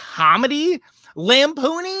 great comedy,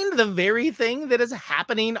 lampooning the very thing that is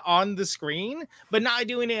happening on the screen, but not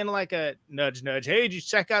doing it in like a nudge, hey, did you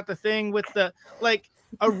check out the thing with the like.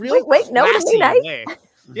 A real no, to be nice. way.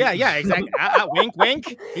 Yeah, exactly. Wink,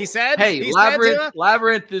 wink. He said. Hey,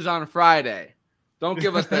 Labyrinth is on Friday. Don't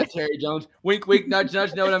give us that, Terry Jones. Wink, wink, nudge,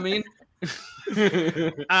 nudge. Know what I mean?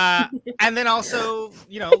 And then also,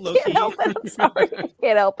 Loki. Can't help it. I'm sorry.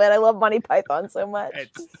 Can't help it. I love Monty Python so much.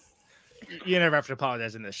 You never have to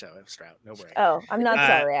apologize in this show, Strout. No worry. Oh, I'm not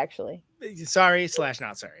sorry, actually.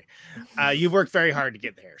 Sorry/not sorry. You've worked very hard to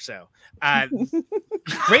get there. So,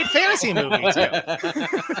 great fantasy movie too.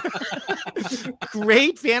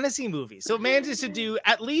 Great fantasy movie. So it manages to do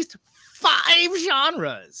at least 5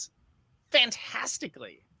 genres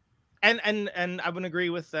fantastically. And I would agree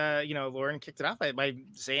with Lauren kicked it off by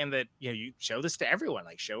saying that you show this to everyone,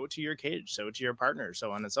 like show it to your kids, show it to your partner,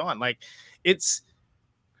 so on and so on. Like it's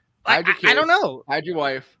hide your kids, I don't know. Hide your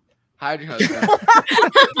wife, hide your husband.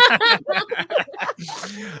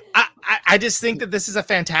 I just think that this is a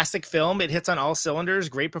fantastic film. It hits on all cylinders,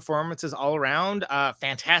 great performances all around,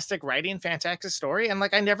 fantastic writing, fantastic story, and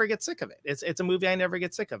like I never get sick of it. It's a movie I never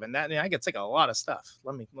get sick of, and that I get sick of a lot of stuff.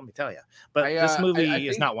 Let me tell you, but this movie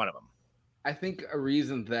is not one of them. I think a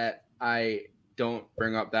reason that I don't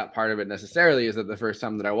bring up that part of it necessarily is that the first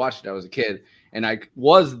time that I watched it, I was a kid, and I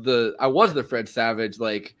was the Fred Savage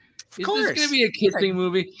like. Is this going to be a kissing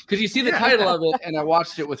movie? Because you see the title of it, and I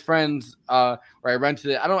watched it with friends, or I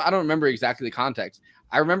rented it. I don't remember exactly the context.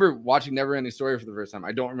 I remember watching Neverending Story for the first time.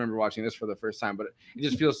 I don't remember watching this for the first time, but it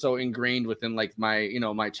just feels so ingrained within like my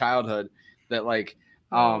my childhood that like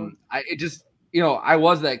I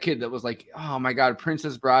was that kid that was like, oh my god,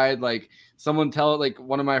 Princess Bride. Like someone tell it, like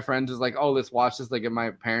one of my friends is like, oh, let's watch this like at my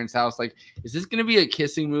parents' house. Like, is this gonna be a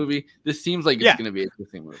kissing movie? This seems like it's gonna be a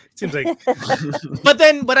kissing movie. Seems like. But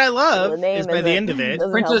then what I love is by the end of it,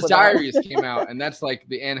 Princess Diaries came out, and that's like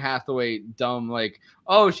the Anne Hathaway dumb like,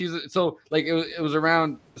 oh, she's so like it was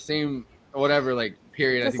around the same whatever like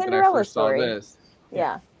period. I think that I first saw this.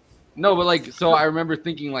 Yeah. No, but like, so I remember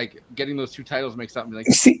thinking like getting those 2 titles makes something like.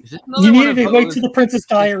 See, you needed to wait till the Princess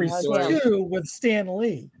Diaries 2 with Stan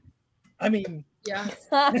Lee. I mean, yeah,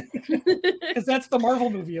 because that's the Marvel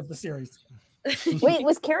movie of the series. Wait,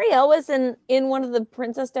 was Cary Elwes in one of the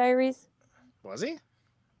Princess Diaries? Was he?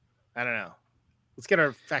 I don't know. Let's get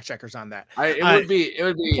our fact checkers on that. It would be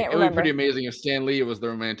pretty amazing if Stan Lee was the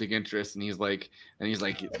romantic interest, and he's like,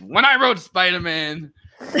 when I wrote Spider-Man,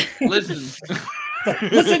 listen.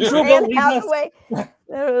 Listen to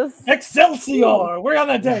Excelsior. We're on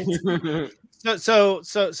that date. So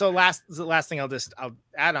last thing I'll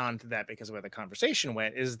add on to that because of where the conversation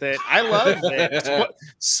went is that I love that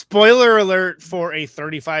spoiler alert for a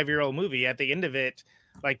 35-year-old movie. At the end of it,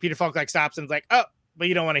 like Peter Falk like stops and is like, oh, but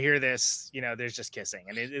you don't want to hear this. There's just kissing,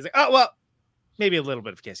 and it's like, oh well, maybe a little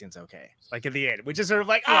bit of kissing's okay. Like at the end, which is sort of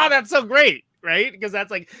like, oh, that's so great, right? Because that's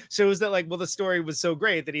like shows that like, well, the story was so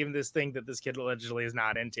great that even this thing that this kid allegedly is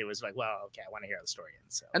not into is like, well, okay, I want to hear the story.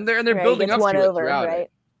 And so they're building up to it throughout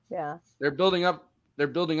it. Yeah, they're building up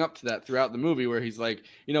to that throughout the movie where he's like,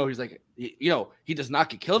 he does not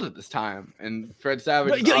get killed at this time, and Fred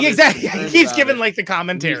Savage, exactly, he keeps giving like the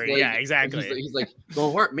commentary, like, exactly. He's like,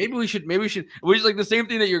 don't worry, maybe we should, which is like the same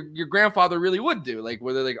thing that your grandfather really would do, like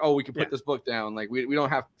where they're like, oh, we can put this book down, like we don't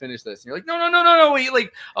have to finish this, and you're like, no, wait,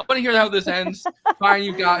 like I want to hear how this ends. Fine,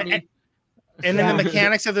 you got me. And then the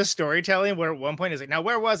mechanics of the storytelling, where at one point is like, now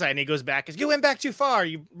where was I? And he goes back, you went back too far.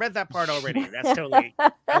 You read that part already. That's totally,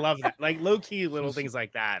 I love that. Like low key little things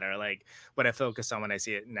like that are like what I focus on when I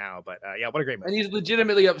see it now. But yeah, what a great movie. And he's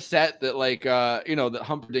legitimately upset that like, that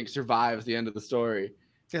Humperdinck survives the end of the story.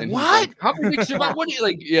 And what? Like, Humperdinck survived? What do you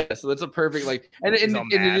like? Yeah, so that's a perfect like, and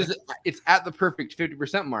it's at the perfect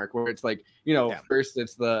 50% mark where it's like, first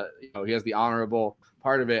it's the he has the honorable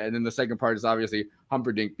part of it, and then the second part is obviously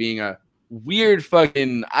Humperdinck being a weird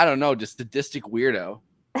fucking, I don't know, just sadistic weirdo.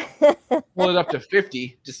 Pull it up to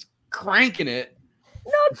 50, just cranking it.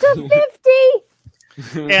 Not to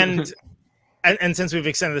 50. And since we've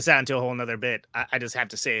extended this out into a whole nother bit, I just have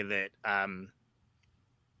to say that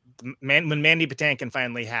when Mandy Patinkin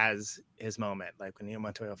finally has his moment, like when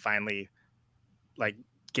Montoya finally like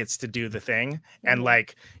gets to do the thing, and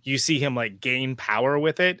like you see him like gain power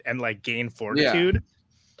with it and like gain fortitude,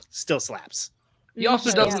 still slaps. He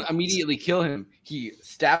also doesn't immediately kill him. He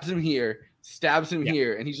stabs him here,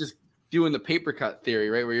 here, and he's just doing the paper cut theory,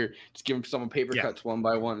 right? Where you're just giving someone paper cuts one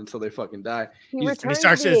by one until they fucking die. He's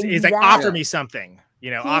like, offer me something,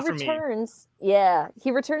 offer me.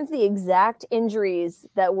 He returns the exact injuries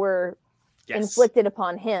that were inflicted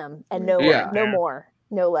upon him, and no more,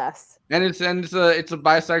 no less. And it's a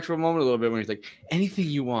bisexual moment a little bit when he's like, anything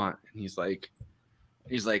you want, and he's like,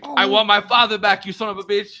 I want my father back, you son of a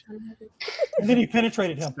bitch. And then he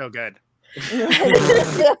penetrated him. So good.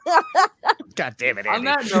 God damn it, Andy. On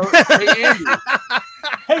that note, hey, Andy,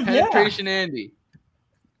 Penetration Andy.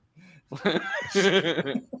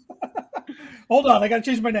 Hold on, I gotta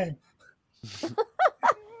change my name.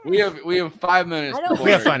 We have 5 minutes.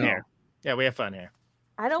 We have fun here. Yeah, we have fun here.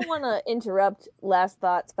 I don't want to interrupt last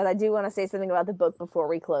thoughts, but I do want to say something about the book before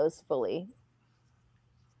we close fully.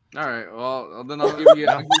 All right. Well, then I'll give you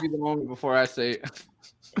the moment before I say it.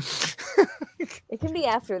 It can be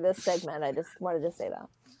after this segment. I just wanted to say that.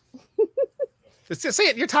 Just say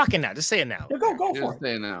it. You're talking now. Just say it now. Yeah, go for it.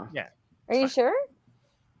 Say it now. Yeah. Are you sure?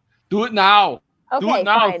 Do it now. Okay, Do it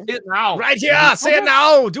now. fine. Say it now. Right here. Say it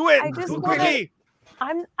now. Do it. I just quickly.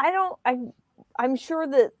 I'm sure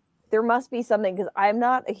that there must be something, because I'm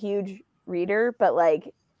not a huge reader, but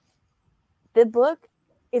like the book,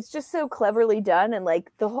 it's just so cleverly done. And like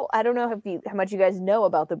the whole, I don't know how much you guys know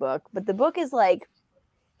about the book, but the book is like,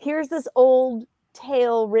 here's this old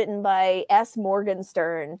tale written by S.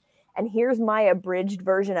 Morgenstern, and here's my abridged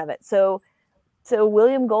version of it. So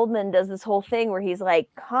William Goldman does this whole thing where he's like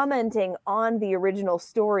commenting on the original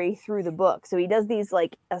story through the book. So he does these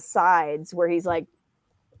like asides where he's like,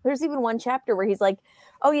 there's even one chapter where he's like,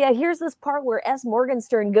 oh yeah, here's this part where S.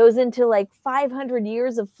 Morgenstern goes into like 500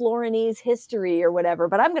 years of Florinese history or whatever,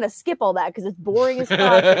 but I'm going to skip all that because it's boring as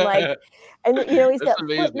fuck. And you know, he's got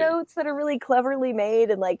footnotes that are really cleverly made,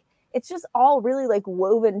 and like, it's just all really like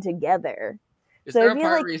woven together. Is there a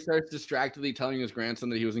part where he starts distractedly telling his grandson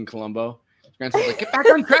that he was in Colombo? His grandson's like, get back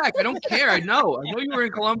on track. I don't care. I know you were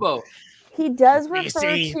in Colombo. He does refer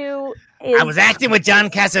to I was acting with John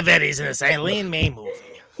Cassavetes in this Eileen May movie.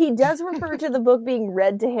 He does refer to the book being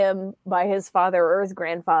read to him by his father or his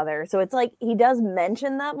grandfather. So it's like he does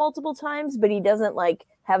mention that multiple times, but he doesn't like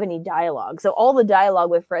have any dialogue. So all the dialogue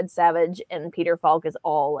with Fred Savage and Peter Falk is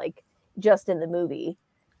all like just in the movie.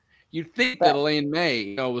 You'd think that Elaine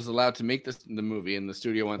May, was allowed to make the movie, and the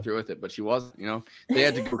studio went through with it, but she wasn't. They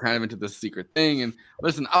had to go kind of into this secret thing. And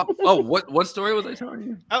listen, what story was I telling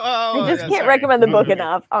you? I just can't recommend the book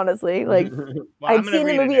enough, honestly. Like, I've seen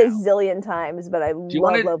the movie a zillion times, but I love it. Do you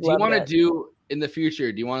want to do in the future?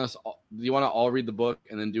 Do you want to all read the book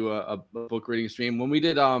and then do a book reading stream? When we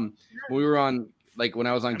did, when we were on, like when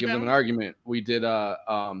I was on Give Them an Argument, we did like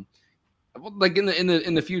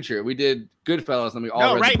in the future, we did Goodfellas, and we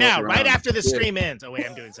all read right the book now, around. right after the stream ends. Oh wait,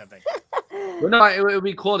 I'm doing something. But no, it would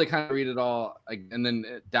be cool to kind of read it all, like, and then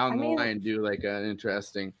down the line do like an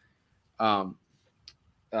interesting, a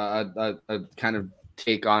kind of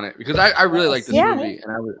take on it, because I really like this movie,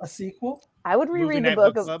 and I would a sequel. I would reread the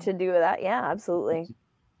book to do that. Yeah, absolutely.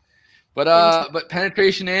 But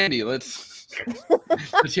Penetration Andy, let's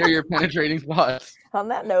hear your penetrating thoughts. On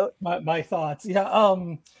that note, my thoughts. Yeah.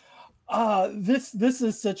 This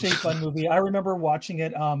is such a fun movie. I remember watching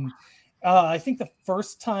it. I think the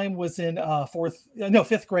first time was in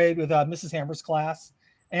fifth grade with Mrs. Hammer's class,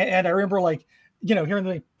 and I remember hearing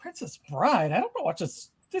the Princess Bride. I don't know what this.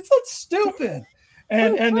 It's so stupid,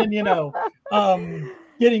 and then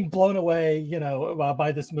getting blown away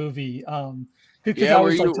by this movie. Yeah,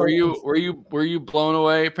 were you blown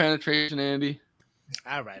away, Penetration Andy?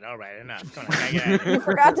 All right, enough. You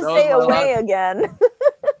forgot to say away again.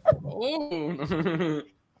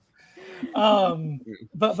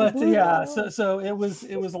 But yeah, so it was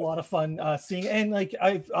a lot of fun seeing, and like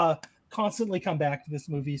I've constantly come back to this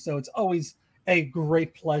movie, so it's always a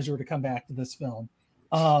great pleasure to come back to this film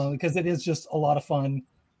because it is just a lot of fun,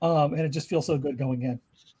 and it just feels so good going in.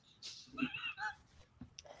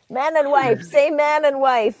 Man and wife, say man and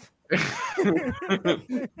wife.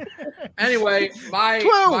 Anyway, my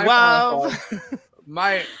final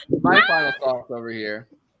thoughts over here.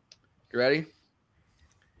 You ready?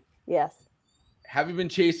 Yes. Have you been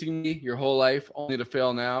chasing me your whole life only to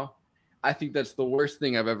fail now? I think that's the worst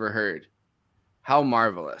thing I've ever heard. How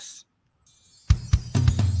marvelous.